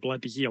enough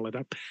blood to heal it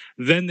up,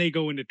 then they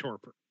go into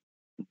torpor.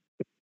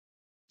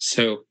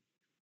 So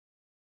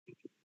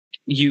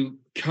you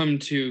come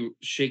to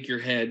shake your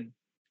head,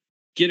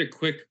 get a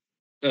quick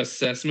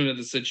assessment of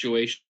the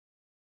situation,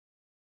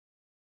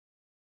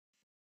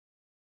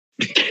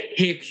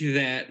 kick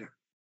that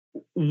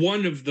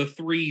one of the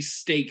 3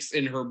 stakes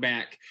in her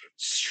back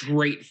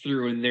straight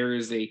through, and there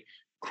is a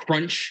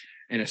crunch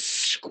and a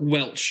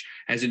squelch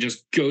as it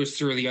just goes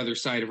through the other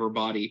side of her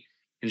body,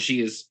 and she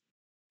is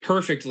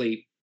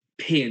perfectly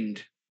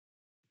pinned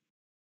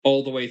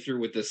all the way through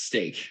with this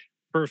stake.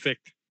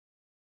 Perfect.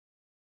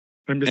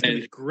 I'm just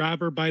going to grab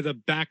her by the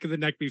back of the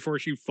neck before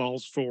she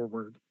falls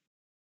forward.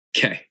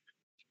 Okay.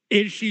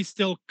 Is she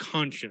still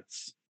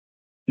conscious?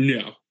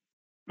 No.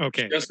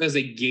 Okay. She just has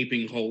a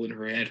gaping hole in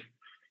her head.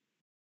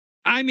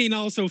 I mean,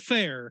 also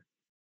fair.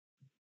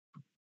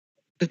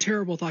 The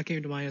terrible thought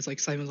came to mind as like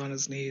Simon's on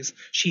his knees.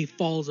 She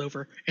falls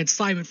over and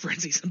Simon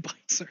frenzies and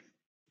bites her.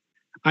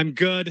 I'm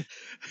good.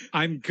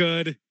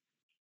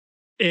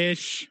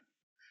 Ish.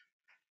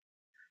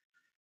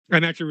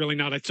 I'm actually really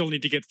not. I still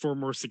need to get 4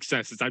 more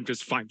successes. I'm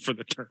just fine for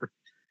the turn.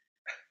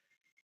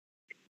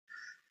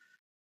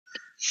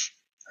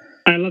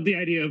 I love the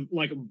idea of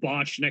like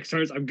botch next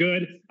turns. I'm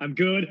good. I'm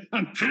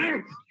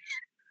out.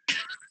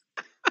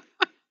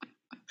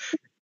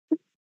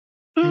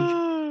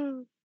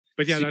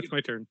 But yeah, so that's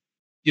my turn.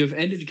 You have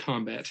ended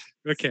combat.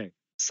 Okay.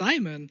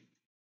 Simon.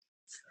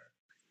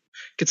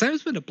 Could Simon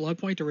spend a blood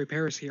point to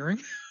repair his hearing?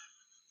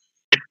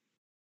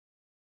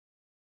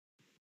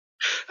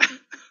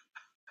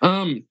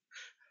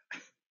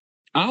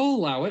 I'll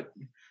allow it.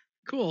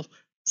 Cool.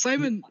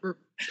 Simon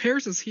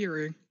repairs his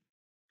hearing.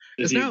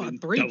 It's now a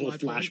 3 double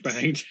blood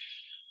flashbang.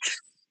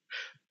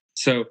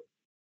 So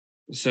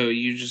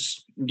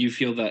you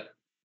feel that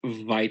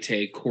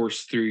vitae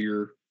course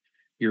through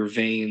your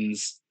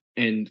veins,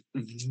 and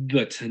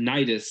the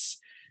tinnitus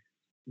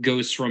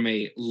goes from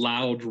a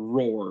loud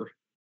roar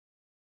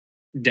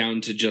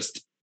down to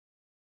just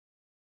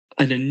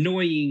an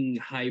annoying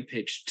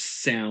high-pitched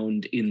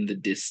sound in the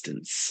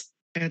distance.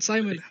 And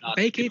Simon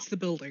vacates the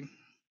building.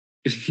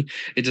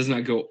 It does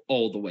not go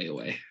all the way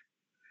away.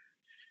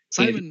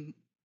 Simon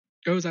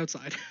goes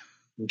outside.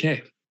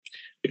 Okay.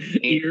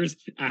 Ears,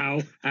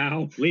 ow,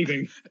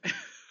 leaving.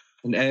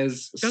 And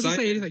as doesn't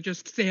say anything,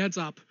 just stands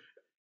up,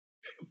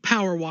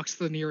 power walks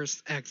to the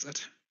nearest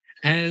exit.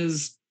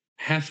 As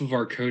half of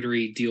our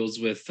coterie deals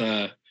with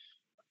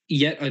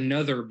yet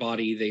another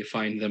body they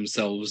find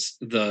themselves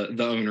the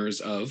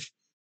owners of,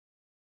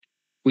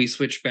 we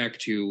switch back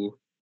to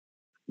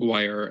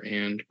Guire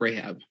and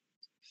Rahab.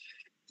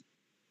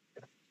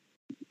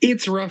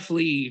 It's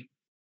roughly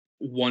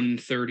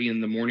 1:30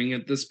 in the morning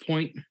at this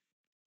point.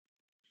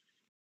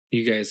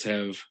 You guys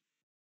have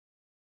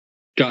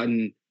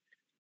gotten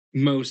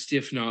most,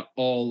 if not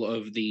all,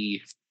 of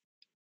the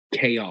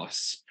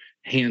chaos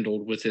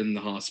handled within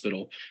the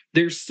hospital.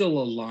 There's still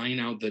a line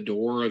out the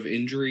door of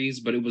injuries,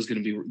 but it was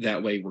going to be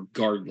that way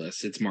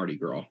regardless. It's Mardi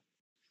Gras.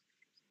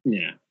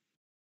 Yeah.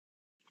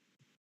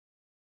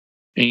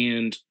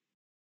 And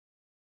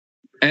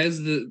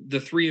As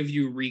the three of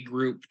you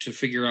regroup to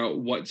figure out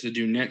what to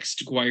do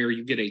next, Guire,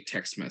 you get a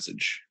text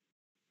message.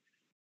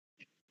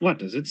 What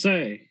does it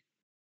say?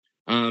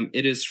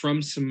 It is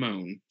from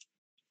Simone.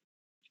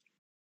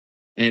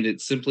 And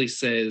it simply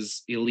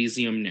says,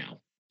 Elysium now.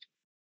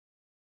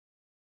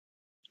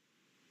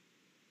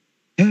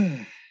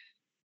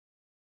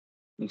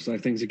 Looks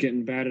like things are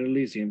getting bad at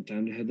Elysium.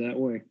 Time to head that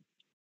way.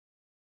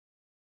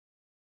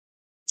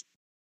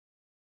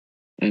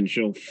 And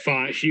she will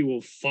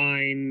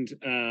find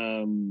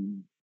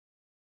I'm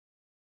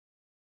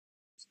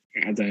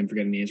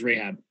forgetting names.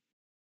 Rahab.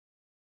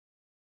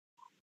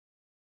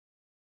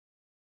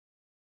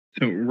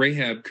 So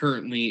Rahab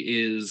currently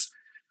is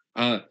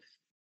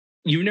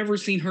you've never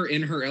seen her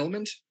in her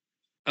element,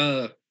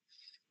 but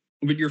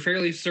you're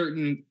fairly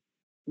certain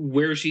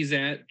where she's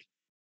at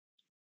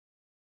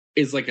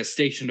is like a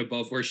station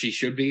above where she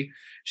should be.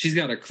 She's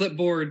got a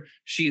clipboard.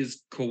 She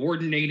is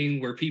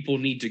coordinating where people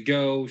need to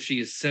go. She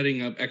is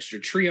setting up extra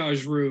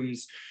triage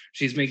rooms.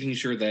 She's making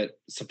sure that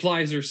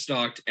supplies are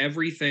stocked.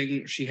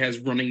 Everything she has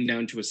running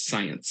down to a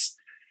science.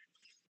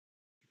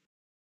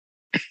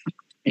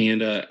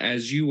 And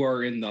as you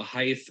are in the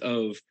height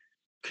of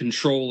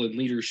control and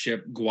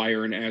leadership,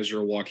 Guire and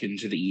Azure walk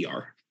into the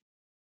ER.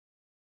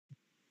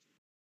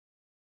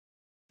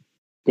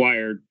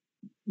 Guire,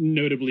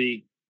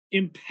 notably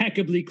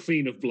impeccably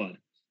clean of blood.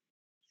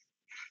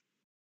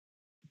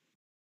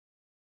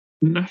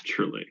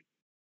 Naturally.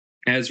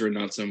 Azure,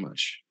 not so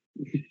much.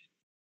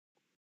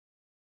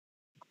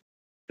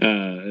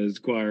 As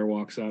Guire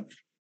walks up.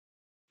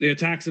 The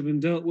attacks have been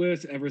dealt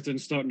with.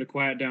 Everything's starting to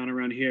quiet down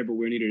around here, but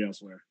we're needed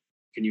elsewhere.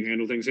 Can you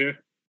handle things here?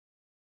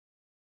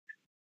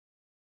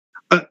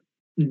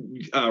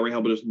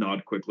 Rahab will just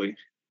nod quickly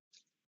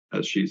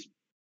as she's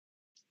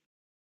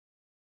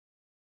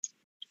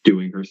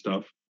doing her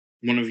stuff.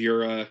 One of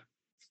your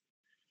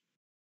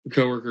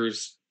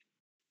coworkers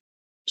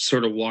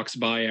sort of walks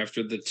by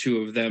after the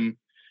two of them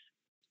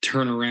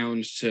turn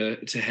around to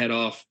head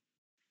off.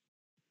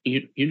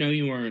 You know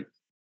you aren't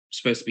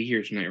supposed to be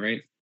here tonight,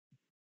 right?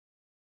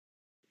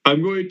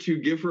 I'm going to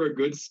give her a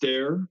good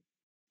stare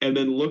and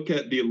then look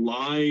at the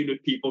line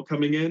of people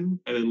coming in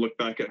and then look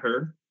back at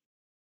her.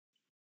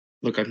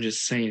 Look, I'm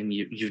just saying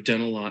you've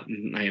done a lot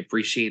and I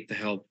appreciate the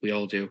help. We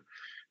all do.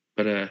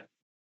 But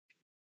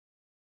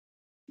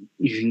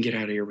you can get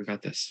out of here. We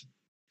got this.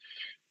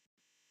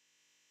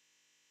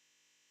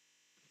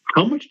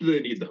 How much do they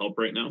need the help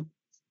right now?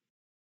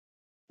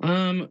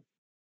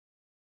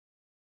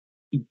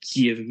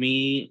 Give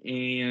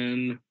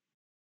me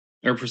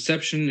a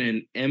perception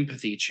and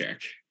empathy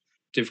check.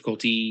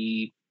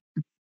 Difficulty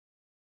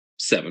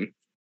 7.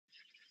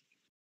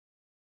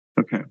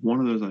 Okay, one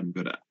of those I'm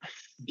good at.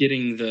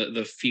 Getting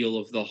the feel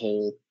of the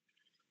whole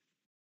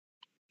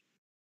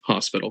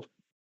hospital.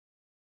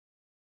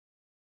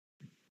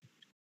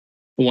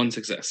 1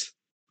 success.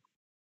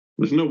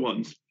 There's no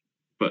ones,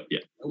 but yeah.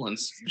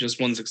 Once,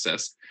 just 1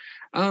 success.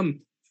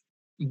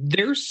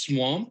 They're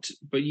swamped,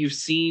 but you've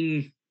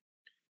seen.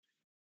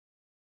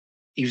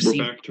 We're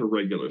back to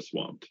regular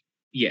swamped.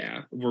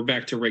 Yeah, we're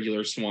back to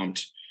regular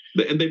swamped.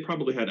 And they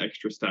probably had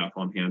extra staff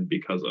on hand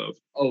because of.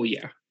 Oh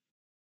yeah.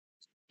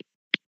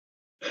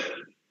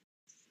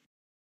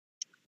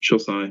 She'll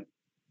sigh.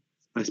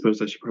 I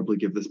suppose I should probably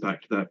give this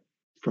back to that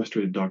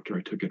frustrated doctor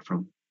I took it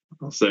from.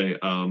 I'll say,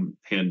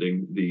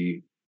 handing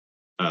the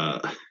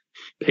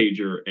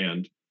pager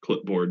and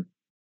clipboard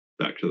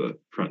back to the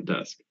front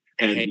desk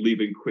and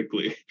leaving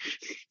quickly.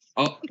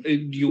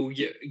 You'll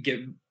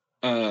get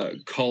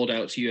called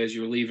out to you as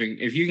you're leaving.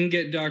 If you can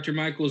get Dr.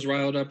 Michaels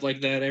riled up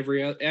like that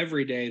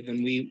every day,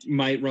 then we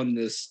might run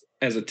this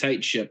as a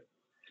tight ship.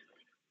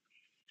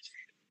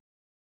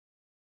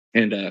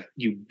 And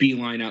you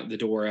beeline out the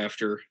door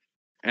after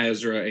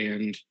Azra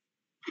and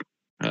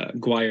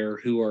Guire,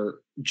 who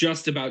are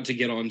just about to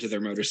get onto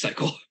their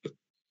motorcycle.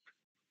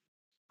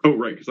 Oh,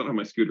 right, because I don't have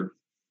my scooter.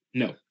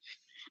 No.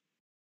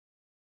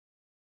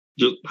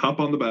 Just hop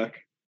on the back.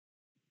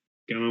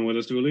 Come on with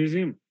us to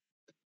Elysium.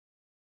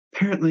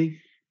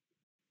 Apparently.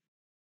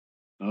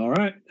 All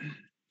right.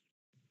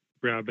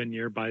 Grab a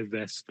nearby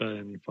Vespa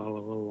and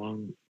follow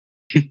along.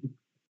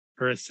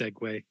 Or a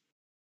Segway.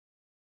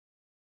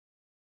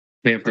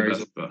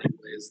 Vampires.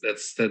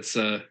 That's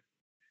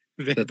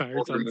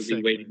Vampires on going to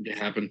be waiting to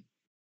happen.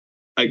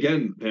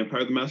 Again,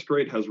 Vampire the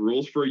Masquerade has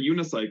rules for a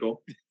unicycle.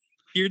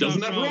 You're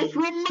Doesn't have rules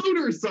for a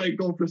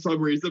motorcycle for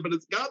some reason, but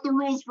it's got the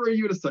rules for a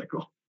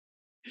unicycle.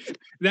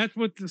 That's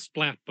what the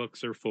splat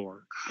books are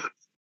for.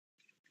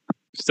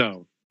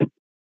 So.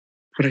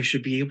 But I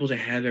should be able to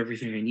have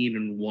everything I need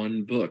in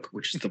one book,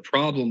 which is the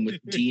problem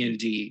with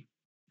D&D.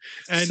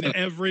 And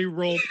every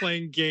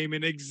role-playing game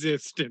in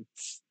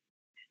existence.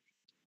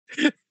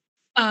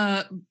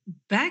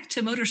 Back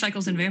to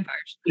motorcycles and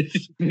vampires.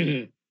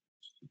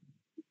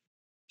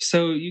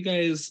 So you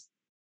guys,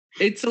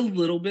 it's a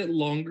little bit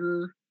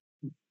longer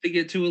to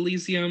get to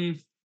Elysium.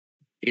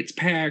 It's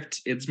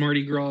packed, it's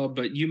Mardi Gras,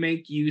 but you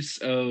make use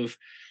of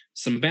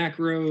some back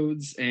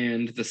roads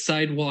and the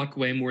sidewalk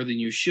way more than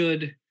you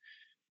should.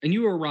 And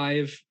you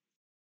arrive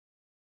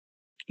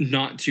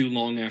not too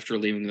long after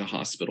leaving the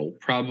hospital,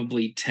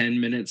 probably 10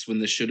 minutes when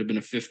this should have been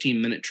a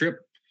 15-minute trip.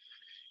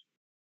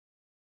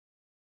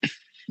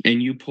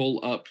 And you pull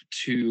up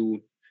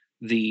to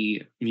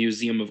the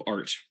Museum of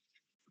Art.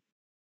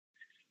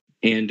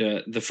 And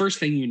the first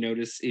thing you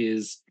notice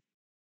is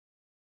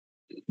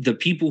the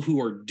people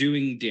who are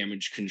doing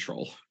damage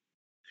control.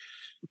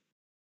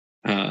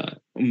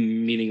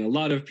 Meaning a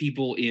lot of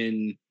people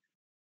in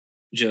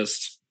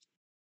just,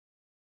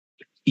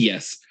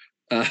 yes,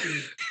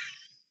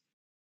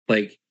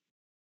 like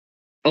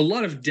a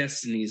lot of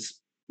Destiny's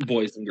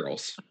boys and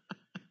girls.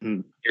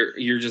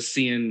 You're just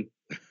seeing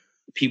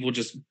people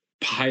just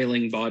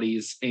piling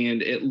bodies,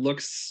 and it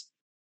looks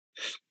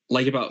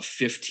like about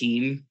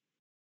 15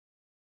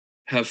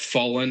 have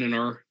fallen and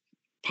are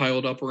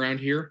piled up around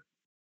here.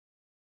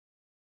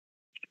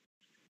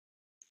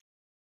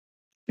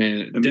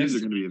 And these are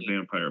going to be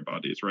vampire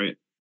bodies, right?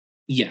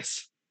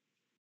 Yes.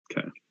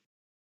 Okay.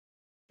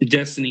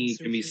 Destiny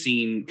can be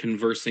seen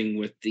conversing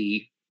with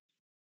the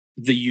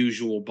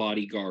usual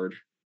bodyguard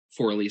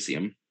for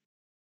Elysium.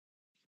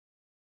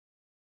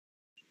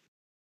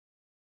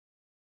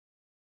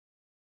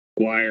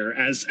 Guire,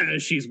 as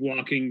she's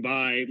walking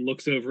by,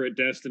 looks over at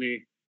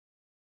Destiny.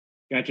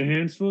 Got your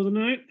hands full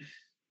tonight?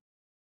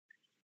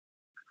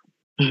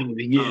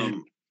 Yeah.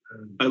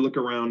 I look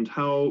around.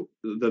 How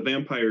the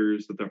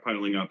vampires that they're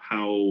piling up?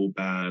 How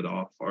bad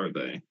off are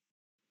they?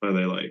 Are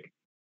they like?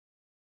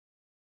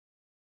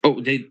 Oh,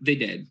 they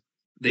did.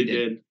 They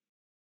did.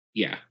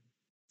 Yeah.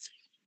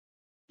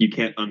 You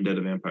can't undead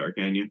a vampire,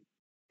 can you?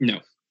 No.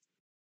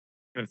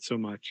 Not so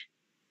much.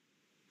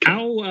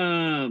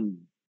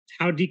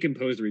 How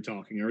decomposed are we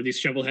talking? Are these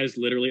shovel heads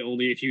literally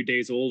only a few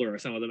days old, or are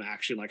some of them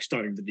actually like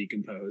starting to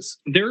decompose?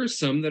 There are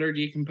some that are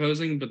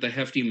decomposing, but the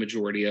hefty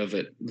majority of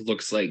it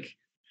looks like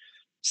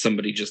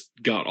somebody just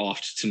got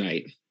offed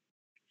tonight.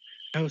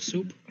 No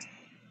soup.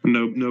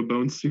 No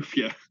bone soup.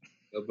 Yeah.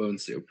 No bone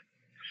soup.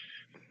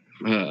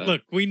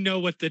 Look, we know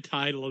what the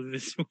title of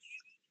this,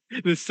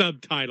 the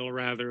subtitle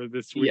rather of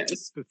this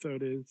week's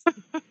episode is.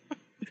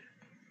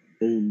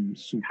 Bone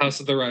soup. House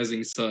of the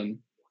Rising Sun.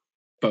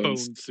 Bone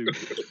soup.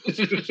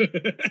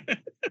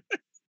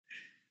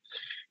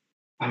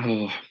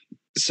 Oh,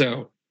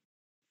 so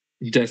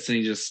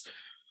Destiny just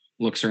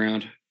looks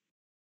around.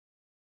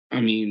 I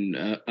mean,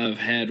 I've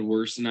had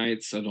worse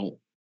nights. I don't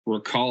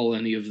recall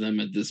any of them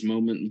at this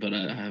moment, but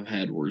I have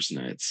had worse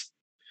nights.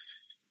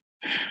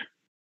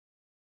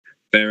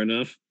 Fair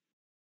enough.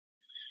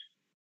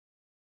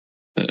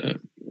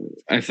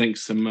 I think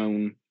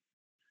Simone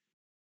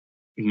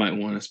might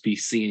want us to be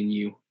seeing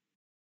you.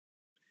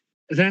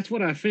 That's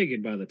what I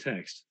figured by the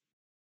text.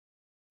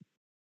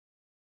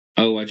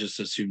 Oh, I just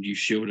assumed you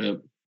showed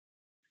up.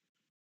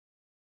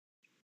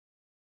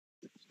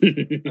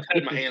 I've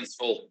had my hands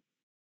full.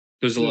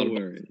 There's a lot of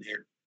worries.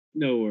 Here.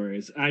 No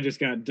worries. I just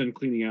got done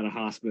cleaning out a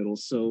hospital,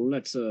 so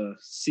let's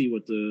see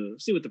what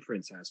the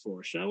prince has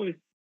for us, shall we?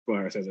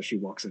 Guire says as she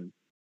walks in.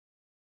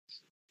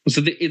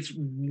 So it's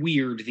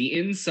weird. The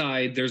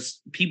inside,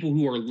 there's people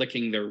who are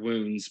licking their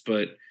wounds,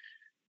 but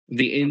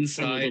the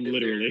inside, some of them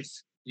literally.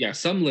 Yeah,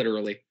 some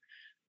literally.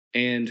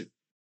 And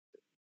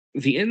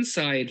the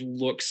inside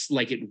looks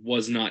like it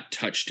was not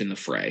touched in the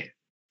fray.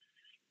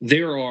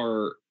 There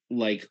are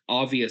like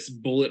obvious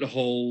bullet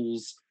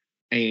holes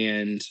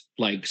and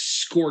like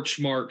scorch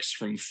marks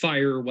from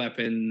fire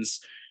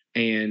weapons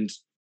and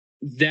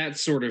that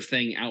sort of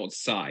thing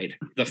outside.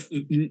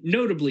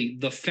 Notably,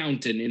 the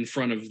fountain in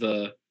front of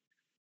the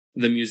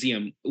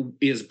museum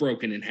is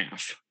broken in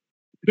half.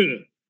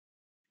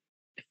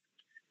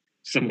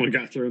 Someone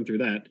got thrown through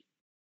that.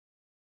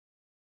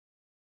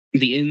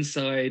 The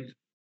inside,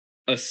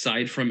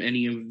 aside from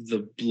any of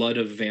the blood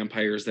of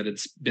vampires that had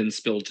been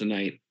spilled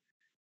tonight,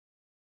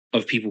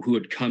 of people who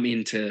had come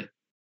in to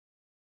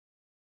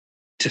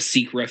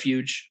seek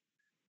refuge,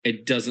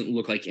 it doesn't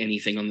look like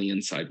anything on the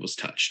inside was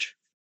touched.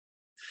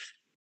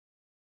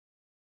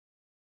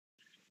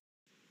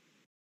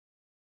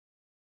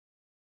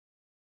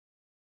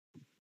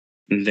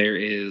 And there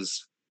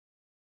is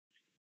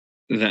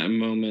that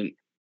moment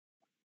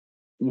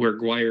where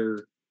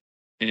Guire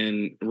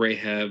and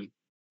Rahab,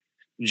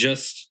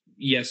 just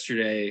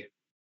yesterday,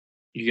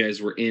 you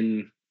guys were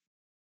in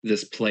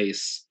this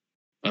place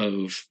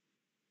of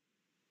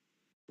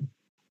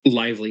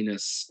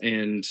liveliness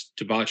and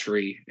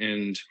debauchery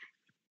and,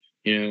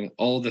 you know,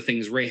 all the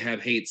things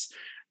Rahab hates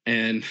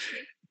and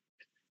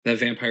that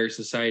vampire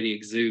society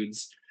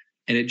exudes.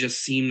 And it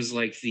just seems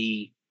like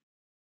the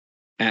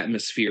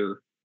atmosphere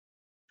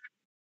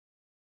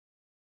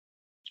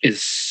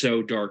is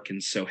so dark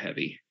and so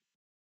heavy.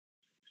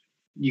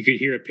 You could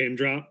hear a pin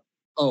drop.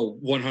 Oh,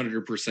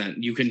 100%.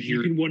 You can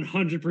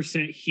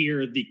 100%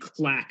 hear the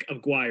clack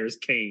of Guire's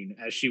cane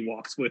as she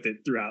walks with it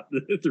throughout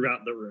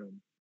the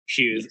room.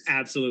 She is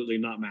absolutely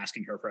not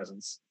masking her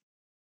presence.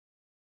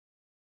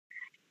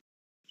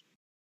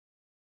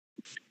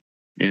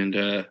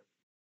 And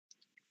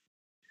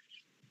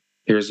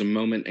there's a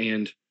moment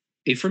and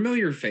a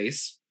familiar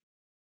face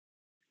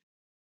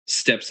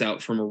steps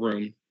out from a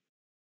room.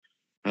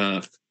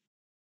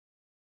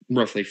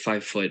 roughly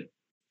 5'7",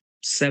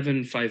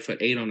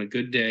 5'8" on a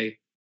good day.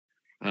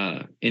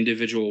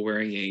 Individual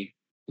wearing a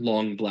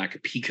long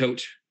black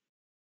peacoat,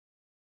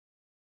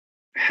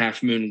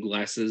 half moon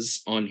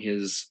glasses on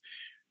his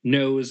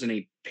nose, and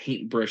a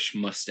paintbrush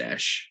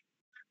mustache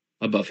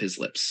above his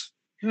lips.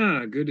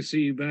 Good to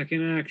see you back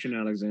in action,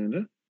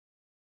 Alexander.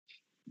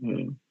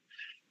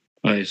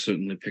 I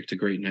certainly picked a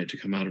great night to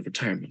come out of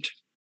retirement.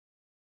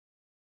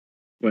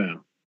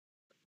 Well,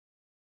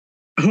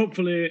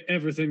 hopefully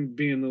everything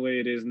being the way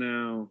it is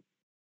now,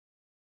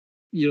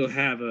 you'll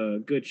have a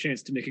good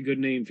chance to make a good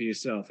name for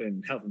yourself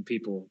and helping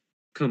people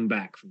come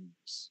back from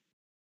this.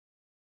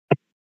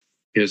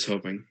 Here's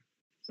hoping.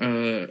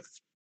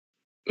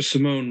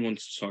 Simone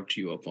wants to talk to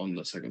you up on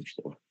the second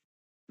floor.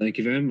 Thank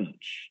you very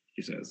much,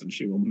 she says, and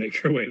she will make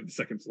her way to the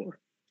second floor.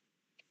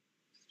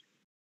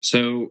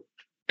 So,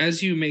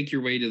 as you make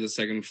your way to the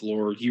second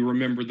floor, you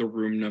remember the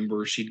room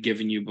number she'd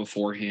given you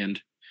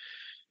beforehand,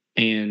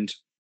 and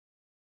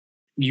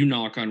you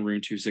knock on room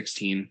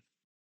 216,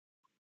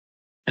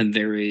 and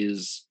there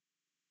is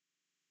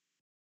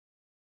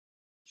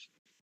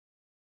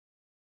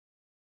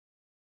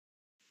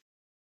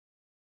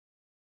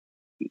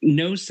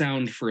no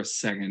sound for a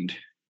second,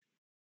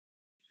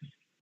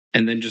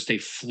 and then just a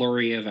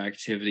flurry of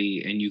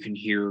activity, and you can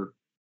hear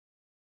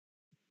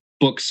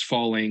books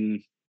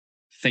falling,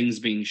 things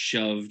being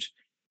shoved,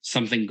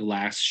 something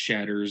glass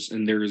shatters,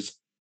 and there's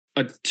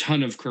a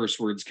ton of curse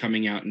words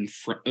coming out in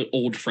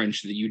Old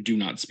French that you do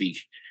not speak.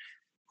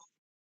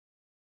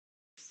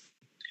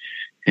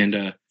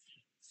 And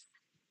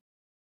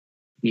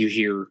you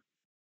hear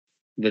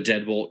the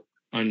deadbolt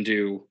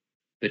undo,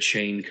 the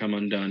chain come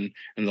undone,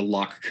 and the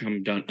lock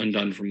come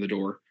undone from the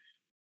door.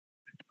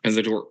 And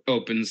the door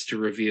opens to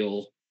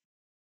reveal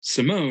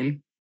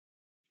Simone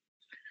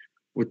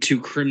with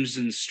 2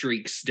 crimson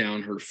streaks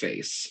down her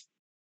face,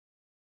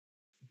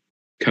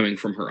 coming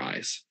from her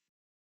eyes.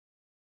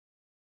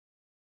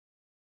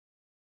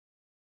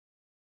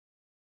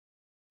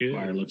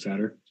 Fire looks at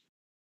her.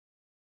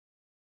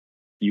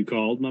 You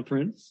called, my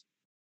prince?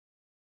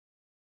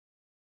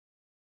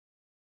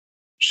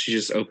 She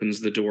just opens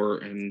the door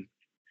and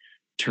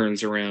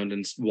turns around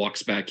and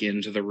walks back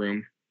into the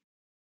room.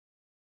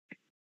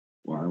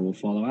 Wire will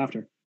follow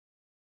after.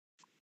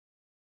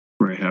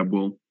 Rahab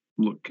will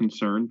look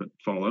concerned, but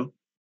follow.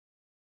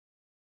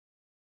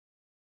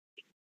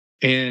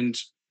 And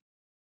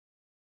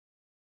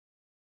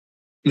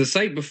the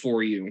sight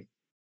before you,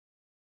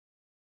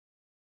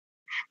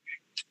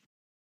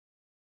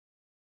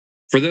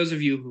 for those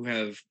of you who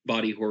have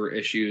body horror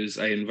issues,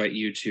 I invite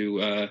you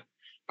to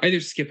either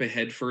skip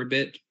ahead for a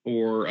bit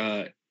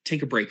or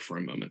take a break for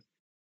a moment.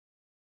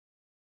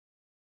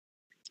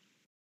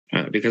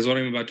 Because what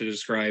I'm about to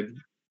describe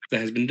that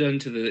has been done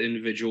to the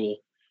individual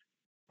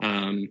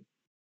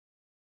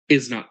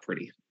is not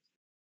pretty.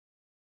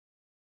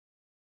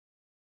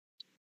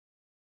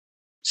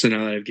 So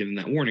now that I've given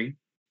that warning,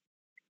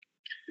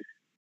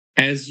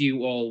 as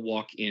you all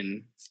walk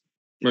in,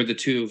 or the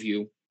 2 of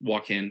you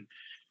walk in,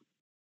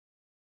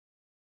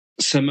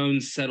 Simone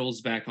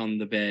settles back on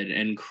the bed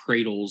and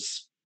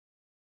cradles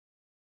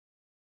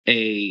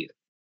a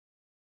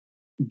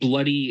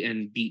bloody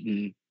and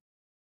beaten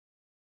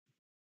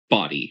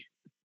body,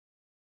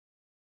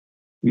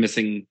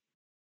 missing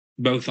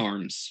both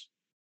arms.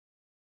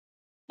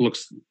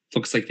 Looks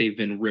like they've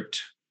been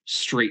ripped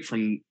straight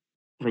from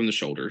the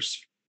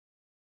shoulders.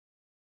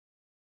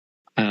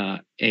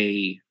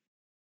 A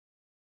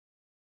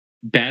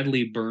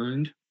badly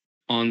burned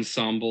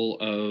ensemble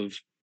of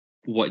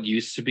what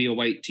used to be a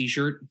white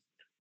t-shirt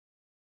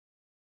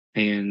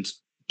and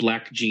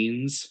black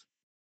jeans,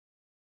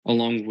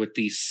 along with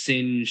the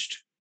singed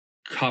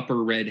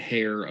copper red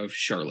hair of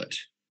Charlotte.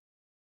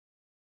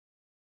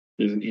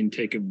 There's an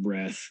intake of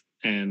breath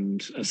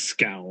and a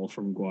scowl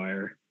from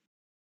Guire.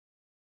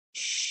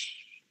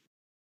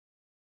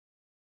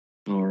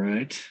 All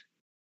right.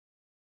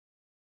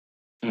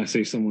 I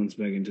see someone's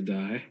begging to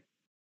die.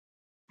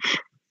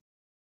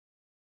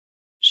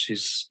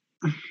 She's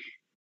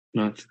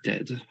not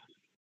dead.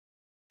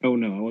 Oh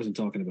no, I wasn't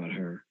talking about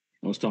her.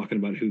 I was talking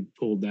about who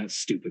pulled that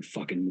stupid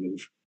fucking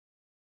move.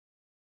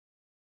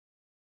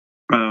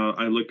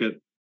 I look at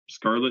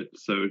Scarlet.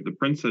 So the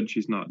prince said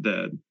she's not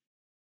dead.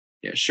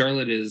 Yeah,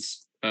 Charlotte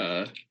is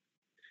in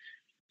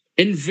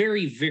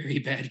very, very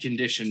bad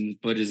condition,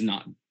 but is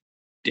not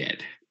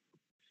dead.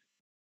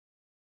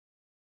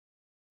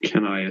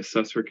 Can I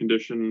assess her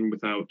condition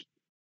without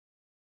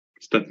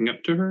stepping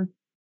up to her?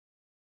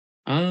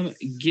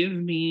 Give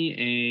me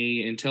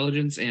a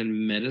intelligence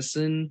and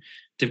medicine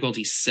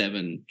difficulty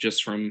 7,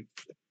 just from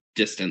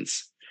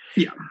distance.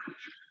 Yeah.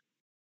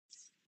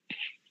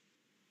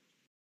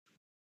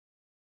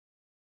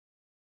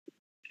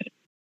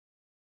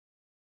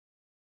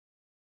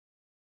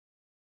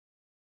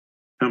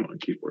 Come on,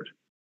 keyboard.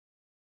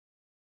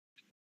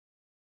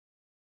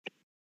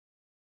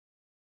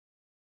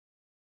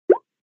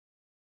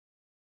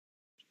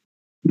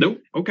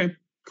 Nope. Okay.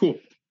 Cool.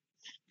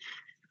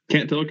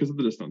 Can't tell because of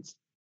the distance.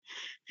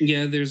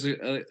 Yeah, there's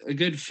a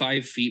good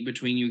 5 feet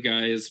between you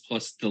guys,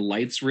 plus the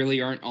lights really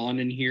aren't on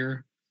in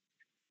here.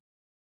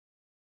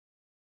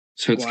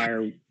 So it's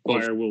Squire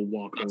will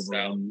walk Bust over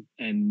out.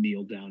 and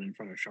kneel down in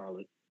front of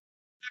Charlotte.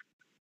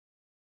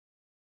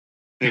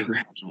 a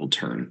gradual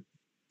turn.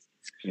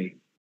 Hey.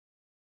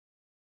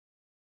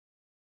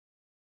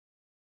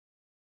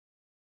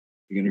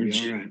 You're gonna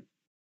be all right.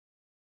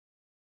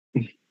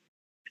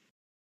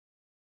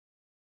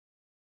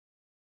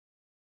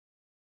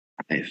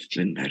 I've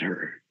been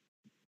better.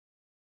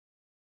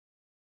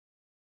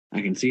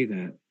 I can see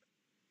that.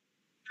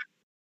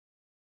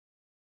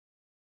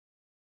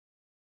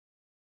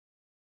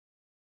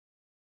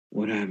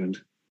 What happened?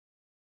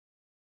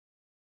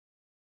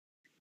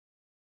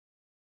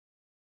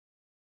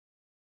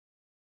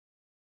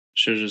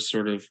 She'll just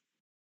sort of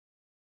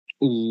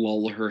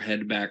lull her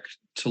head back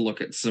to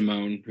look at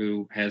Simone,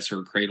 who has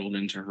her cradled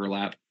into her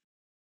lap.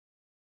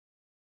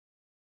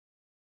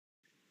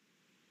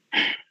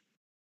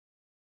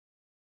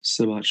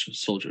 Sabach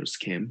soldiers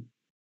came.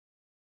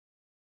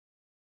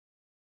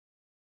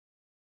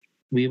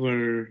 We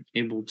were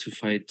able to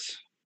fight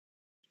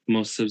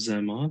most of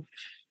them off,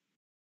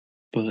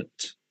 but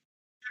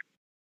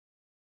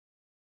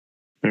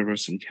there were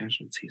some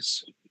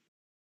casualties.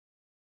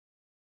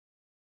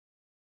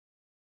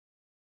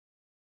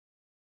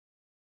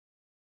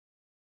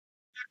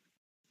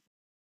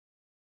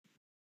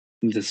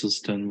 This was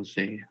done with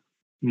a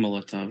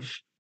Molotov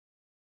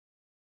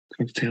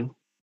cocktail.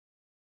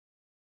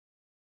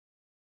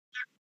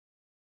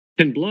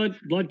 And blood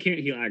can't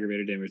heal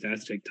aggravated damage. That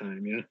has to take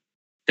time, yeah?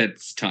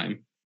 That's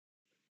time.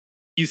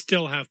 You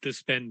still have to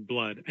spend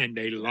blood, and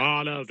a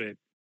lot of it.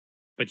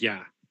 But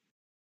yeah,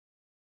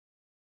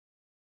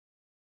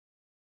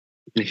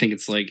 I think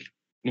it's like,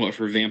 what,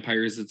 for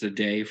vampires, it's a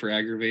day for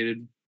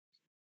aggravated?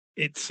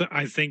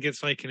 I think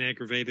it's like an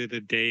aggravated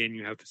a day, and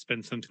you have to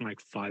spend something like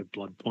 5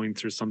 blood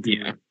points or something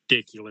Yeah.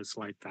 ridiculous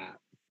like that.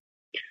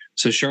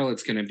 So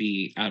Charlotte's going to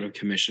be out of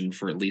commission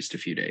for at least a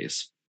few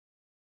days.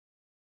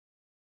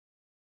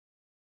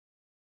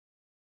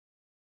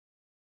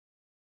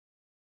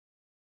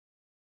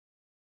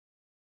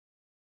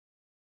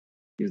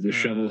 Is the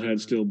shovelhead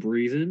still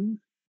breathing?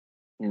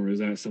 Or is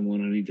that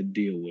someone I need to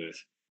deal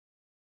with?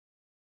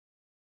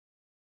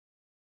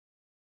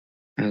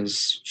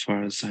 As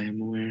far as I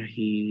am aware,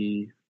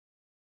 he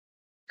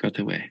got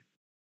away.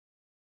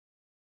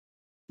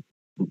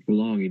 For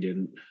long he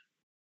didn't.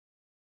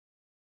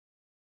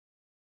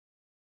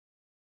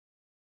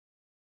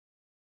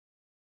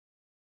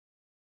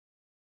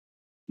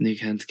 You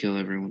can't kill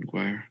everyone,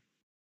 Guire.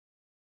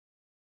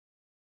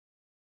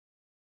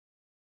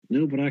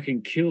 No, but I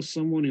can kill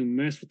someone who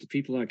messed with the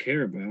people I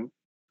care about.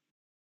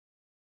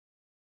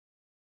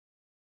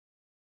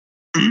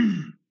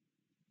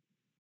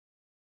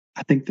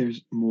 I think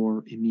there's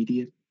more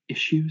immediate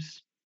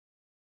issues.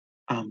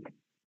 I'm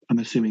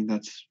assuming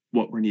that's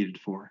what we're needed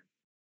for.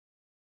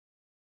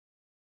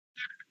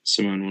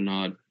 Simone will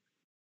nod.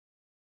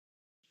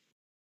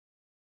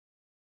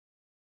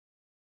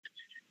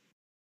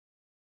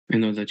 I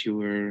know that you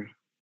were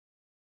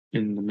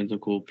in the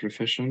medical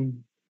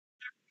profession.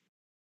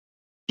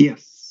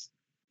 Yes.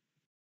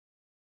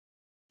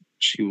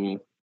 She will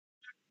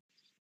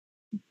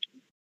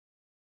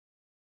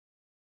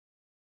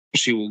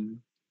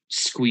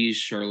squeeze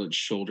Charlotte's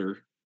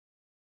shoulder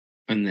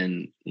and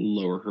then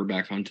lower her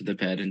back onto the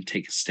bed and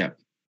take a step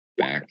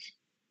back.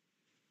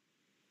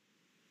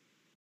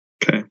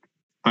 Okay.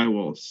 I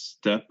will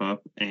step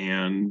up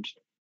and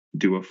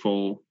do a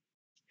full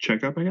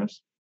checkup, I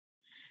guess.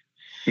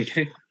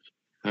 Okay.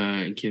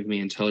 Give me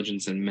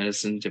intelligence and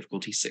medicine,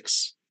 difficulty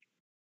 6.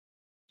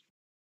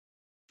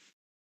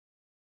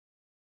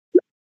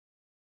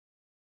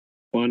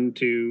 One,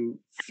 two,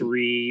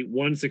 three,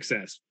 one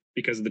success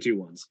because of the 2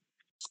 ones.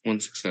 1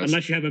 success.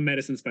 Unless you have a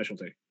medicine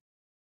specialty.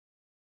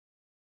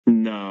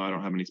 No, I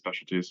don't have any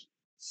specialties.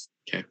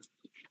 Okay.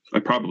 I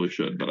probably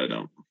should, but I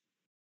don't.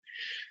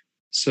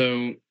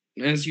 So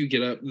as you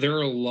get up, there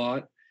are a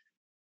lot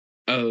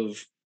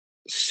of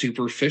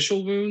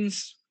superficial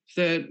wounds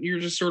that you're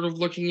just sort of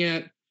looking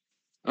at.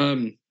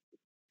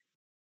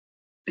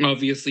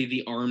 Obviously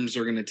the arms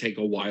are going to take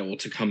a while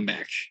to come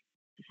back.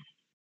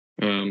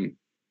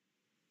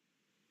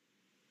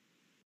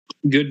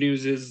 Good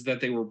news is that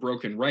they were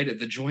broken right at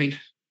the joint.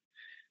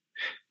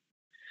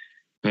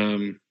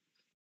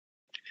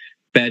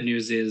 Bad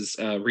news is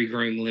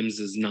regrowing limbs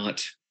is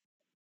not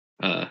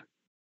a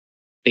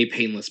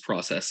painless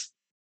process.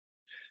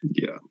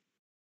 Yeah.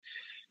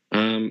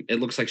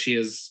 It looks like she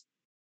has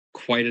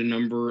quite a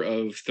number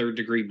of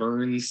 3rd-degree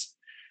burns.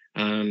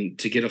 To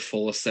get a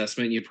full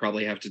assessment, you'd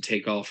probably have to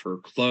take off her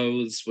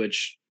clothes,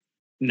 which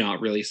not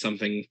really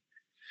something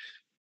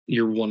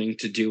you're wanting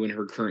to do in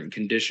her current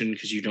condition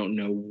because you don't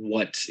know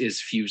what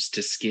is fused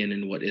to skin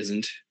and what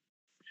isn't.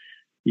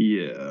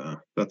 Yeah,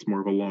 that's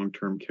more of a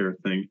long-term care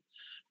thing.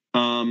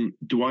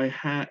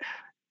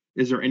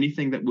 Is there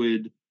anything that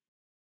would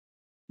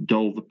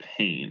dull the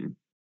pain?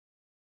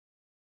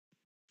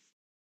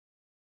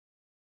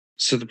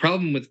 So the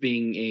problem with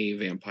being a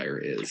vampire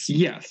is...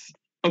 Yes.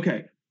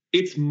 Okay.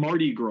 It's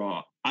Mardi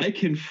Gras. I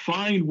can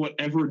find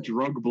whatever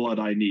drug blood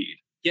I need.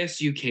 Yes,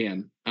 you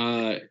can.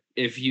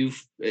 If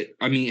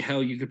I mean,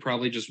 hell, you could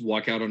probably just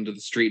walk out onto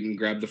the street and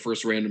grab the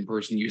first random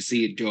person you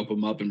see, dope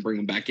them up, and bring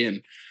them back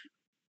in.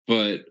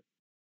 But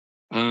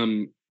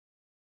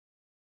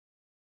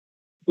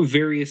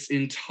various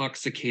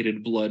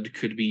intoxicated blood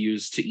could be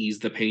used to ease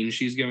the pain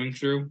she's going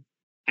through.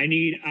 I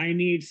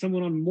need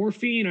someone on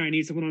morphine, or I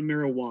need someone on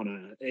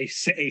marijuana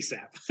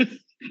ASAP.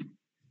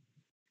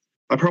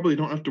 I probably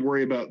don't have to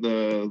worry about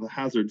the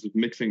hazards of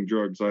mixing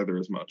drugs either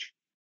as much.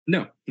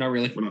 No, not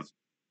really. We're not.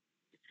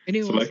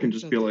 Anyone So I else can like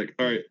just to- be like,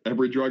 all right,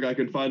 every drug I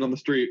can find on the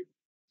street.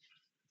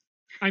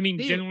 I mean,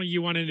 Neat. generally,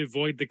 you want to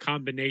avoid the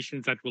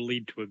combinations that will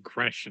lead to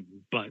aggression,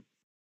 but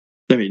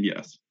I mean,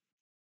 yes.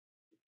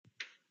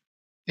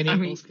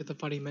 Anyone mean- else get the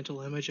funny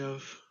mental image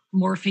of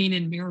Morphine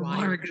and why marijuana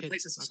are are good kids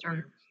places to not start.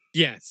 there?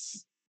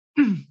 yes.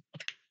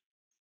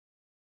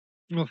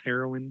 Well,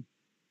 heroin,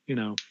 you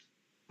know.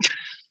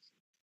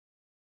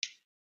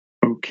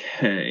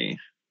 Okay,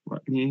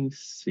 let me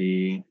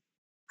see.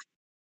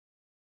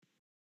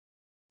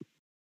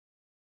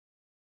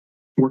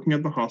 Working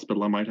at the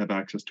hospital, I might have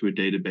access to a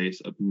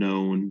database of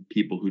known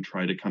people who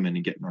try to come in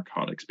and get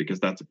narcotics, because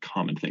that's a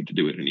common thing to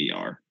do at an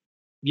ER.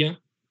 Yeah.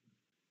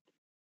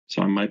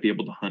 So I might be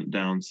able to hunt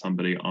down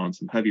somebody on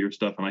some heavier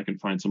stuff, and I can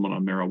find someone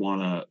on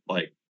marijuana,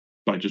 like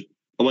by just,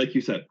 like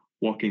you said,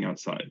 walking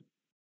outside.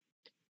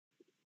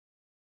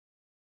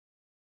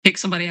 Pick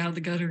somebody out of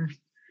the gutter.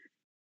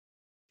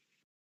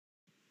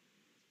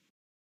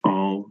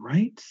 All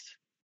right.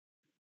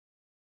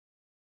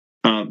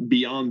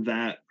 Beyond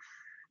that,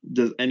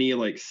 does any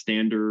like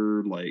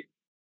standard like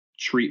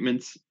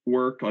treatments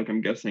work? Like,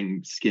 I'm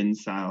guessing skin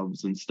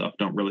salves and stuff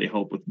don't really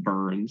help with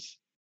burns.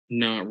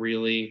 Not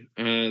really.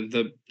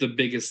 The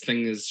biggest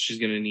thing is she's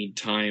gonna need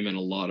time and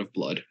a lot of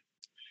blood.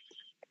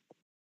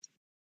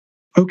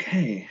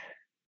 Okay.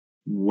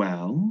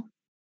 Well,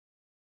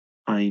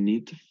 I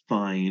need to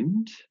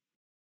find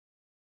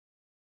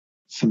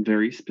some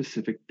very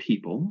specific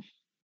people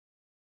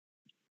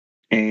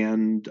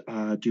and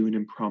do an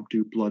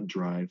impromptu blood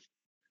drive.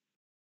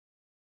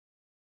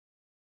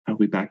 I'll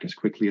be back as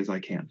quickly as I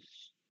can.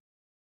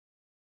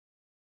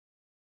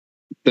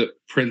 The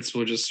prince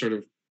will just sort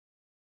of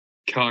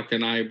cock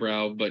an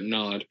eyebrow but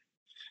nod.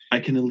 I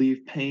can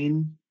alleviate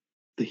pain.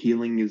 The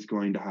healing is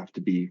going to have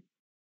to be.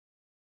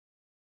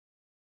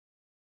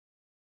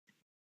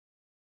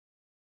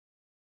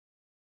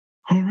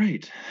 All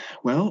right.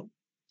 Well,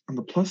 on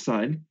the plus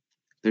side,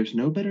 there's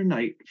no better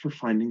night for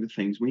finding the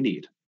things we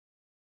need.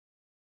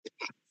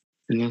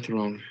 You're not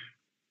wrong.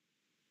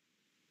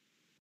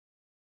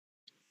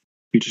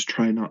 You just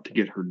try not to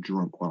get her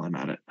drunk while I'm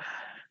at it.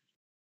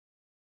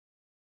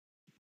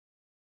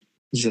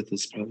 That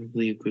is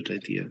probably a good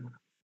idea.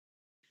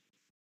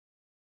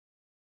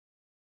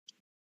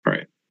 All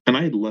right. And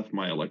I had left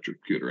my electric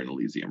scooter in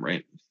Elysium,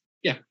 right?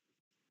 Yeah.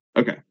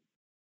 Okay.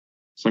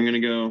 So I'm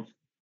going to go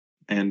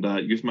and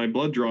use my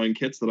blood drawing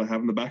kits that I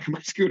have in the back of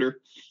my scooter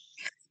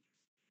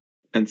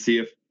and see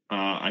if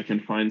I can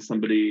find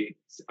somebody.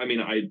 I mean,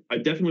 I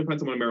definitely find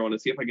someone on marijuana.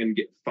 See if I can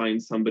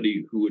find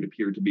somebody who would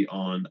appear to be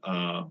on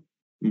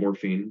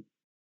morphine.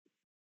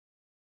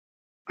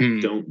 I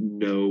don't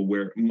know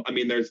where. I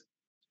mean, there's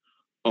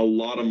a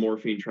lot of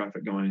morphine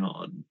traffic going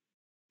on.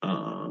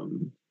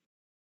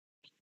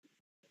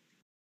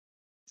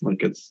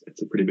 Like it's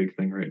a pretty big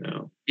thing right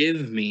now.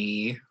 Give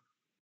me.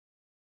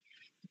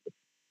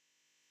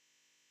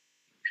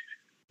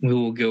 We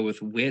will go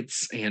with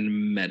wits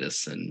and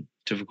medicine.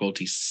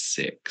 Difficulty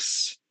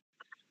 6.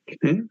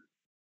 Okay.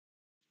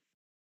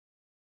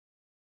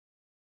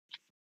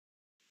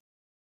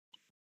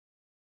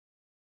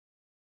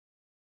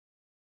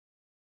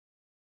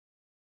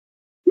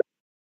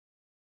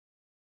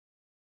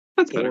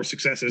 That's better. 4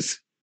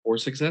 successes. 4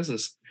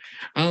 successes.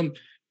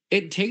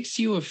 It takes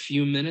you a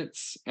few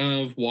minutes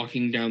of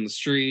walking down the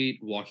street,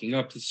 walking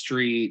up the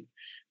street,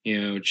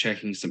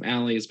 checking some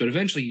alleys, but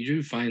eventually you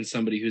do find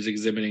somebody who's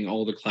exhibiting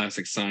all the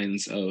classic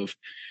signs of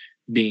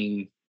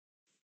being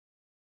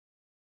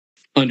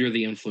under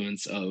the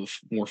influence of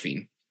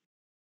morphine.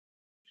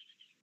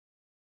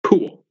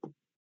 Cool.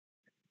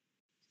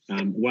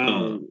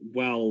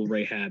 While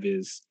Rahab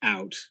is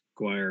out,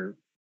 Guire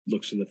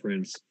looks to the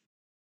prince.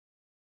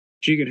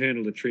 She can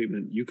handle the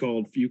treatment. You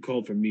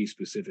called for me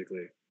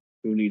specifically.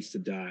 Who needs to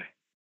die?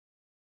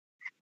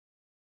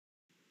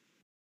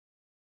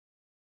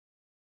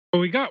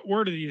 Well, we got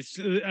word of these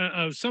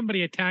of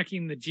somebody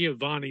attacking the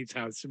Giovanni's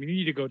house. So we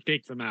need to go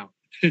take them out.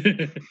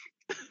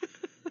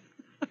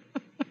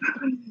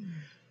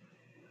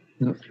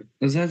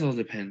 That all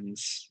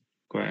depends,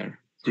 Guire.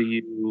 Do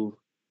you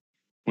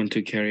want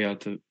to carry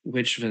out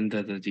which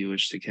vendetta do you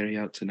wish to carry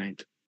out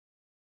tonight?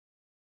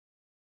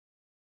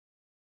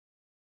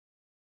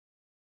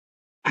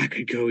 I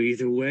could go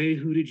either way.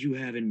 Who did you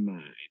have in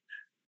mind?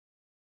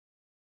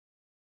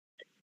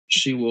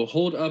 She will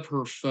hold up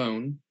her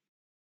phone,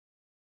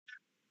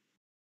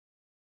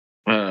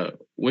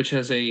 which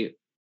has a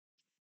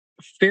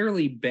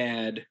fairly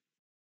bad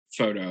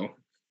photo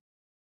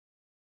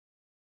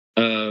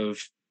of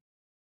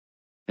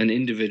an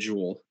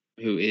individual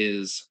who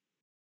is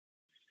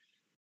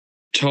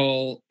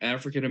tall,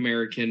 African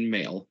American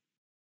male,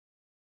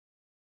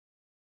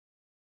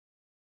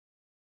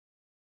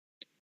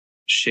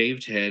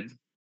 shaved head,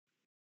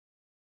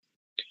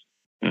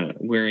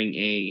 wearing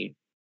a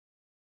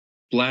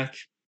black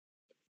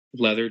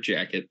leather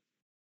jacket,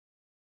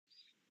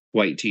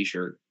 white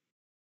t-shirt,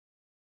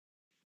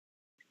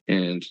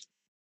 and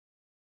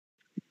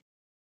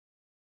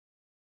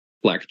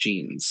black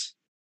jeans.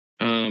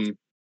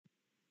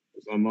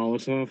 Is on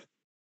Molotov?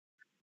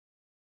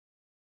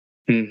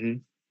 Mm-hmm.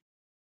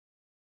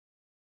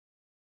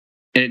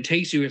 And it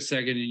takes you a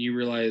second and you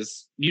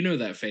realize, you know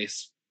that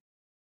face.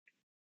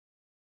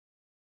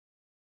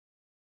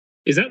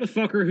 Is that the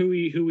fucker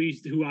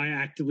who I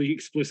actively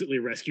explicitly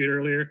rescued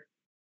earlier?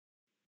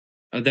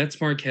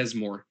 That's Marquez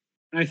Moore.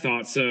 I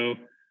thought so.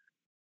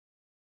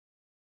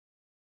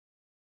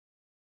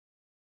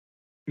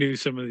 Knew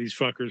some of these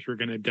fuckers were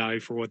going to die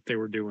for what they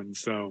were doing,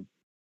 so.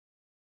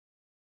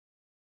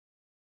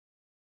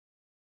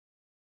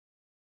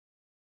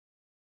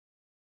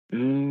 Oh,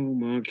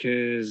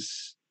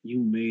 Marquez,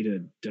 you made a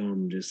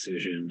dumb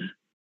decision.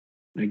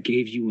 I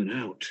gave you an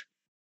out.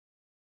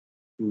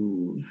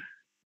 Ooh.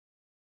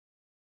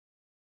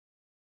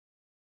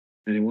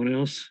 Anyone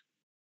else?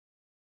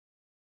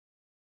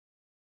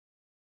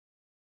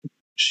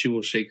 She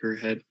will shake her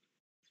head.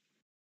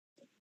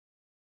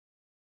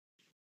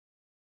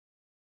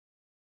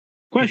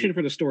 Question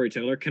for the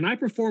storyteller. Can I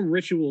perform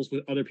rituals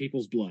with other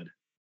people's blood?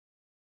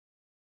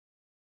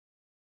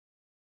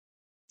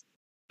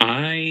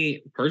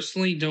 I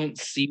personally don't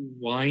see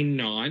why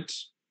not.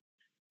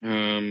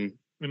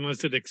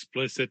 Unless it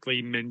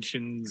explicitly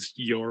mentions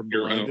your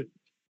Your blood. own.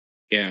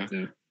 Yeah.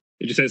 Yeah.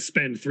 It just says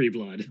spend 3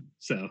 blood.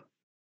 So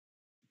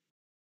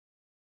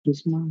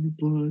It's my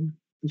blood.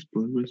 This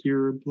blood was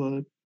your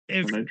blood.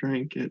 If And I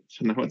drank it,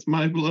 so now it's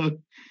my blood.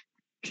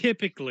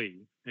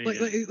 typically, Like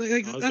as that's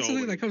the thing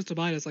always. that comes to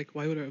mind is like,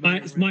 why would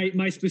it?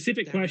 my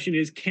specific question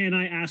is, can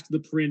I ask the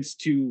prince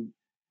to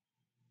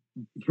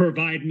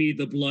provide me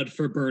the blood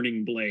for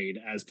burning blade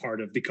as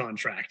part of the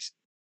contract?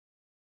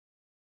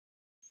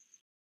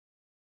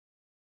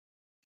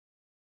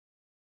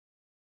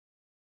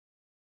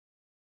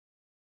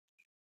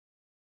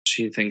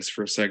 She thinks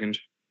for a second.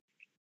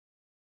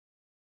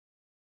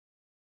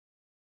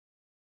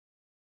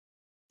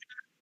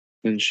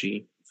 Then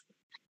she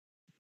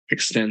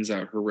extends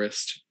out her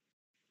wrist.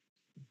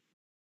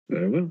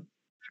 Very well.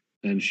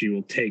 And she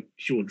will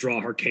draw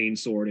her cane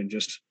sword and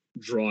just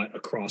draw it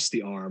across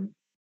the arm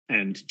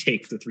and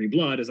take the 3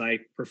 blood as I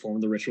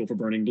perform the ritual for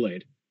burning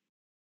blade.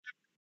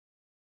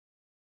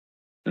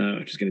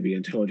 Which is going to be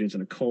intelligence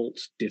and occult,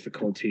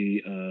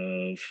 difficulty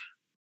of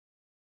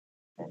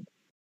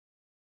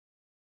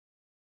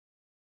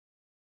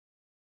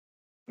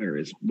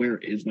where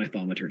is my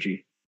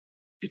thaumaturgy?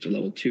 It's a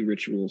level 2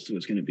 ritual, so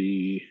it's going to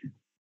be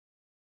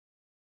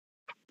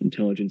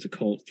intelligence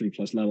occult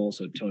 3+ level,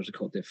 so intelligence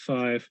occult diff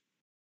 5.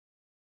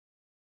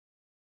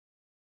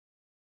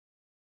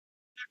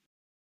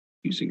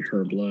 Using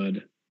her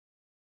blood.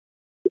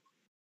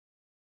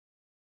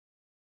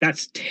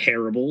 That's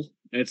terrible.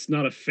 It's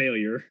not a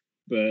failure,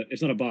 but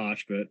it's not a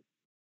botch, but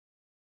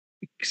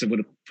because I would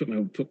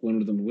have put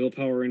one of them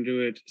willpower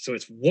into it. So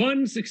it's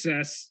 1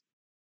 success.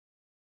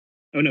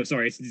 Oh no,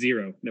 sorry, it's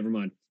 0. Never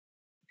mind.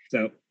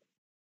 So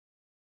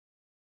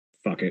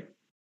fuck it.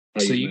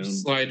 So you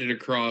slide it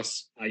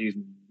across. I use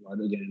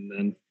blood again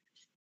then.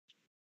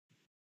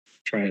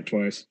 Try it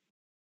twice.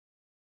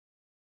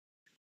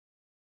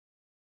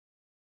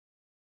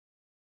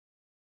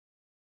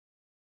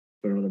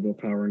 Put another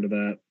willpower into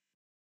that.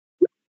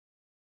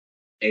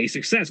 A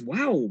success.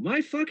 Wow,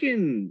 my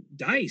fucking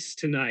dice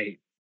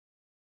tonight.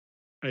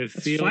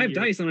 That's 5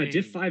 dice on a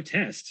diff 5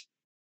 test.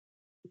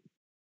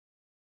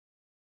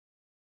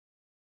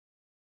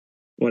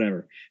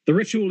 Whatever. The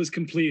ritual is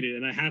completed,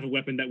 and I have a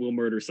weapon that will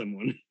murder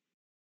someone.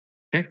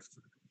 Okay.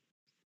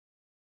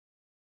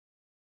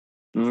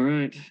 All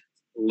right.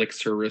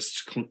 Licks her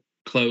wrist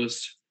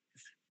closed.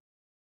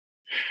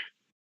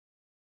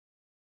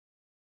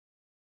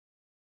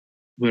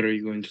 Where are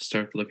you going to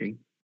start looking?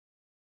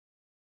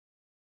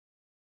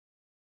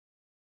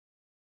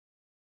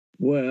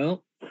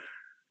 Well,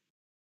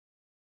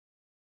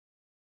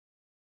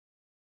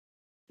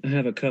 I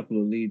have a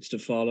couple of leads to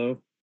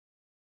follow.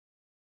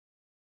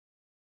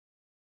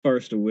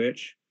 First of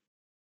which,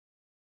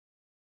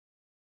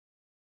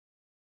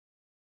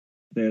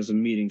 there's a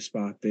meeting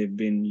spot they've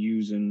been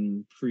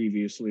using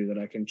previously that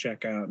I can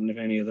check out, and if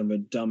any of them are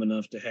dumb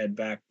enough to head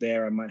back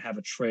there, I might have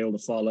a trail to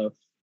follow.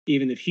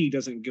 Even if he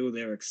doesn't go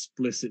there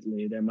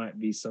explicitly, there might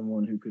be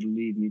someone who could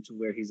lead me to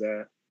where he's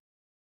at.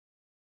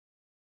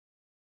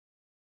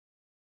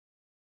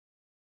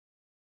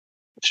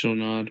 She'll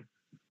nod.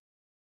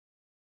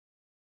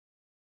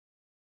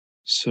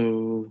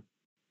 So,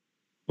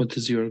 what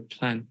is your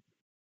plan?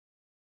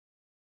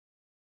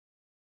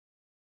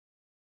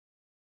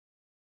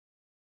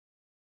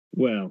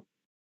 Well,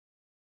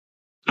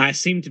 I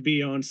seem to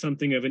be on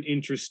something of an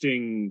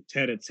interesting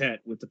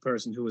tete-a-tete with the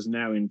person who is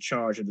now in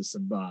charge of the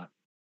Sabbat.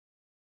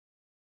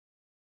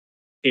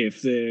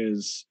 if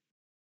there's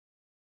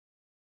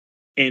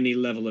any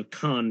level of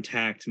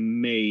contact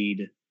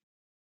made,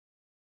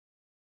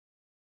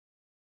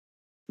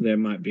 there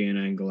might be an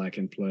angle I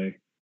can play.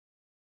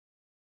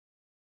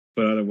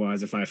 But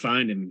otherwise, if I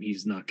find him,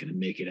 he's not going to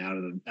make it out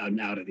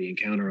of the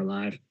encounter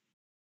alive.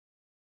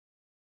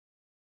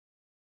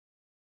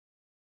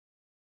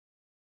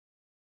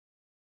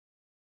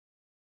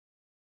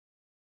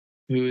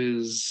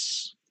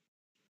 Who's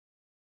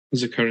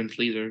the current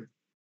leader?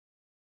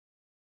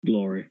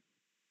 Glory.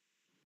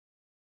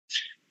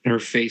 Her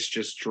face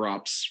just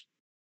drops.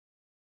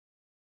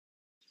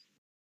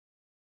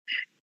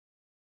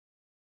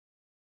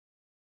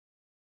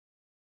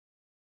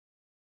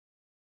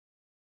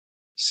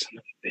 Son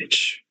of a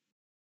bitch.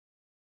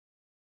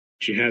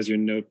 She has your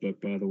notebook,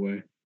 by the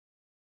way.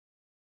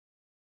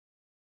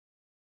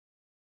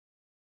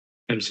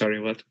 I'm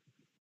sorry, what?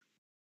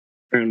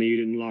 Apparently, you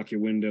didn't lock your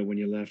window when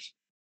you left.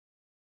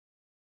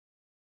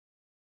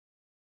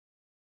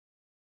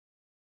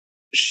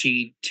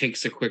 She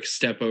takes a quick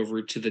step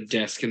over to the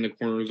desk in the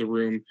corner of the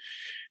room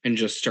and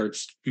just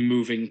starts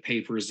moving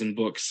papers and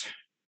books.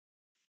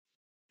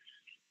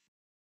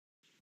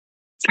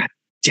 God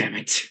damn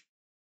it.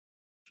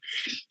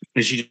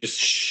 And she just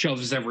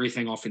shoves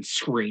everything off and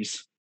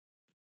screams.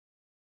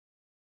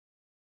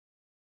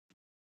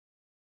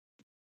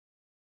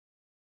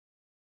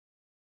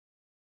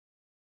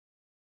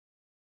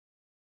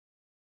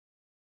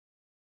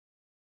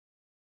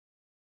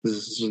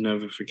 This will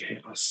never for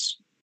chaos.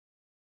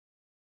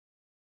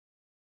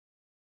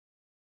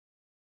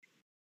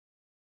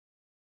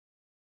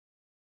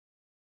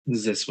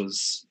 This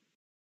was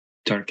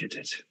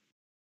targeted.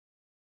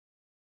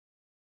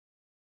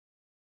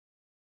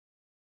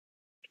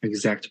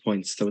 Exact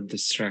points that would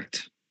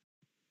distract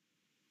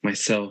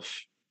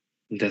myself,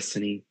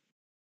 Destiny,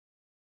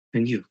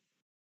 and you.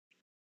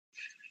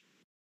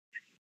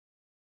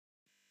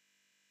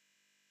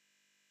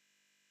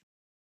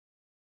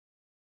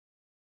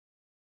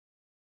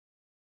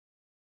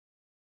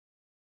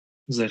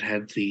 That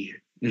had the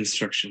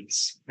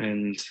instructions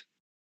and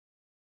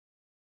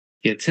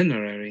the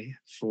itinerary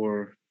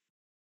for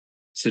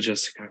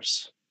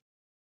Suggesticars.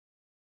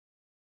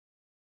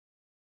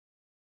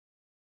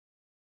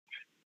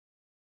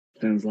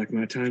 Sounds like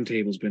my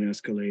timetable's been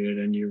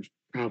escalated, and you're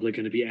probably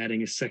going to be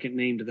adding a second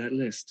name to that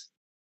list.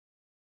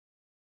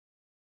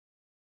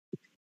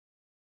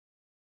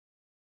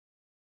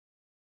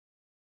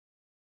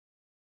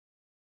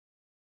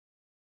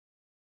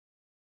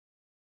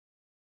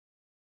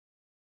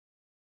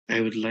 I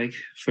would like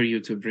for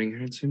you to bring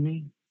her to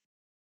me.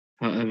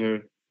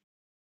 However,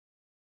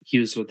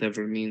 use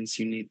whatever means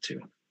you need to.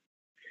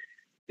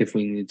 If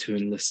we need to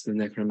enlist the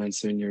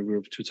necromancer in your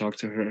group to talk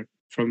to her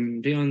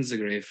from beyond the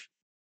grave,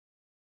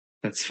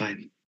 that's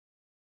fine.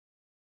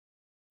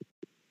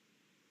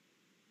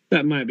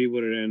 That might be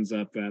what it ends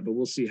up at, but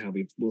we'll see how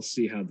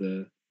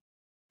the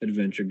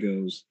adventure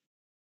goes.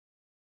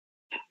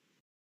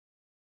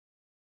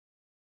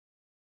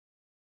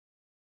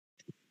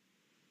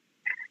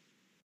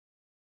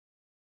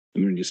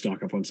 I'm going to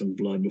stock up on some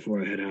blood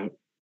before I head out.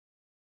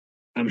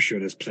 I'm sure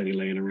there's plenty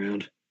laying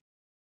around.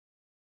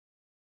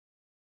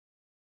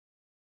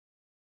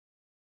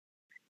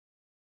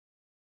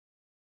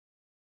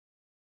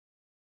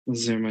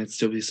 There might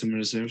still be some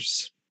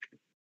reserves.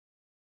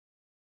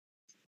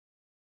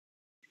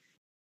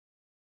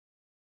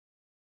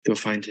 Go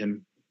find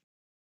him.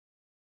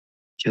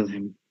 Kill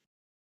him.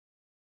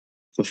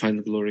 Go find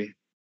the glory.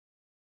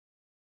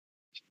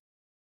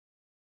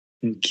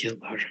 And kill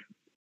her.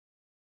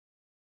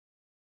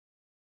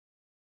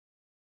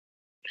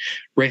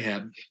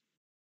 Rahab.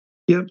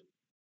 Yep.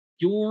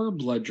 Your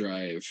blood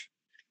drive.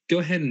 Go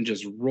ahead and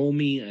just roll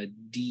me a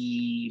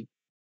D.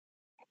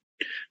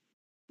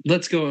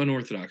 Let's go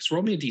unorthodox.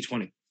 Roll me a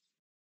D20.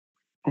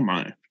 Oh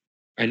my.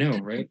 I know,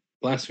 right?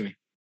 Blasphemy.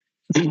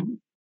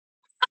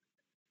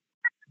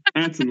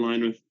 That's in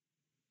line with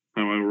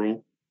how I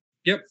roll.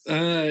 Yep.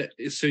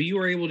 So you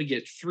were able to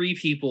get 3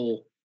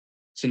 people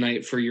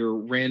tonight for your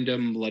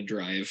random blood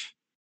drive.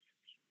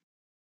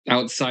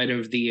 Outside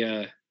of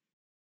the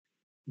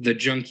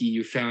junkie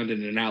you found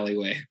in an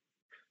alleyway.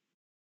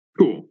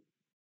 Cool.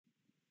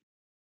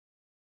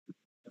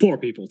 4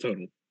 people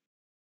total.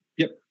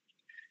 Yep.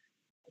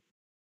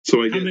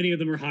 So How many of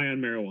them are high on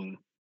marijuana?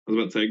 I was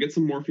about to say, I get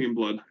some morphine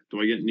blood.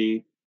 Do I get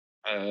any?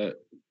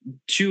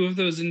 2 of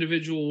those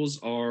individuals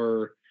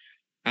are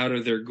out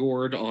of their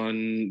gourd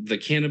on the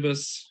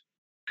cannabis,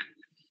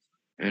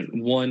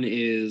 and 1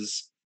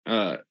 is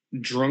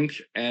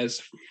drunk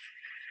as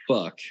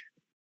fuck.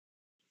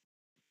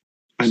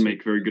 I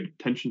make very good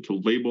attention to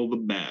label the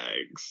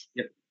bags.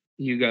 Yep.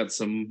 You got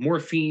some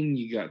morphine,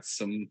 you got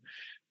some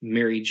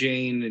Mary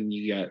Jane, and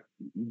you got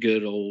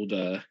good old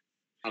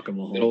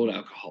Alcohol. good old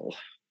alcohol.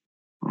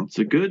 Well, it's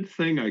a good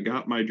thing I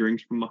got my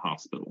drinks from the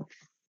hospital.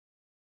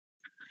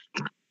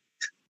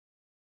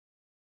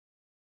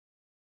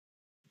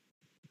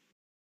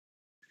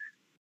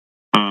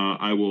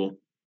 I will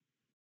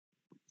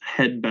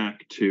head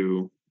back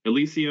to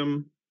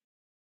Elysium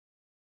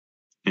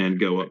and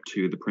go up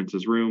to the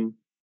prince's room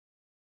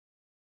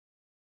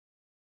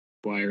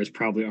Dwyer is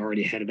probably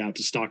already headed out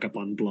to stock up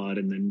on blood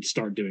and then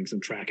start doing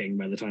some tracking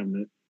by the time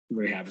that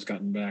Rahab has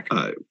gotten back.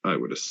 I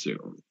would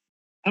assume.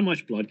 How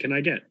much blood can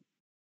I get?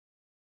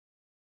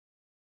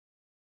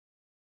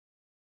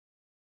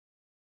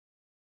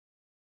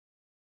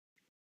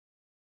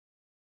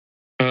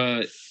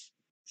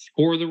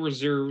 For the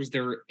reserves,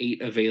 there are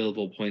 8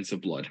 available points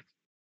of blood.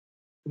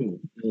 Ooh,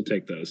 we'll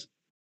take those.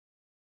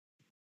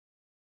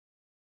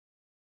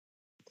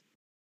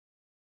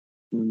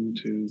 1,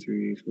 2,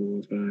 3,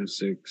 4, 5,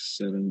 6,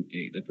 7,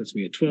 8. That puts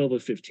me at 12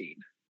 of 15.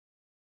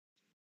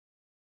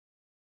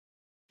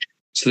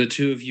 So the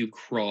two of you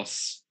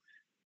cross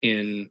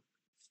in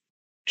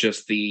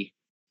just the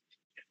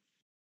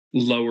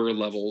lower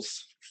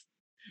levels.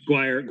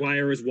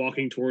 Dwyer is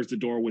walking towards the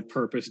door with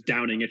purpose,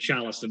 downing a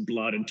chalice in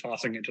blood and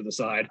tossing it to the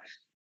side.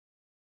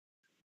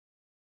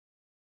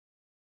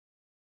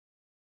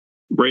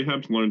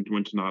 Rahab's learned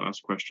when to not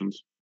ask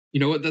questions. You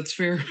know what? That's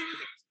fair.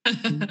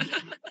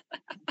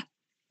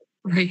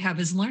 Rahab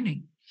is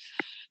learning.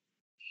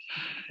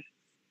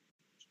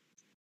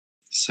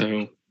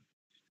 So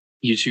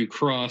you two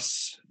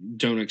cross,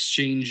 don't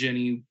exchange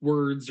any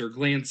words or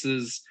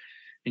glances,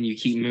 and you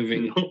keep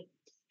moving. No,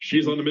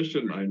 she's on a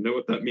mission. I know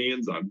what that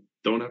means. I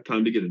don't have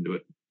time to get into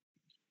it.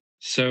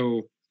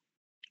 So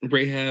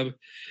Rahab,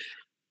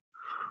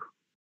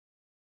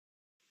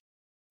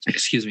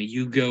 excuse me,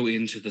 you go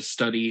into the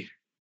study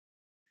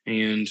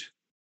and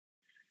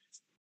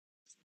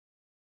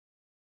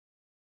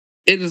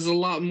it is a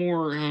lot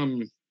more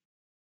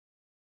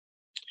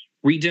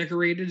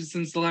redecorated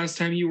since the last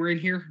time you were in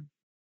here.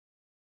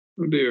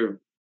 Oh dear.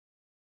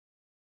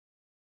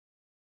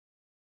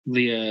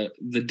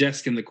 The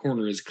desk in the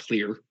corner is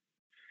clear.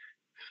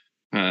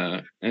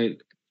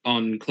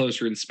 On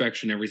closer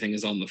inspection, everything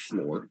is on the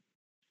floor.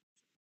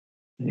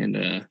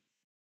 And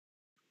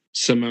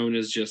Simone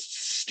is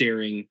just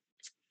staring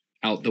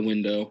out the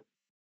window.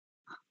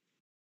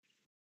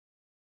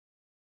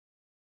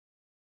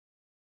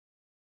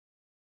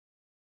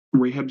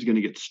 Rahab's going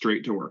to get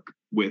straight to work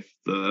with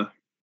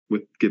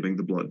giving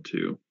the blood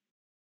to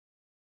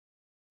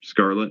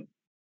Scarlet.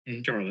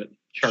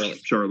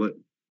 Charlotte.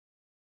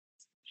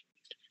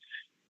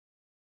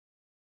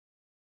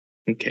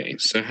 Okay,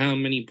 so how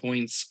many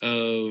points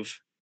of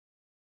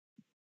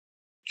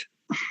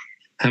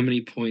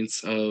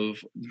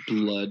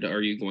blood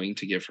are you going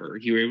to give her?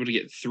 You were able to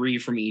get 3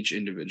 from each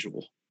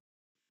individual.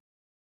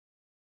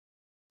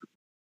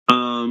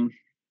 And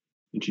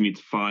she needs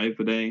 5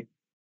 a day.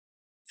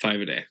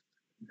 5 a day.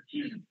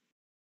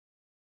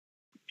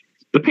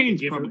 The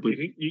pain's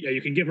probably.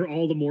 You can give her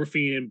all the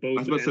morphine in both.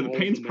 I was about to say the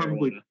pain's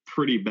probably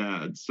pretty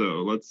bad.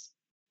 So let's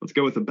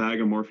go with a bag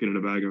of morphine and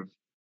a bag of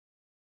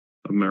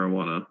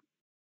marijuana.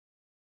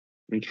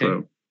 Okay.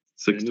 So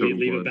 6 total.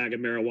 Leave blood. a bag of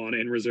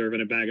marijuana in reserve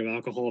and a bag of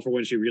alcohol for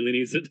when she really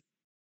needs it.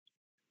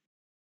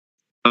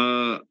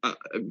 I'm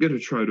gonna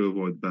try to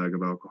avoid the bag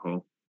of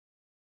alcohol.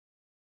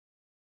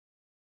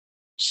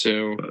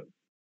 So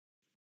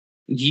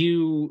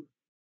you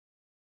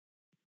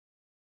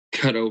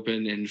cut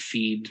open and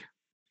feed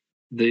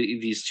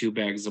these 2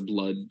 bags of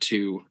blood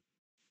to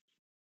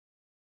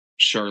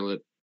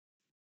Charlotte.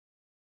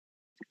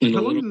 How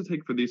long does it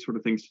take for these sort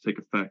of things to take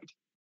effect?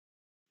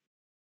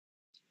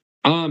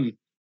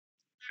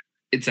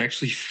 It's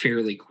actually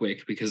fairly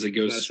quick because it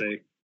goes.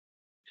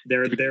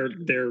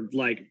 They're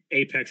like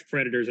apex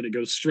predators, and it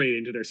goes straight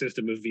into their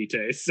system of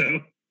vitae.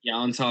 So yeah,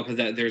 on top of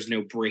that, there's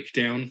no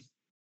breakdown.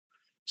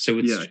 So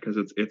it's because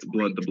it's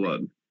blood to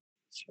blood.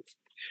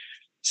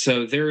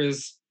 So there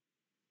is.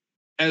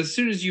 As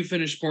soon as you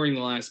finish pouring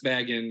the last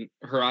bag in,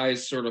 her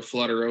eyes sort of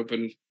flutter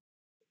open.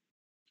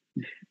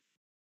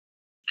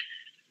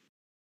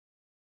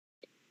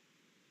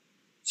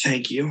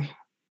 Thank you.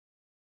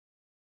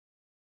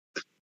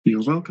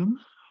 You're welcome.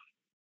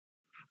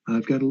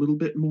 I've got a little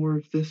bit more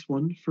of this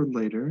one for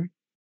later.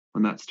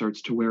 When that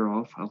starts to wear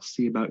off, I'll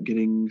see about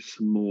getting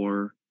some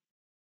more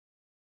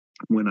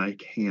when I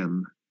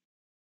can.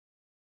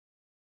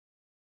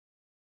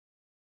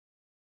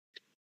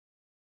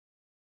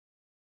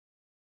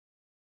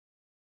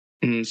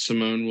 And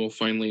Simone will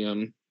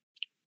finally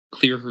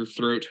clear her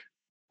throat.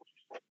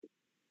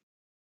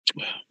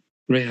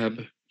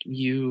 Rahab,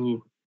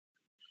 you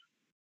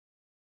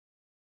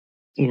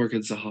work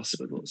at the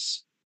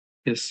hospitals.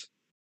 Yes.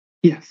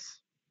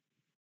 Yes.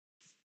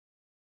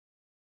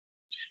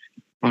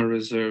 Our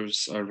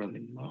reserves are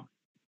running low.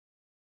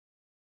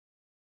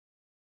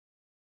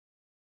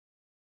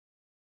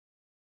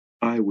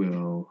 I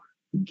will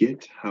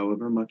get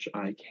however much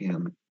I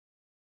can.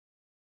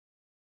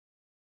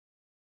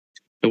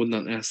 I would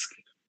not ask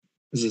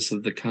this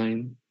of the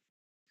kind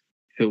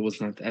if it was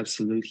not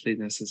absolutely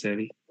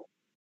necessary.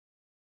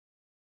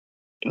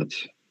 But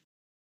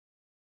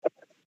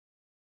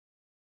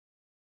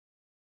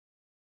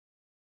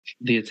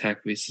the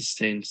attack we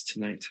sustained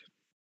tonight.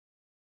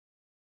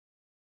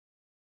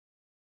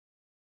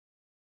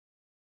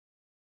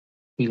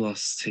 We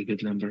lost a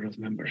good number of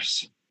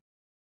members.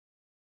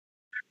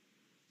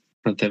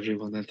 Not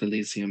everyone at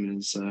Elysium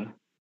is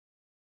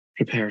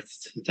prepared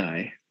to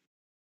die.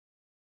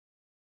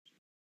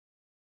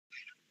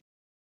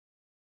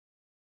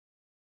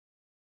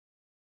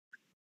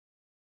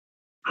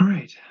 All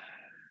right.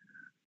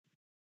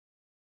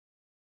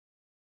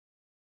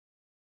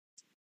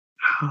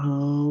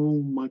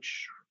 How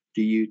much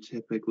do you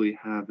typically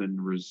have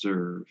in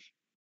reserve?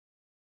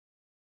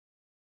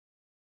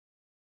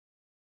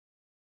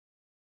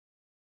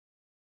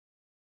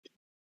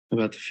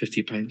 About the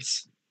 50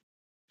 pints.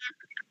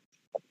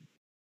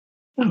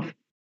 Oh.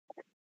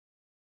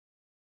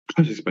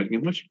 I was expecting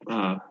a much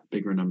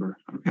bigger number.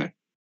 Okay.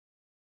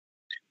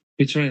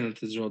 We try not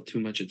to draw too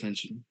much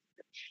attention.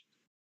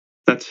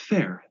 That's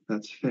fair.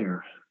 That's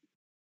fair.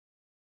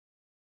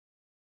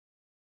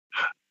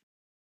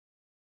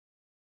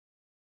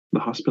 The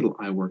hospital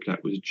I worked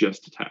at was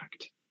just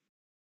attacked.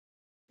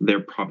 They're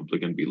probably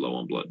going to be low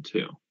on blood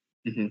too.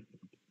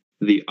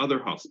 Mm-hmm. The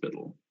other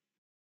hospital.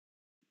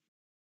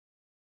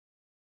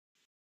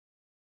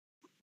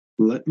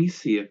 Let me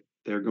see if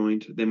they're going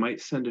to. They might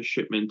send a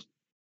shipment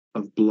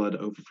of blood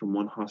over from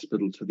one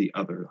hospital to the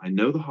other. I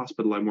know the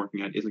hospital I'm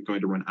working at isn't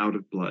going to run out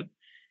of blood.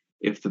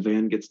 If the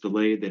van gets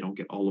delayed, they don't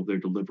get all of their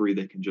delivery.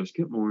 They can just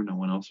get more. No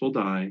one else will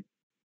die.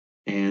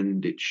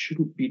 And it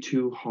shouldn't be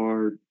too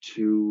hard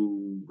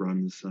to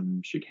run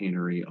some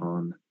chicanery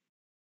on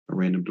a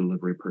random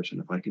delivery person.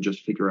 If I can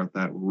just figure out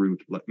that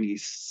route, let me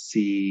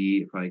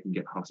see if I can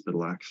get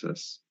hospital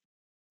access.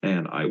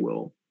 And I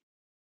will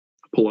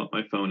pull out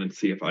my phone and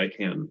see if I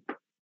can,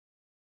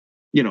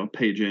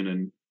 page in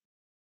and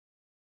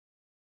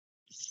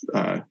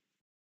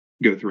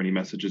go through any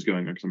messages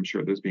going on, because I'm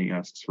sure there's being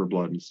asks for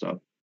blood and stuff.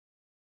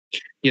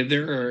 Yeah,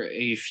 there are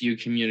a few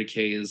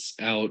communiques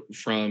out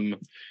from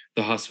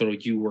the hospital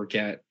you work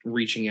at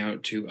reaching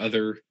out to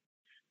other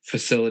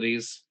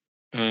facilities,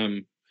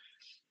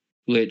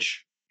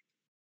 which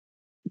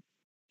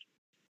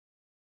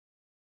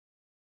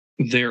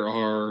there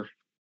are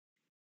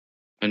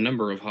a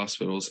number of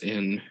hospitals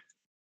in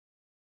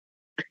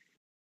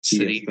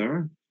city. Yes, there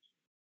are.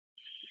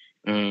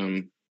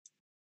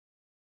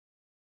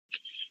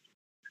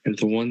 And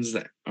the ones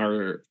that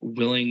are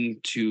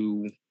willing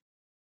to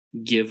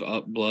give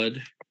up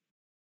blood,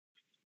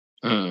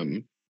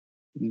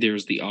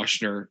 there's the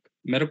Oshner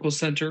Medical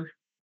Center.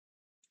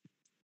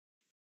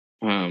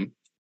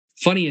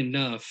 Funny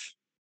enough,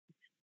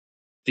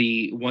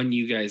 the one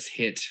you guys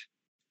hit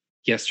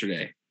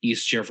yesterday,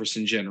 East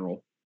Jefferson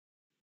General,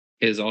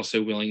 is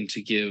also willing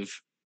to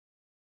give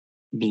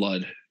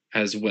blood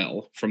as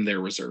well from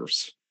their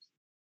reserves.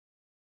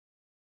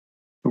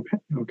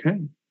 Okay.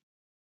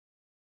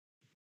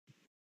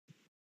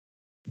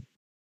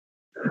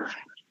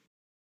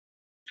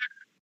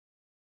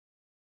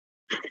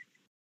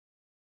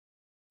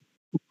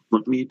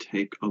 Let me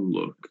take a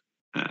look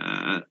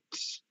at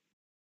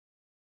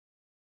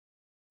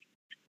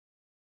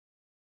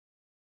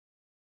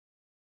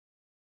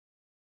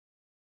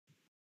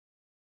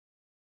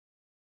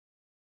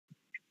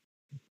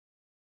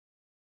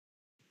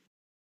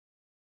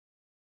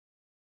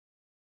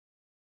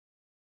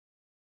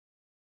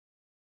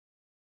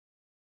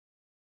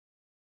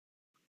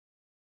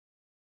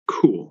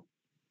cool.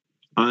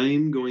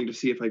 I'm going to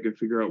see if I can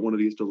figure out one of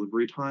these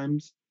delivery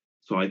times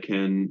so I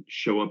can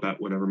show up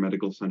at whatever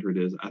medical center it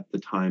is at the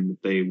time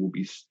that they will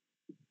be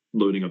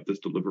loading up this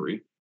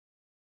delivery.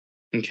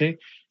 Okay.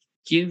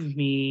 Give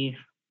me...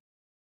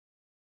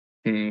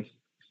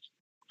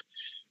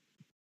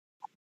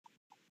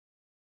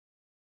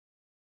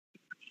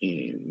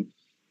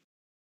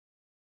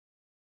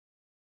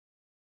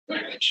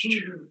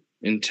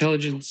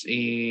 Intelligence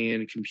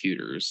and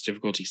computers,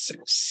 difficulty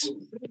 6.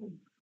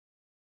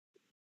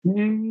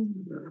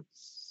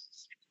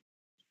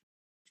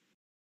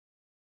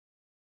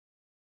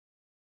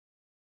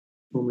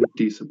 Only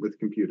decent with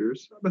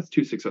computers. That's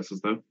 2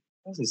 successes though.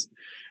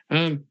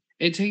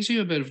 It takes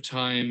you a bit of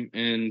time,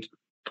 and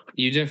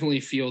you definitely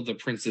feel the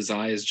prince's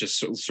eyes just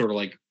sort of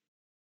like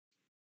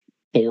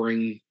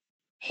boring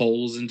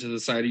holes into the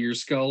side of your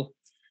skull.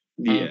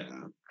 Yeah.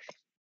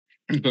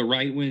 But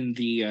right when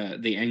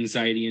the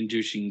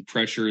anxiety-inducing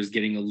pressure is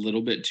getting a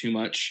little bit too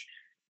much,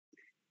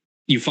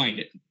 you find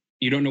it.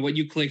 You don't know what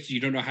you clicked. You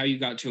don't know how you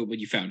got to it, but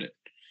you found it.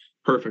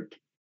 Perfect.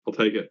 I'll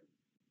take it.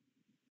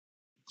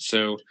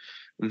 So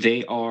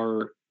they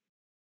are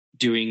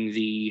doing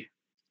the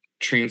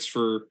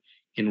transfer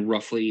in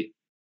roughly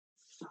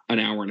an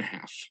hour and a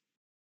half.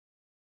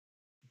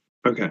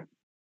 Okay.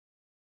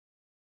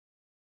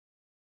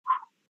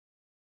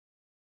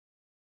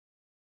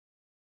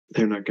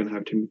 They're not going to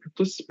have too many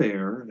people to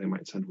spare. They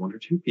might send 1 or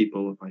 2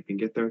 people. If I can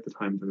get there at the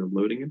time that they're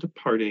loading and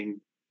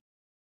departing,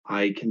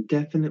 I can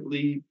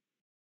definitely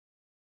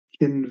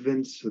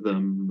convince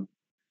them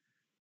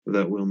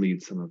that we'll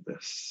need some of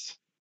this.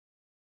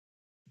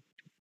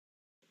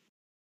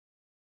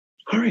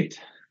 All right.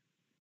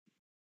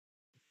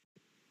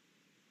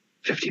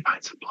 50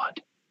 pints of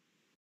blood.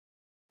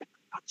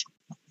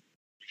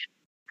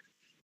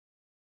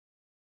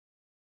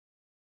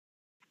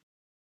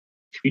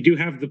 You do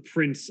have the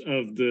prince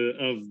of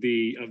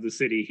the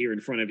city here in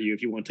front of you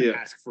if you want to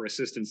ask for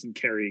assistance in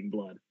carrying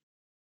blood.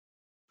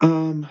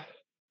 I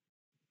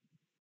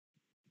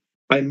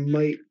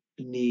might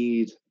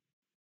need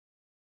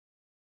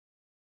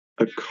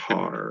a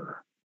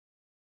car.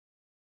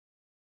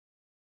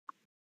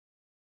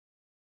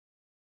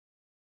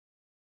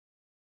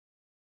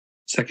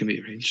 So that can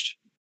be arranged.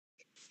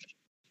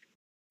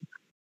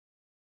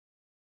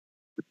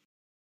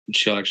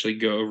 She'll actually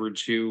go over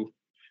to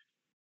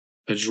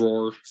a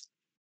drawer,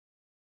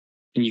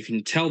 and you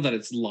can tell that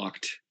it's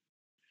locked.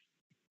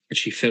 And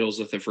she fiddles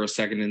with it for a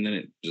second, and then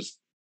it just,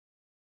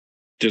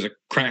 there's a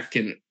crack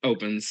and it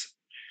opens.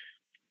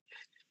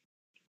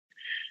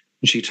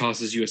 And she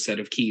tosses you a set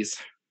of keys.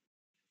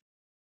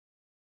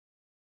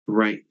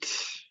 Right.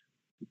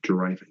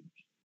 Driving.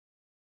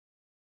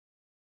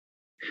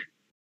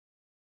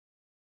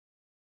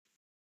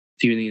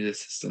 Do you need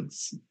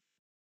assistance?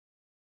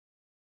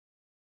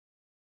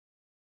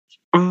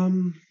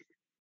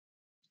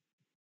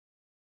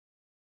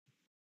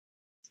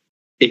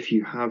 If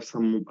you have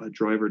a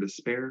driver to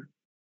spare.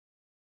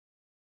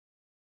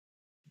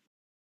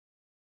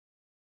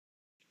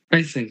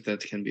 I think that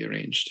can be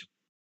arranged.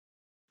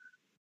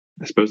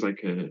 I suppose I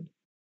could.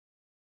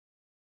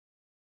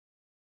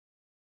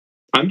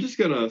 I'm just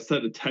gonna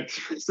send a text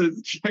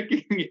message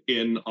checking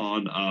in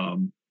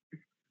on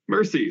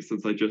Mercy,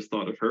 since I just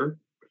thought of her.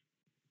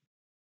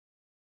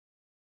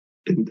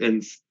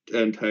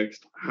 And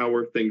text, how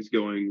are things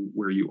going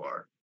where you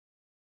are?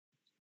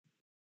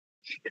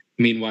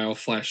 Meanwhile,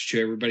 flash to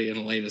everybody in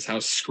Elena's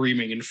house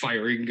screaming and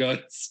firing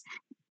guns.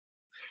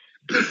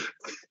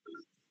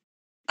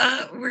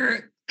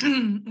 We're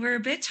we're a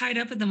bit tied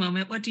up at the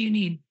moment. What do you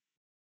need?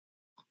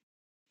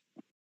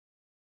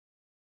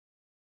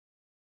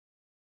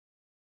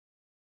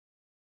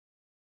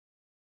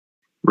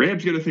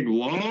 Ram's gonna think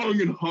long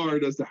and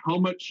hard as to how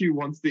much she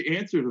wants the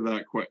answer to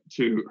that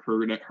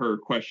her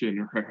question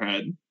in her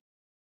head.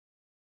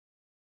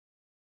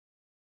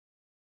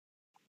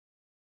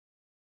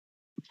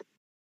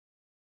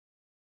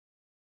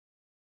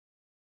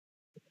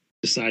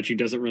 Decides she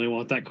doesn't really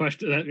want that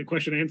question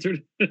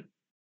answered.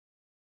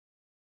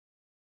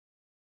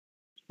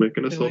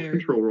 Making a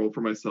self-control roll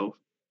for myself.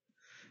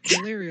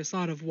 Hilarious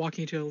thought of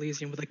walking to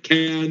Elysium with a cat.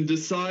 And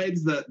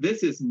decides that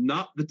this is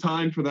not the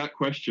time for that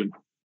question.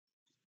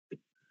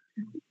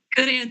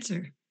 Good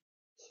answer.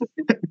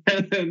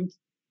 And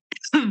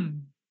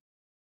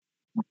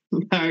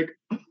like,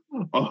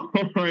 all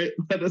right,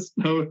 let us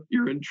know if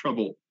you're in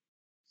trouble.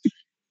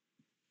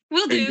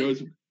 Will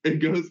do. It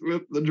goes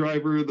with the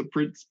driver the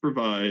prince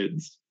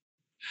provides.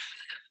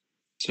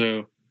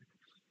 So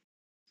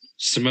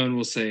Simone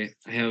will say,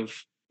 I have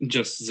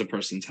just as a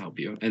person to help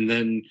you. And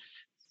then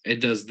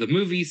it does the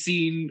movie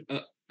scene,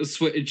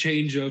 a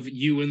change of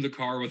you in the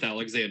car with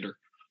Alexander.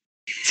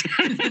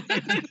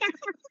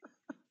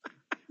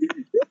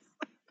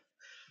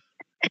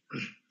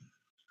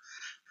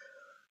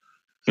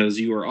 As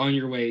you are on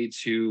your way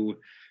to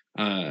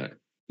the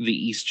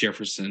East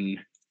Jefferson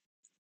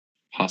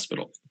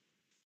Hospital.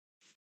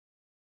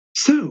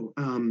 So,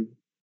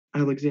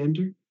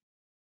 Alexander?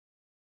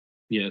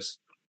 Yes.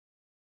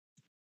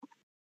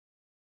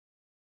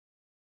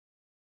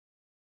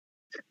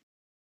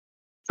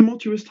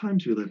 Tumultuous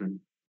times we live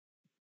in.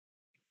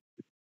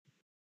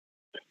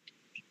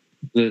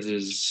 That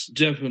is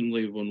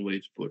definitely one way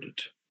to put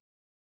it.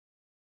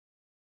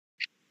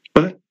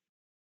 But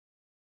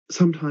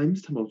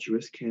sometimes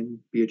tumultuous can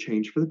be a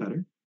change for the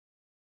better.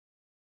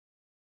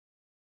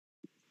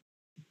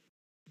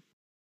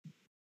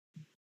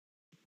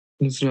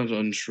 That's not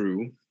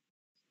untrue.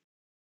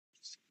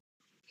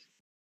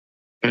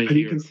 Have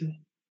you considered?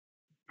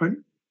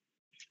 Pardon?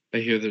 I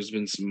hear there's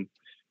been some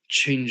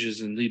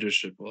changes in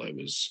leadership while I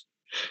was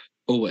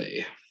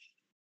away.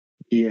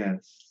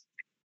 Yes.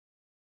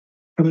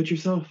 How about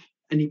yourself?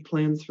 Any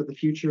plans for the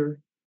future?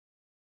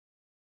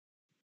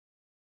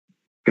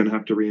 Gonna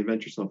have to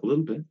reinvent yourself a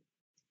little bit.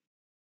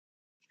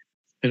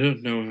 I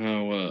don't know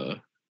how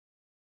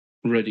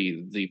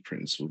ready the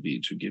prince will be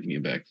to give me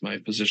back my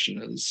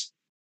position as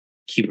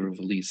keeper of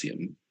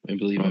Elysium. I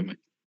believe I might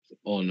be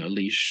on a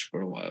leash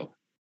for a while.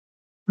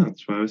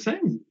 That's what I was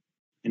saying.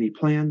 Any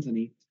plans?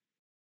 Any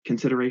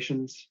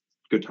considerations?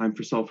 Good time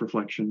for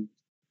self-reflection.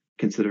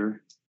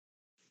 Consider.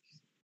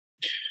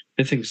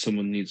 I think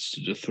someone needs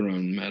to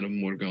dethrone Madame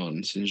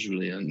Morgan Saint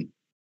Julien.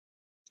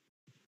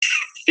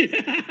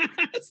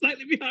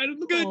 Slightly behind on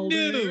the ball.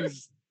 Good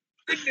news.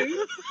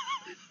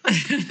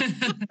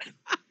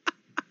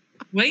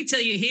 Wait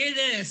till you hear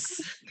this.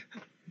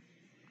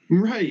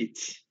 Right.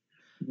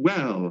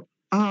 Well,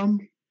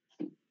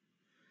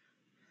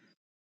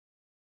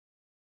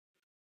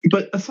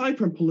 but aside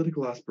from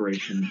political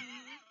aspiration,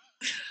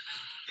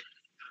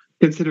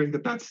 considering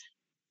that that's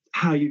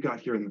how you got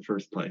here in the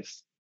first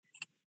place.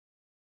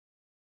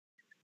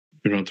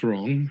 You're not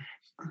wrong.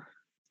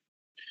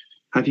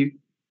 Have you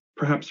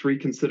perhaps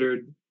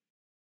reconsidered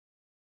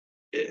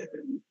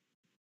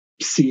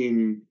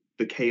seeing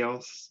the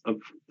chaos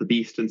of the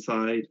beast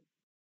inside?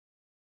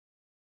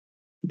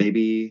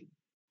 Maybe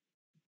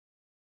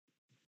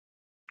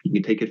you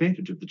can take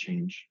advantage of the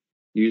change.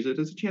 Use it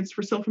as a chance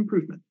for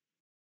self-improvement.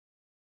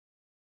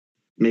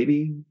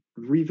 Maybe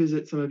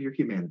revisit some of your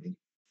humanity.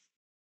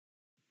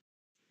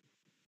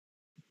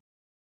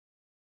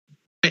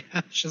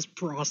 Just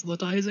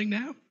proselytizing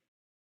now?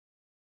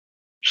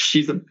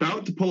 She's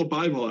about to pull a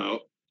Bible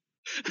out.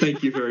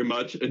 Thank you very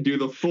much. And do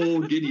the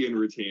full Gideon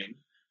routine.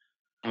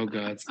 Oh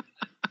God.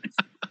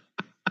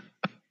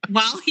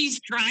 While he's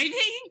driving?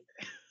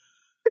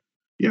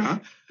 Yeah.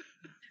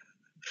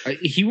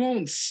 He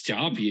won't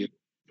stop you.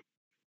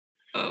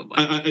 Oh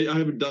my, I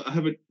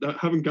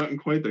haven't gotten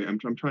quite there. I'm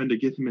trying to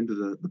get him into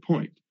the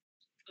point.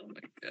 oh my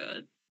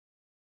God.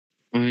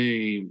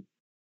 I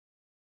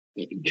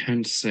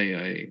can't say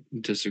I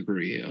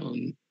disagree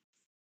on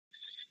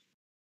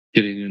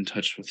getting in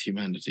touch with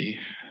humanity.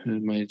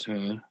 It might,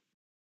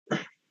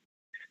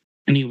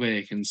 any way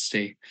I can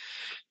stay.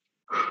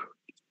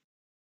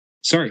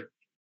 Sorry.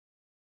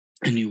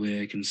 Any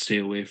way I can stay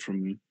away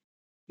from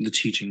the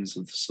teachings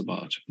of the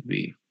Sabbat would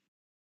be.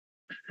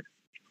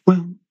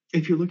 Well,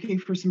 if you're looking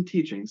for some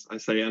teachings, I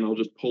say, and I'll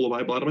just pull a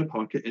Bible out of my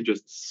pocket and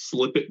just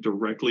slip it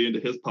directly into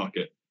his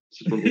pocket. It's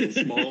just one little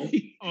small.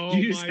 Oh Do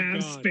you just my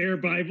have God. spare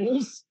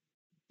Bibles?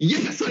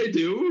 Yes, I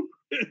do.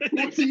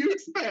 What do you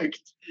expect?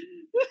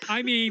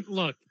 I mean,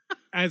 look,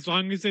 as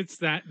long as it's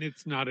that and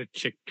it's not a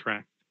chick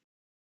tract.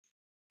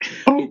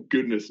 Oh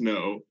goodness,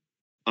 no.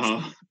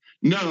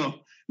 No.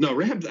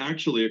 Rahab's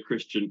actually a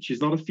Christian.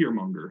 She's not a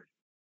fearmonger.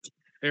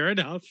 Fair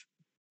enough.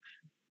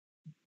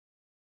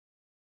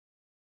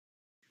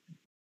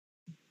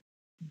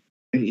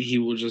 He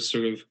will just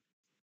sort of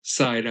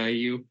side eye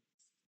you.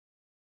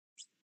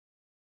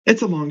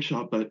 It's a long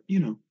shot, but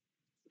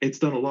it's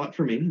done a lot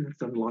for me. It's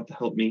done a lot to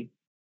help me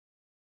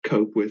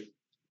cope with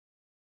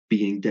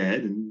being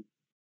dead and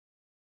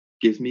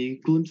gives me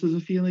glimpses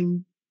of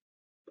feeling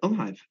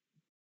alive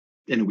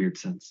in a weird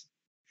sense.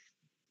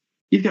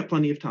 You've got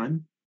plenty of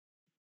time.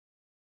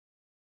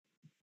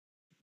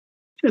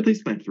 At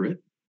least plan through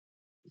it.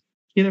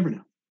 You never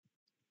know.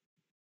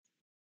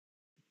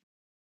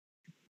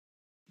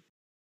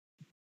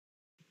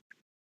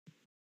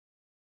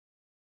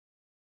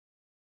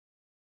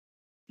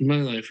 My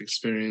life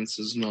experience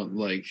is not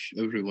like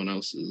everyone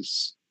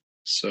else's,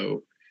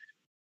 so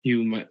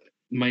you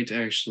might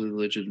actually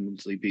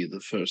legitimately be the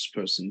first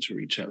person to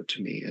reach out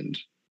to me and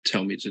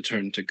tell me to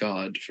turn to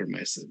God for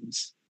my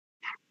sins.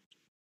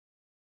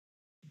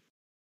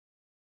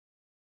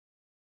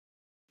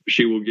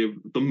 She will give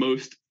the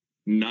most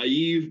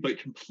naive but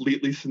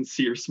completely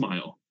sincere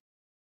smile.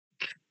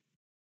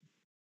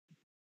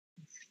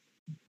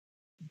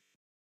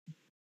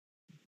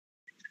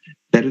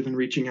 Better than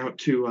reaching out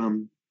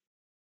to,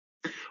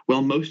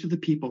 most of the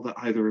people that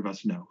either of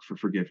us know for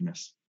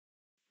forgiveness.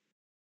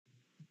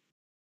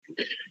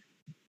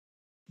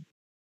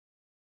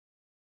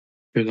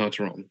 You're not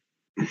wrong.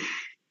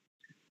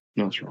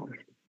 Not wrong.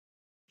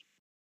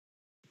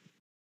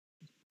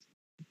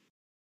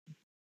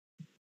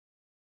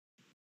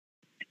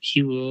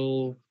 He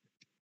will.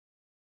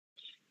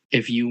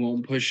 If you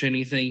won't push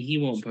anything, he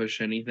won't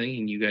push anything,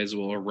 and you guys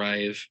will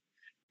arrive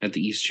at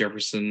the East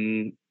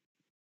Jefferson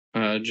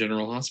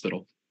General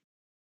Hospital.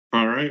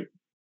 All right.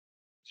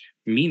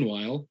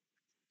 Meanwhile,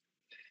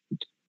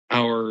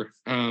 our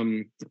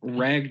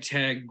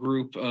ragtag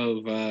group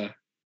of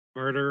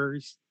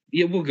Murderers.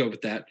 yeah, we'll go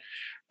with that.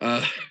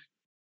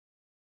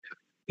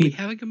 We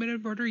haven't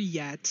committed murder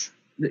yet.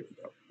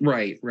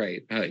 Right.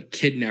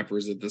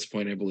 Kidnappers at this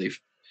point, I believe.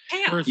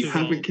 Chaos. First You of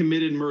all- haven't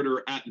committed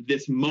murder at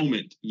this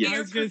moment We yet. I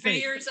are was going to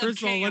say, purveyors of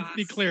first of all, let's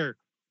be chaos. clear.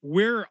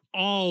 We're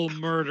all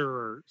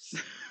murderers.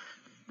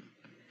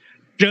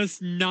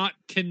 Just not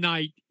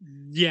tonight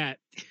yet,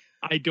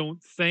 I don't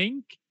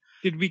think.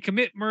 Did we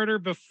commit murder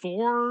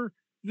before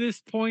this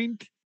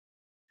point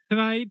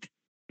tonight?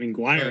 I mean,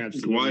 Guire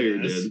absolutely Dwyer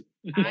has. did.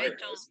 I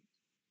don't.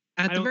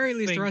 At I the don't very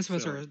least, the think rest of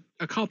us so. are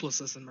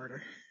accomplices in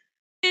murder.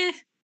 Eh.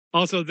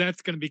 Also,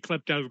 that's going to be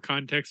clipped out of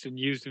context and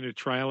used in a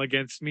trial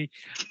against me.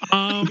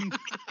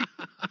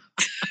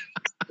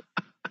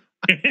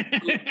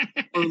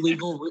 For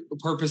legal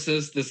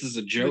purposes, this is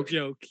a joke.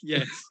 Joke,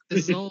 yes.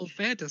 This is all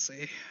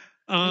fantasy.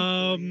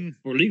 For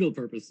legal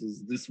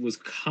purposes, this was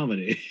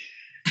comedy.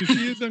 To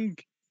see them,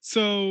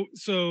 so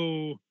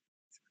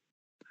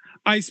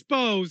I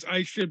suppose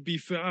I should be.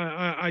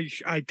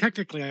 I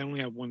technically I only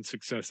have one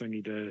success. I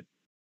need to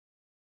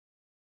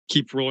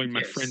keep rolling my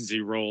Yes. frenzy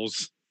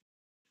rolls.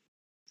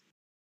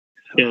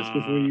 Yes,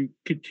 before you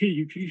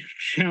continue to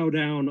chow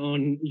down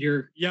on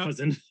your Yep.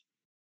 cousin.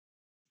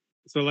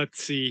 So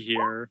let's see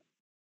here.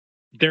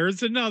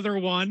 There's another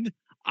one.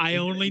 I Okay,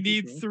 only good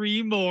need roll.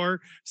 3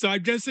 more. So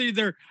I'm just sitting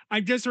there.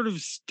 I'm just sort of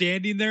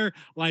standing there,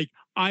 like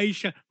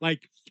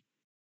like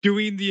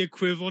doing the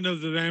equivalent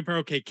of the vampire.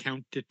 Okay,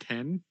 count to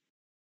 10.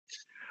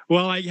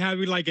 Well, like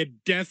having like a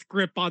death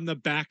grip on the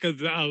back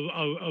of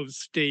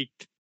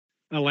staked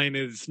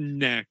Elena's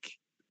neck.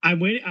 I'm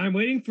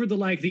waiting for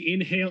the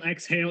inhale,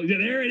 exhale. Yeah,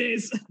 there it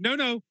is.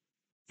 No,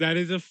 that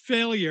is a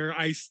failure.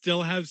 I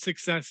still have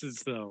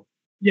successes though.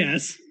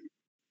 Yes.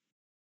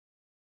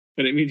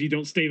 But it means you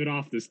don't stave it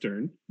off this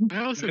turn.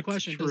 I also That's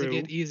question: Does it true.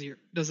 get easier?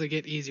 Does it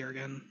get easier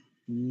again?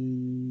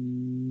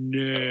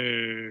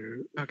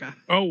 No. Okay.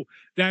 Oh,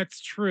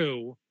 that's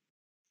true.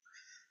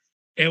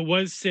 It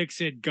was 6.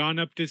 It had gone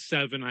up to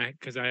 7.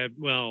 Because I had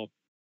no,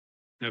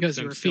 Because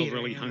you I'm were still feeding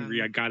really and hungry.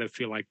 then- I gotta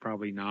feel like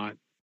probably not.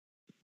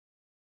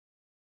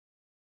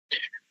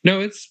 No,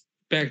 it's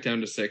back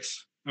down to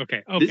 6.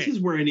 Okay. Okay. This is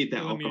where I need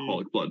the Let me-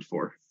 alcoholic blood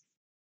for.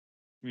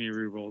 Let me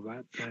re-roll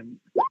that then.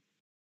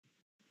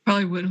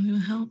 Probably wouldn't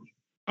even help.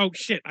 Oh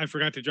shit! I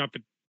forgot to drop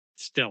it.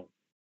 Still.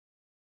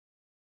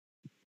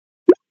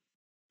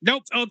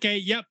 Nope. Okay.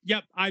 Yep.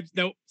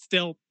 Nope.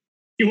 Still.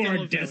 You Still are a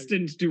failure.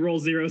 destined to roll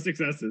 0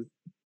 successes.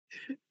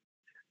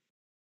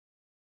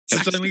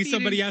 Suddenly, Succeeded.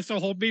 somebody has to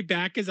hold me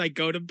back as I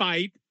go to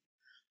bite.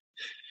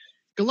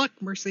 Good luck,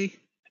 Mercy.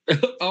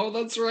 Oh,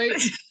 that's right.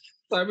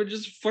 Simon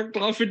just fucked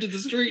off into the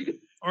street.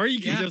 Or you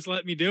can Yeah. just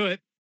let me do it.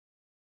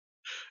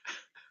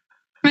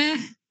 Meh.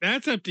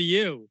 That's up to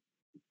you.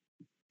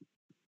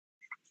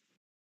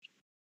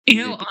 You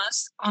know,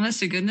 honest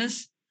to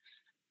goodness,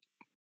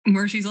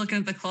 Mercy's looking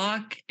at the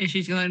clock and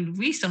she's going,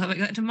 we still haven't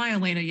gotten to my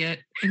Elena yet,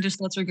 and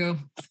just lets her go.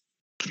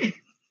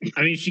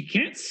 I mean, she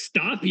can't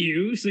stop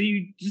you, so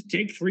you just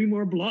take 3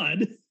 more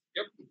blood.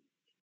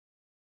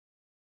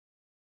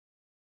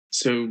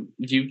 So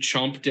you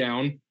chomp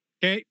down.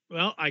 Okay.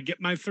 Well, I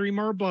get my 3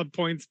 more blood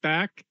points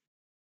back.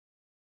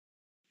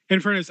 In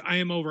fairness, I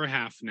am over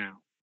half now.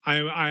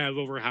 I have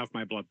over half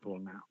my blood pool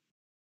now.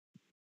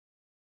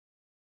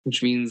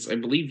 Which means I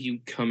believe you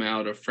come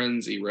out of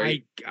frenzy,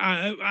 right?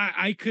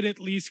 I could at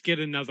least get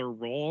another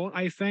roll,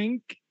 I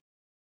think.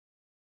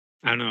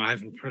 I don't know. I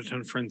haven't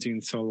done frenzy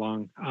in so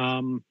long.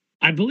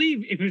 I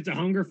believe if it's a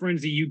hunger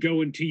frenzy, you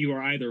go until you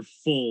are either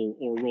full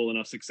or roll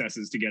enough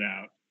successes to get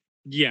out.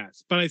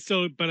 Yes, but I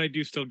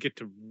do still get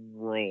to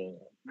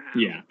roll. now.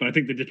 Yeah, but I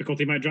think the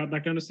difficulty might drop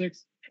back down to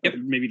 6. Yep. Or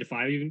maybe to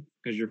 5 even,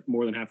 because you're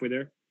more than halfway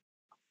there.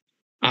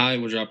 I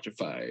will drop to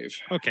 5.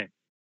 Okay.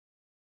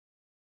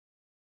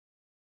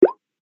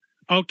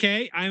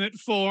 Okay, I'm at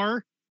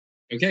 4.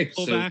 Okay,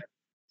 Pull so back.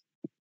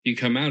 you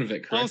come out of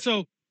it, correct?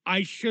 Also,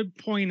 I should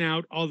point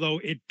out, although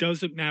it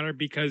doesn't matter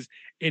because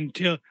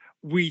until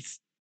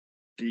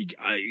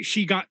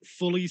she got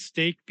fully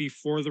staked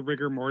before the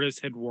rigor mortis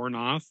had worn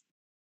off.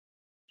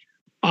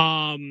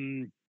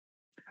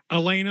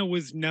 Elena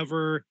was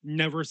never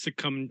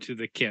succumbed to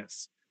the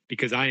kiss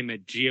because I am a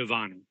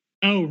Giovanni.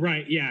 Oh,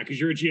 right. Yeah, because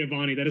you're a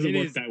Giovanni. That doesn't It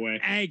work is that way.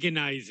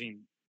 agonizing.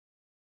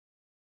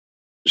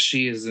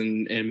 She is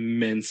an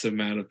immense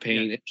amount of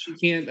pain. Yeah.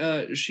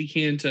 She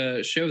can't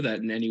show that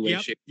in any way,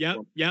 shape, or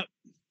form. Yep.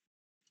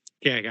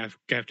 Okay, I have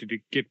to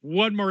get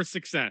one more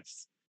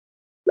success.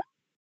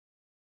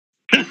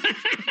 Or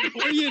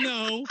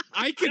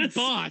I can That's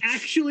botch.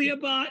 actually a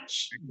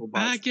botch.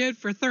 Back in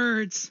for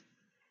thirds.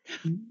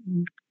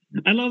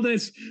 I love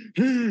this.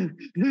 And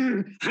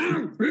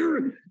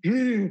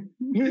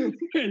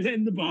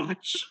then the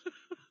botch.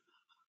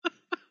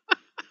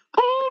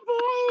 Oh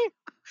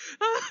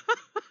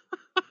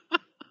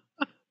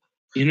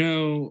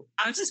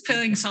I'm just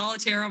playing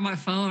solitaire on my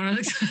phone.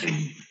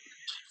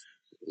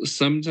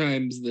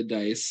 Sometimes the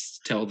dice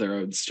tell their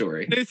own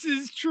story. This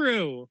is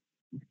true.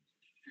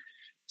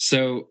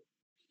 So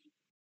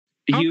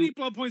How many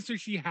blood points does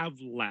she have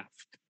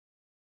left?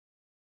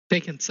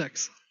 Taken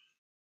 6.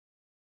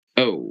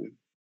 Oh.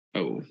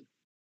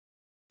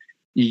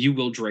 You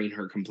will drain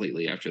her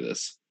completely after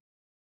this.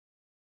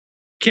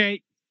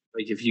 Okay.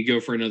 Like if you go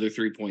for another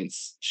 3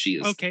 points,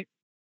 she's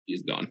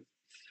gone.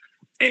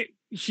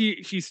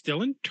 She's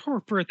still in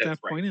torpor at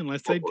That's that point,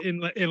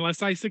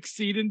 unless I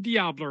succeed in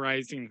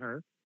diablerizing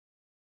her.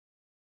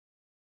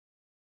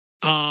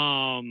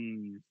 Well,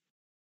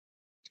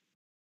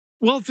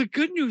 the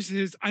good news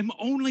is I'm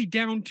only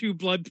down 2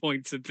 blood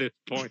points at this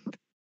point.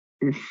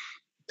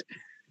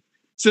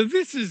 So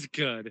this is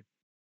good.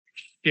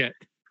 Shit.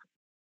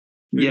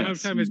 The amount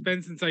of time it's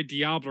been since I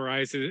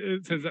diablerized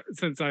it,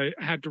 since I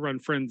had to run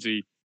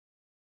frenzy.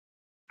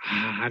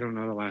 I don't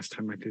know the last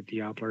time I did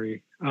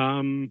diablery.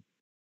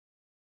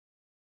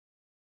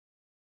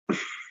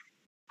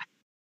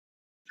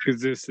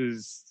 Because this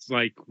is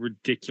like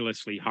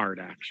ridiculously hard,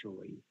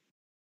 actually.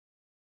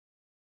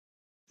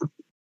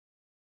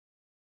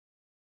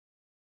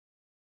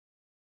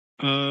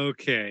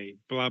 Okay,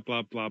 blah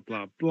blah blah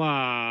blah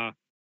blah.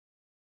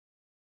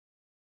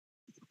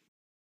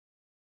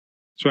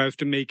 So I have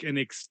to make an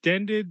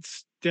extended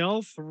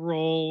stealth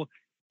roll,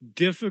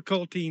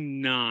 difficulty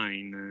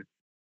 9.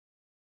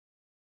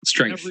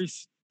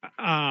 Strength.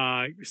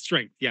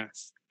 Strength,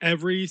 yes.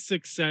 Every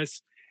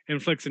success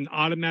inflicts an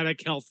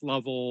automatic health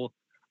level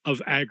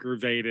of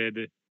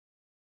aggravated,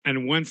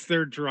 and once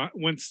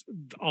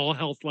all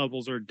health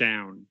levels are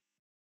down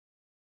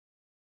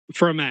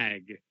from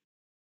ag,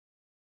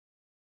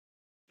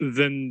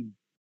 then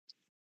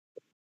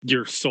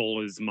your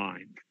soul is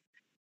mine.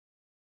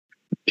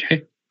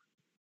 Okay.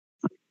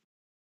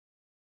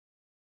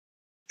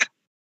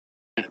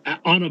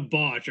 On a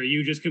botch, are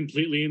you just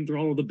completely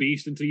enthralled with the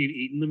beast until you've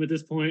eaten them at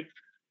this point?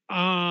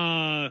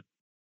 I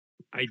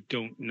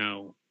don't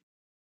know.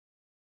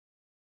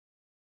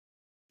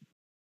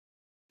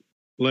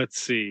 Let's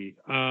see.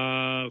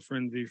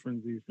 Frenzy.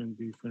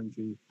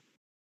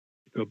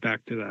 Go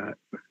back to that.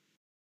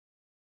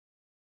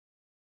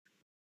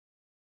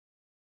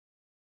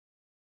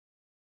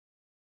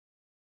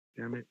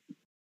 Damn it.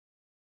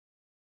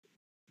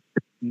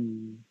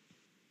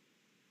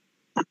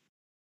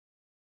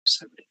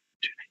 70.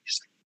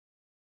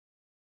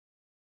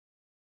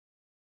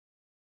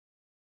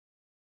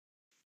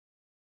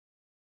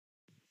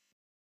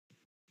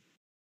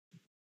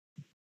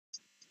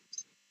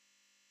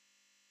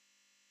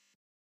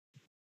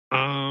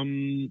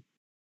 Is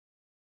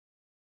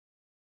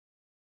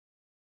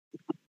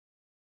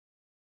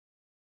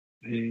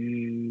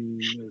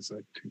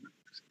that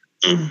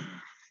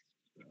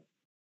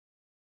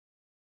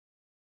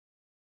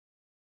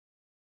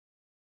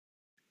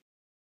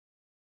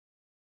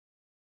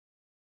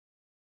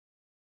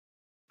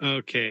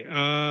okay.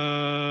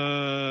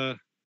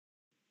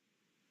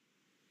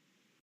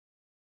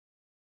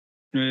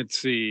 Let's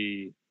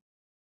see.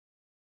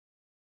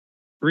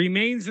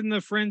 Remains in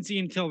the frenzy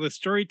until the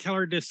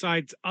storyteller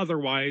decides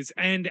otherwise,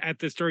 and at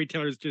the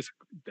storyteller's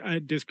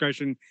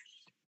discretion,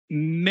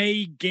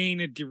 may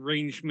gain a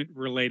derangement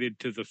related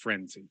to the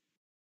frenzy.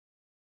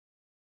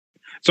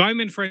 So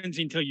I'm in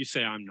frenzy until you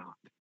say I'm not.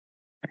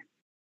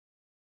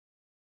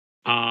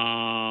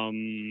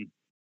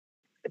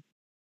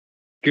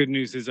 Good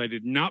news is I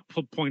did not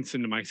put points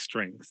into my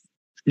strength.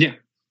 Yeah.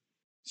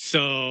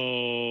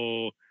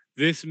 So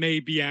this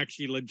may be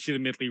actually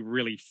legitimately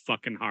really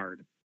fucking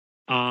hard.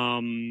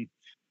 Is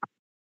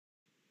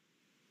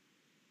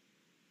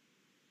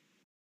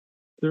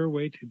there a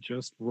way to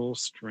just roll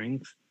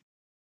strength?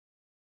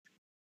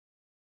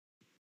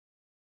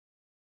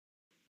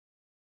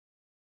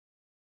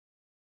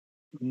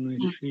 On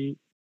the sheet?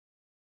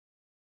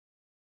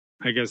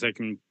 I guess I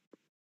can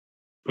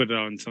put it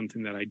on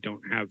something that I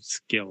don't have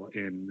skill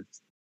in.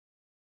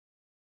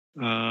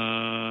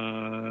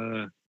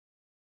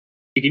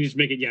 You can just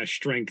make it,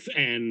 strength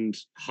and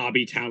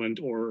hobby talent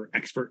or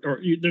expert,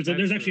 or there's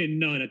actually a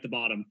none at the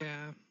bottom.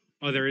 Yeah.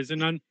 Oh, there is a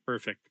none?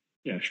 Perfect.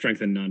 Yeah,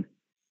 strength and none.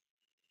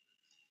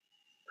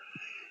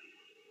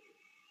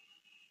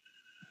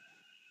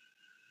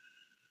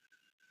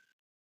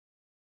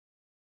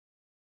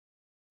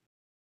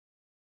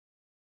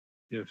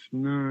 If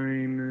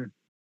 9.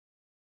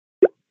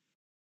 Of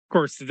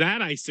course,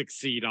 that I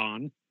succeed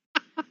on.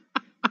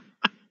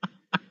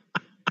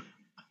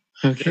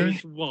 Okay.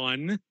 There's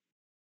 1.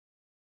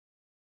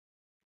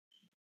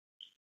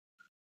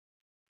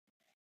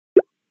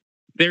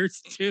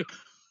 There's 2.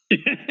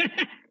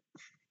 The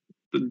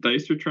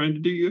dice are trying to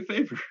do you a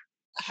favor.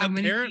 How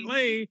many?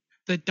 Apparently.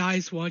 The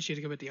dice want you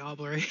to commit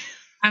diablerie.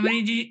 How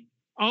many do you?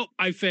 Oh,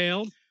 I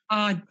failed.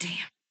 Oh, damn.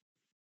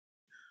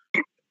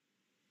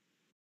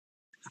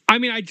 I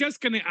mean, I'm just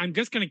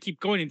gonna keep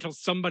going until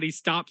somebody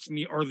stops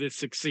me or this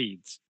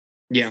succeeds.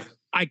 Yeah.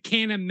 I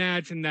can't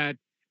imagine that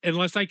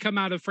unless I come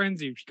out of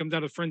frenzy. If she comes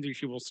out of frenzy,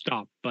 she will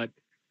stop. But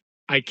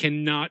I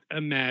cannot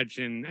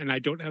imagine, and I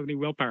don't have any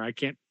willpower. I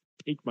can't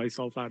take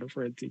myself out of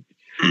frenzy.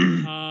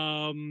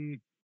 How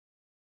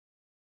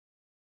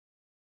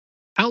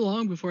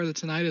long before the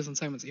tinnitus in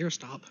Simon's ear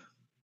stop?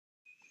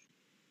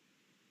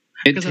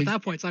 Because at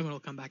that point, Simon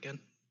will come back in.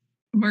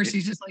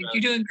 Mercy's just like,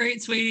 you're doing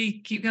great, sweetie.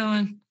 Keep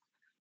going.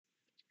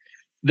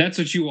 That's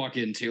what you walk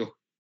into.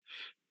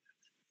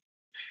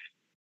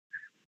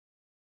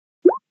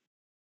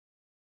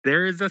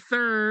 There is a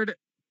third.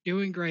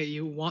 Doing great.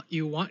 You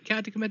want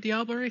Cat to commit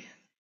diablerie?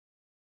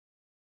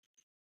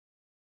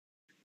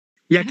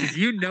 Yeah, because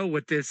you know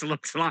what this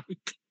looks like.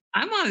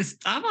 I'm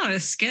on a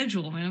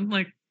schedule, man. I'm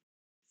like,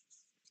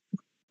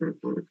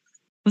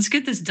 let's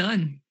get this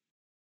done.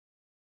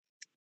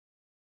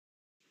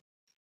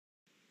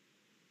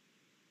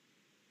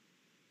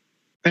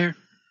 Fair.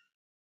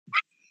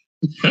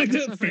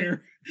 That's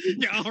fair.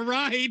 Yeah, all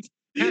right.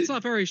 Cat's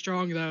not very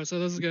strong though, so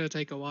this is gonna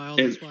take a while.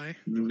 This way.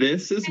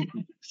 This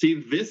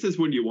is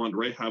when you want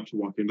Rahab to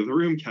walk into the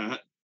room,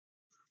 Cat.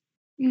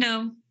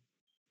 No.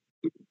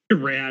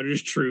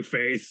 Rahab's true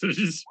face.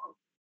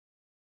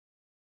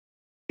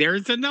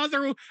 There's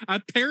another.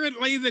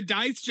 Apparently, the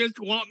dice just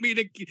want me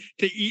to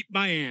eat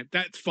my aunt.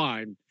 That's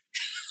fine.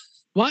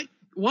 What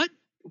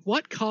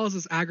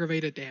causes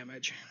aggravated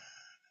damage?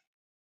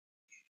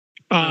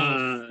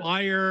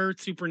 Fire,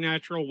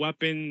 supernatural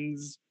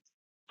weapons,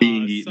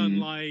 Being eaten.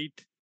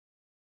 sunlight.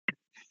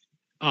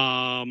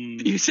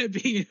 You said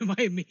being. My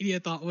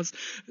immediate thought was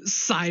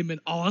Simon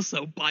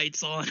also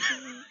bites on.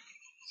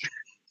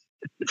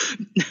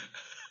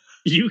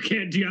 You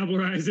can't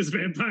diablerize this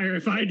vampire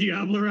if I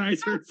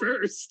diablerize her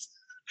first.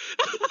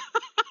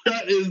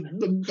 That is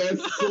the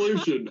best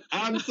solution.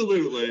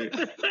 Absolutely.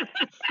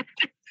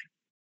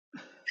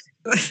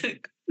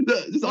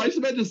 I just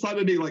imagine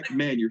Simon being like,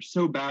 "Man, you're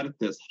so bad at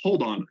this.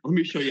 Hold on, let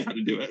me show you how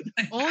to do it."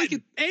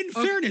 In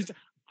fairness,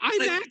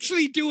 I'm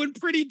actually doing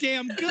pretty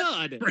damn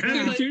good. For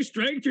having 2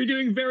 strength, you're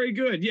doing very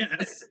good.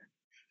 Yes.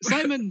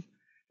 Simon,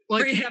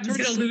 Rahab's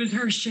gonna lose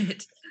her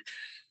shit.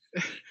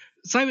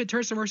 Simon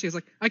turns to Mercy. He's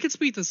like, "I could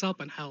speed this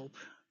up and help.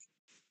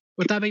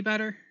 Would that be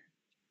better?"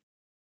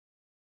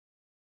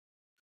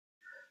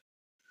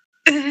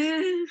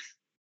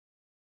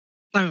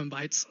 Simon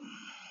bites.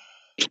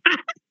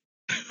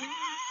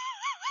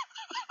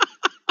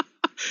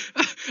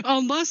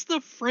 Unless the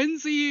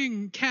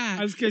frenzying cat.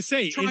 I was gonna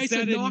say, tries is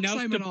that to knock enough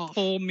Simon to off.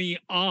 pull me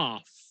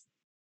off?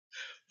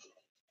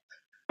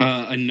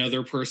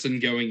 Another person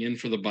going in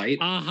for the bite.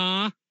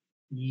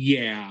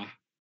 Yeah.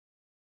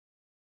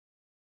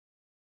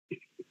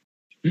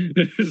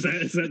 Is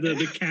that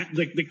the cat,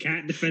 like the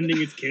cat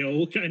defending its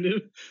kill, kind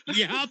of?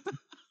 Yep.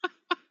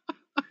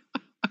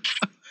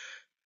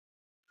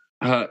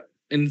 And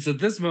it's at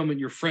this moment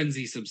your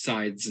frenzy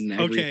subsides and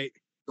Okay.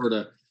 sort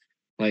of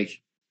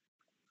like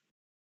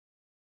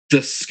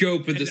the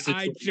scope of the And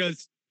situation. I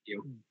just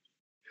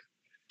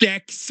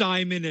deck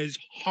Simon as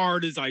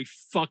hard as I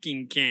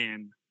fucking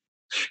can.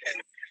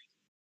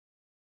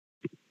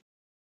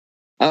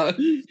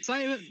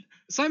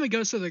 Simon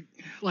goes to the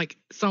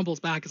stumbles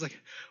back. Is like,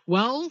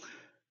 well,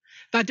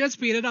 that did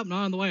speed it up,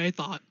 not in the way I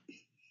thought.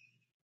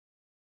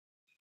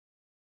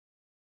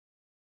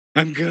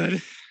 I'm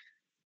good.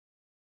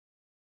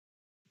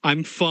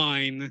 I'm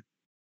fine.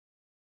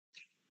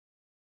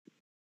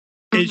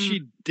 Is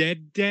she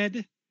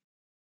dead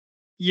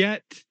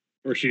yet?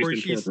 Or she's in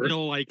she's torpor.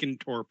 still in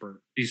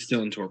torpor? She's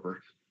still in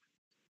torpor.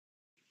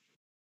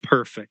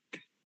 Perfect.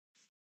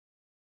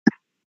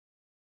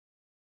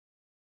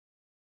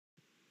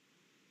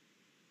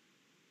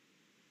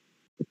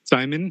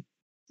 Simon,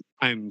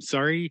 I'm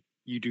sorry.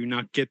 You do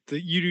not get to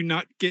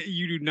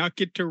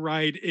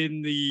ride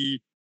in the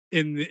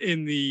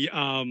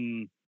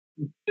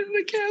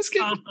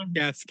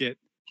casket.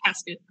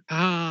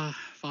 Ah,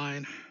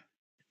 fine.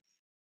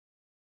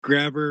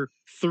 Grab her,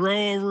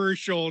 throw over her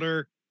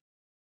shoulder.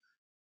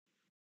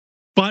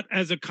 But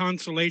as a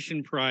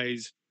consolation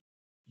prize,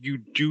 you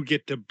do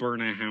get to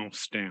burn a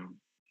house down.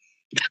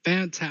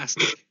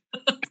 Fantastic.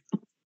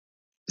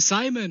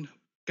 Simon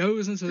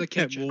goes into the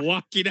kitchen. And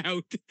walking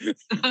out.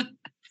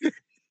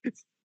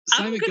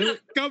 Simon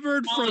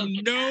covered from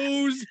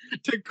nose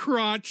to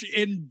crotch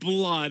in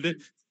blood.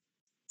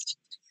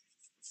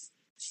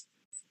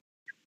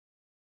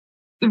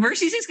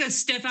 Mercy's just gonna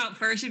step out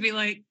first and be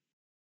like,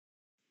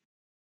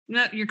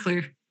 "No, you're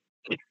clear."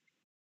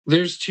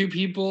 There's two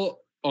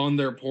people on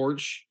their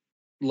porch,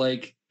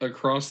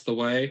 across the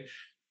way,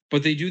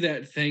 but they do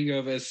that thing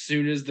of as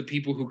soon as the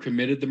people who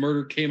committed the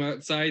murder came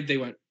outside, they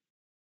went,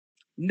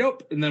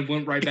 "Nope," and then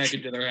went right back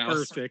into their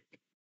house. Perfect.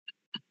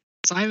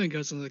 Simon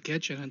goes into the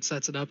kitchen and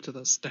sets it up to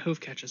the stove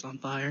catches on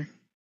fire.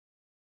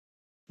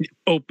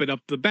 Open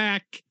up the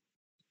back,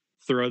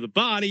 throw the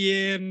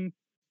body in,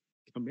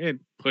 come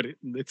in, put it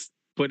in the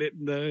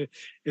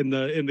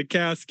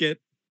casket.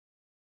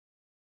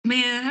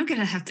 Man, I'm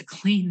gonna have to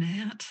clean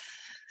that.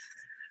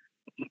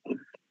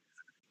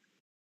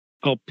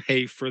 I'll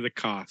pay for the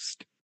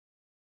cost.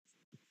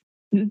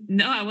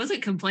 No, I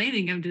wasn't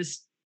complaining. I'm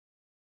just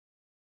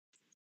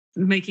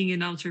making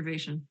an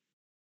observation.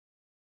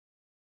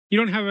 You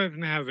don't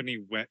have any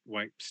wet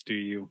wipes, do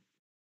you?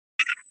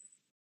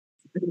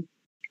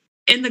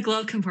 In the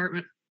glove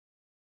compartment.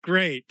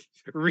 Great.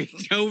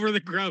 Reach over the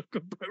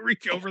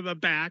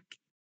back.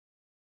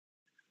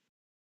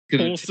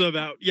 Pull some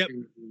out. Yep.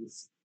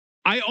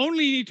 I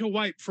only need to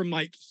wipe from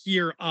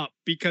here up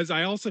because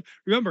I also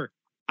remember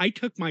I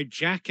took my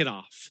jacket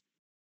off.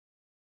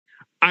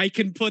 I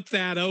can put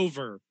that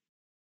over.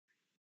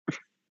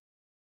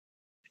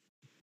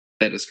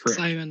 That is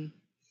correct.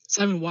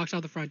 Simon walks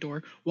out the front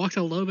door, walks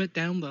a little bit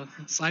down the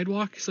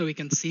sidewalk so he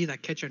can see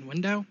that kitchen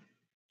window,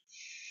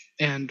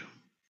 and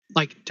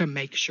to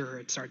make sure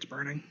it starts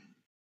burning.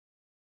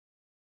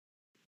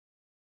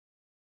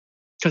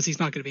 Because he's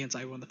not going to be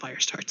inside when the fire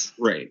starts.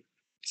 Right.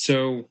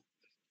 So,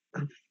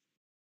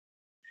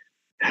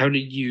 how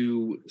did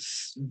you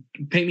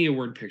paint me a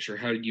word picture?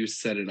 How did you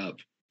set it up?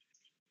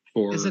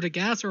 Is it a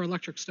gas or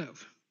electric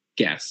stove?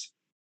 Gas.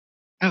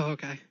 Oh,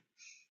 okay.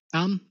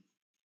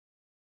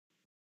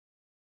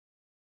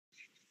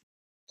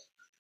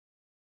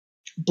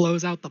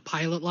 Blows out the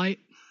pilot light,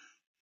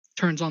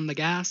 turns on the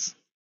gas.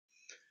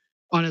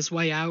 On his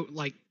way out,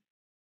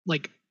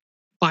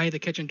 by the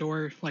kitchen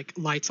door,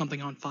 light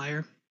something on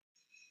fire.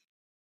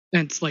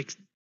 And it's like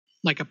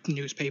a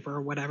newspaper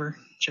or whatever,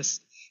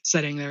 just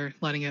sitting there,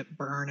 letting it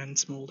burn and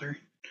smolder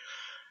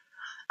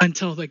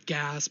until the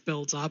gas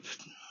builds up.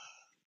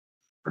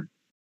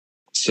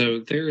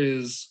 So there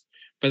is,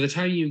 by the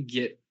time you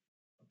get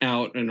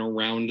out and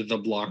around the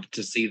block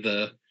to see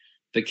the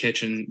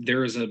kitchen,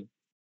 there is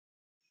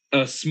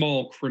a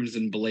small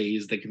crimson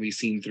blaze that can be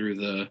seen through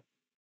the.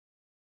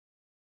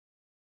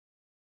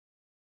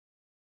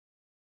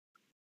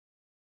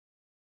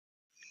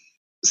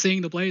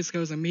 Seeing the blaze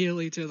goes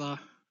immediately to the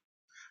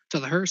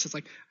hearse. It's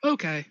like,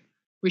 okay,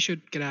 we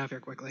should get out of here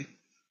quickly.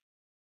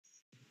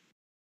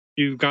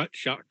 You got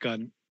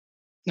shotgun.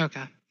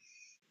 Okay.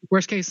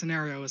 Worst case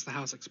scenario is the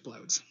house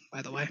explodes,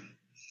 by the way,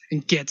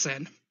 and gets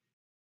in.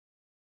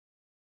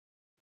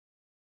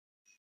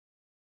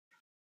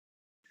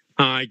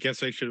 I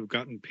guess I should have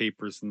gotten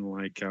papers and the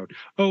like out.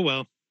 Oh,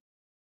 well.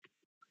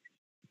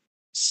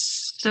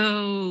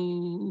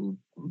 So,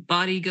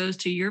 body goes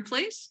to your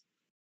place?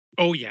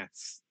 Oh,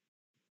 yes.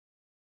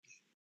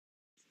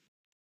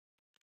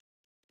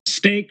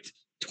 Staked,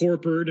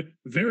 torpored,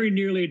 very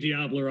nearly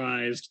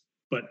diablerized,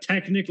 but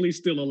technically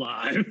still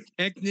alive.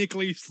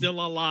 Technically still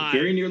alive.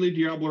 Very nearly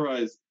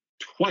diablerized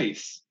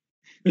twice.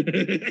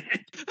 The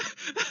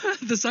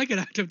second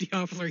act of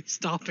Diablerie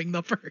stopping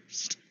the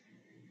first.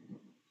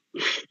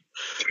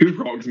 Two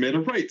wrongs made a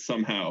right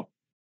somehow.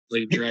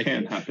 Like Dracula.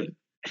 It can happen.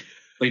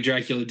 Like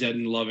Dracula dead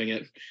and loving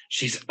it.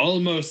 She's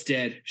almost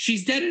dead.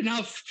 She's dead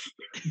enough.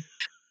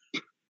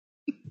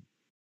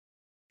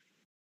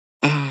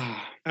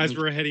 As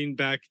we're heading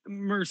back,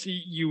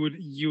 Mercy, you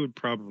would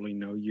probably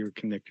know, you're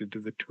connected to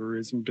the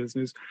tourism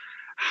business.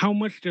 How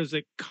much does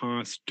it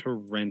cost to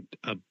rent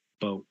a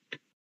boat?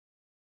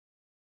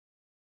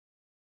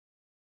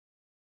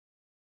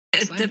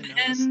 It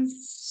Simon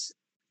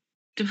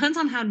depends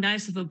on how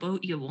nice of a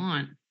boat you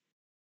want.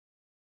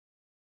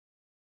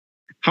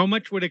 How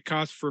much would it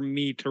cost for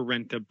me to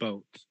rent a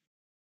boat?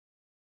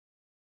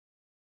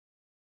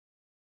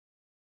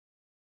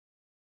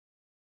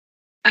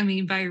 I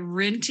mean, by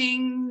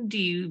renting, do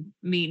you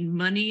mean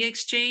money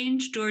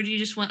exchanged, or do you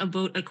just want a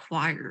boat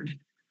acquired?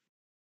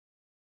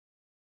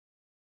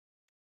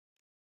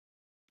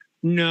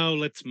 No,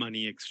 let's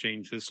money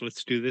exchange this.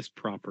 Let's do this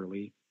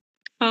properly.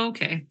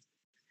 Okay.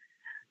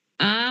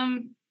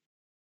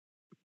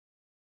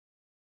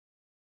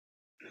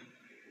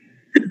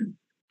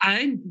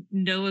 I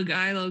know a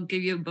guy that'll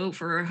give you a boat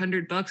for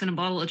 $100 and a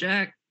bottle of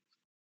Jack.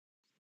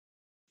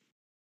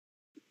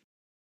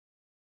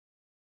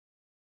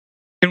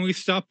 Can we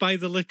stop by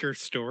the liquor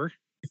store?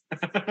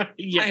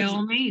 Yes. By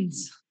all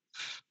means.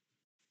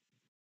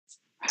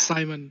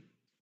 Simon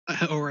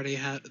already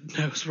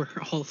knows where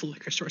all the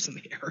liquor stores in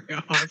the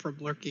area are from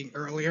lurking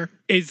earlier.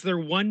 Is there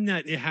one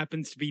that it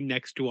happens to be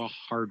next to a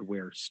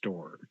hardware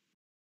store?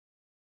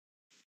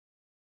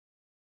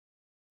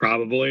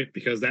 Probably,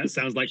 because that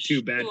sounds like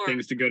two bad Sure.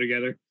 things to go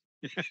together.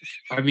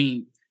 I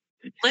mean,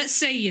 Let's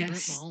say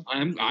yes. Well,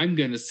 I'm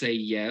gonna say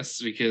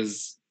yes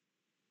because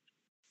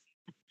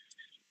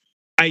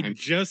I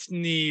just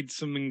need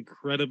some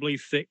incredibly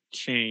thick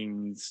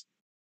chains.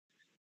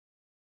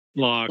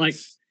 Locks. Like,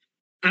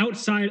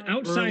 outside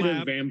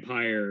Burlap. of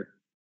Vampire,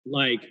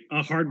 like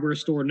a hardware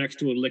store next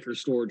to a liquor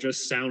store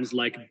just sounds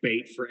like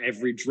bait for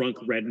every drunk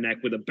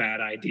redneck with a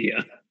bad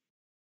idea.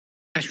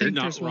 I think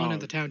not there's one in wrong.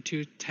 the town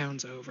 2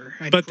 towns over.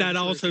 I'm But pretty that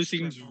sure also it's a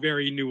seems strip mall.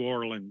 very New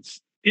Orleans.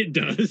 It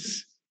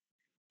does.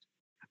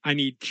 I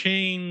need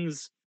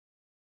chains,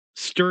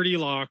 sturdy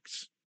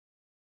locks,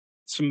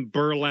 some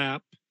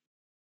burlap,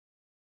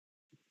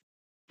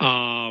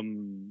 a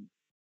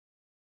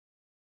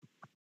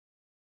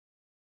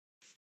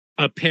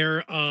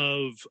pair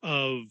of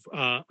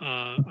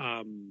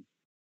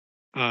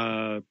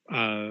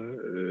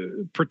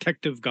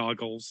protective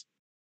goggles,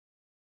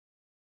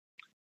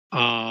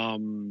 a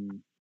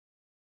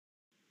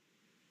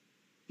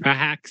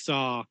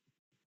hacksaw,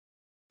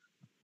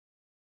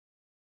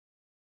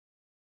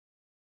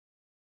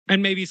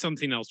 and maybe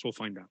something else. We'll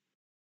find out.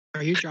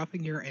 Are you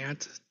dropping your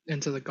aunt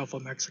into the Gulf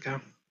of Mexico?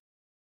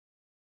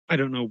 I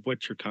don't know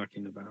what you're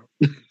talking about.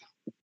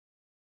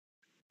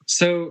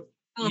 so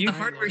Well, you the are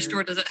hardware liars.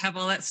 store doesn't have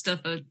all that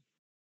stuff. The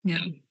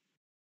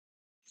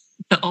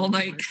all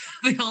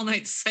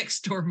night sex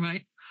store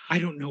might. I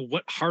don't know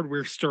what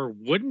hardware store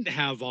wouldn't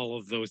have all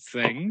of those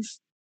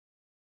things.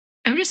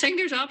 I'm just saying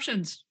there's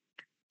options.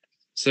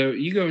 So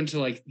you go into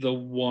like the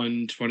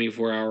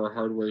 24-hour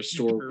hardware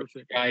store with a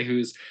Perfect. guy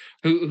who's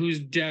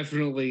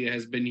definitely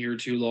has been here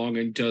too long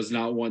and does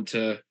not want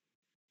to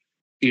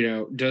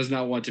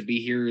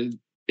be here in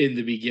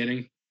the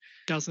beginning.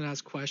 Doesn't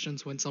ask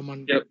questions when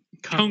someone Yep.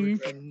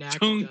 covered from neck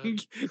to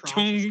crotch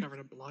is covered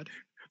in blood.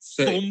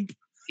 So Thump.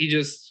 he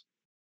just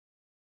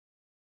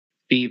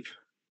beep,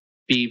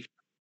 beep,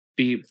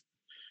 beep.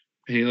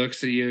 And he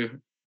looks at you,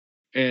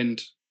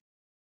 and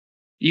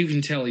you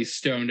can tell he's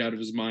stoned out of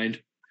his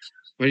mind.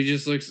 But he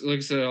just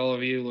looks at all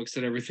of you, looks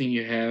at everything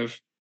you have,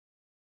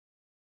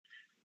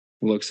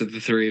 looks at the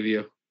three of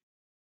you.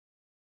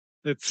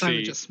 Let's Simon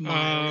see. just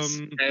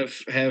smiles.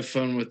 Have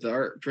fun with the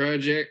art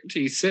project,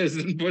 he says,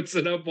 and puts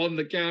it up on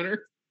the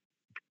counter.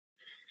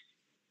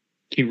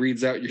 He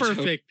reads out your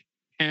Perfect.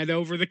 Hand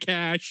over the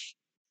cash.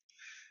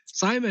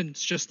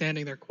 Simon's just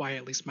standing there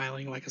quietly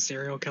smiling like a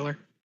serial killer.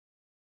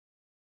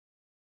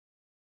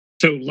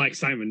 So, like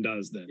Simon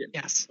does, then.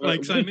 Yes.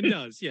 Like Simon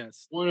does,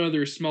 yes. One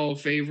other small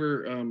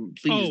favor,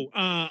 please.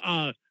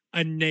 Oh,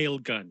 a nail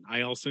gun.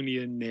 I also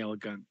need a nail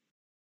gun.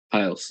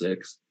 Aisle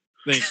 6.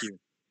 Thank you.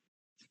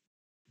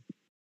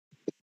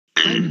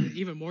 Simon,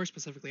 even more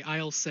specifically,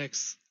 aisle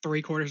 6,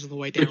 3/4 of the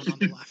way down on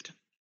the left.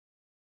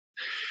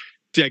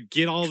 Yeah,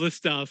 get all the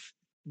stuff.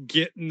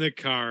 Get in the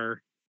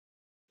car.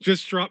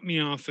 Just drop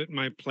me off at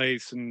my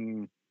place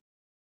and...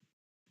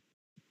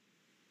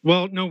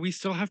 Well, no, we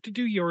still have to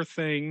do your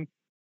thing.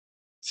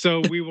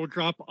 So we will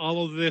drop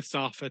all of this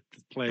off at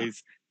the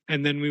place,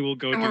 and then we will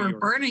go do Or your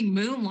burning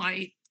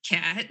moonlight,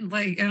 cat.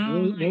 Like,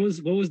 What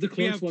was the We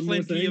close have one more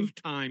plenty thing? of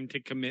time to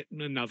commit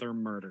another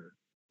murder.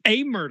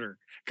 A murder,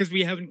 because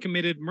we haven't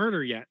committed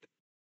murder yet.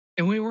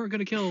 And we weren't going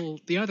to kill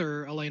the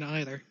other Elena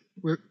either.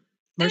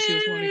 Mercy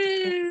was wanting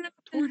to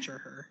torture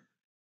her.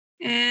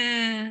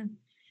 Eh.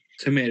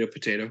 Tomato,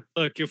 potato.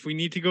 Look, if we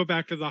need to go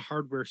back to the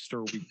hardware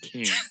store, we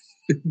can.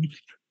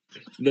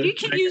 You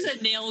can use a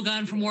nail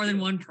gun for more than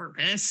one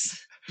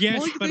purpose. Yes,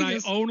 Well, the but thing I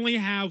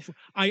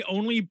is-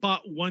 only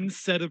bought one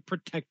set of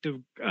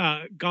protective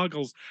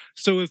goggles.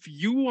 So if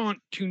you want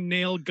to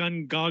nail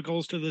gun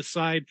goggles to the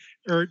side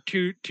or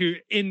to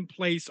in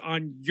place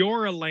on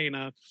your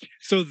Elena,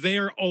 so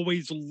they're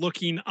always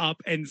looking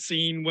up and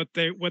seeing what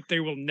they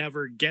will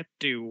never get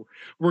to,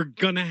 we're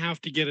gonna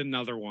have to get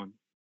another one.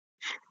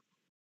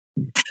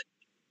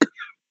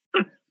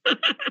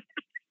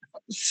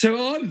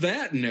 So on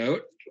that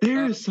note,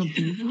 There is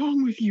something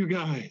wrong with you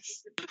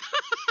guys.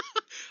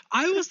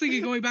 I was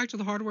thinking going back to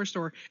the hardware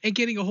store and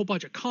getting a whole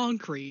bunch of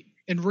concrete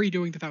and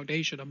redoing the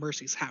foundation of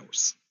Mercy's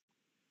house.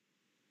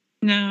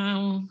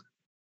 No.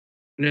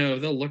 no,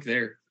 they'll look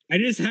there. I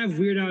just have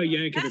Weird Al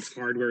Yankovic's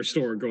hardware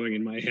store going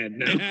in my head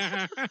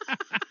now.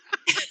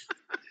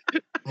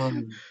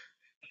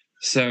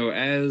 So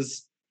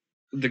as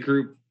the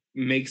group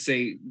makes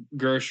a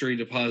grocery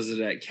deposit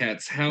at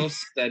Kat's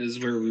house, that is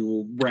where we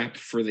will wrap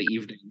for the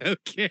evening.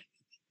 Okay.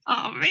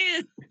 Oh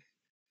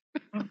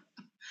man.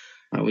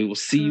 We will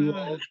see you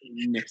all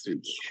next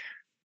week.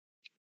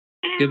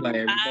 Goodbye,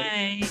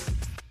 everybody.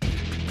 Bye.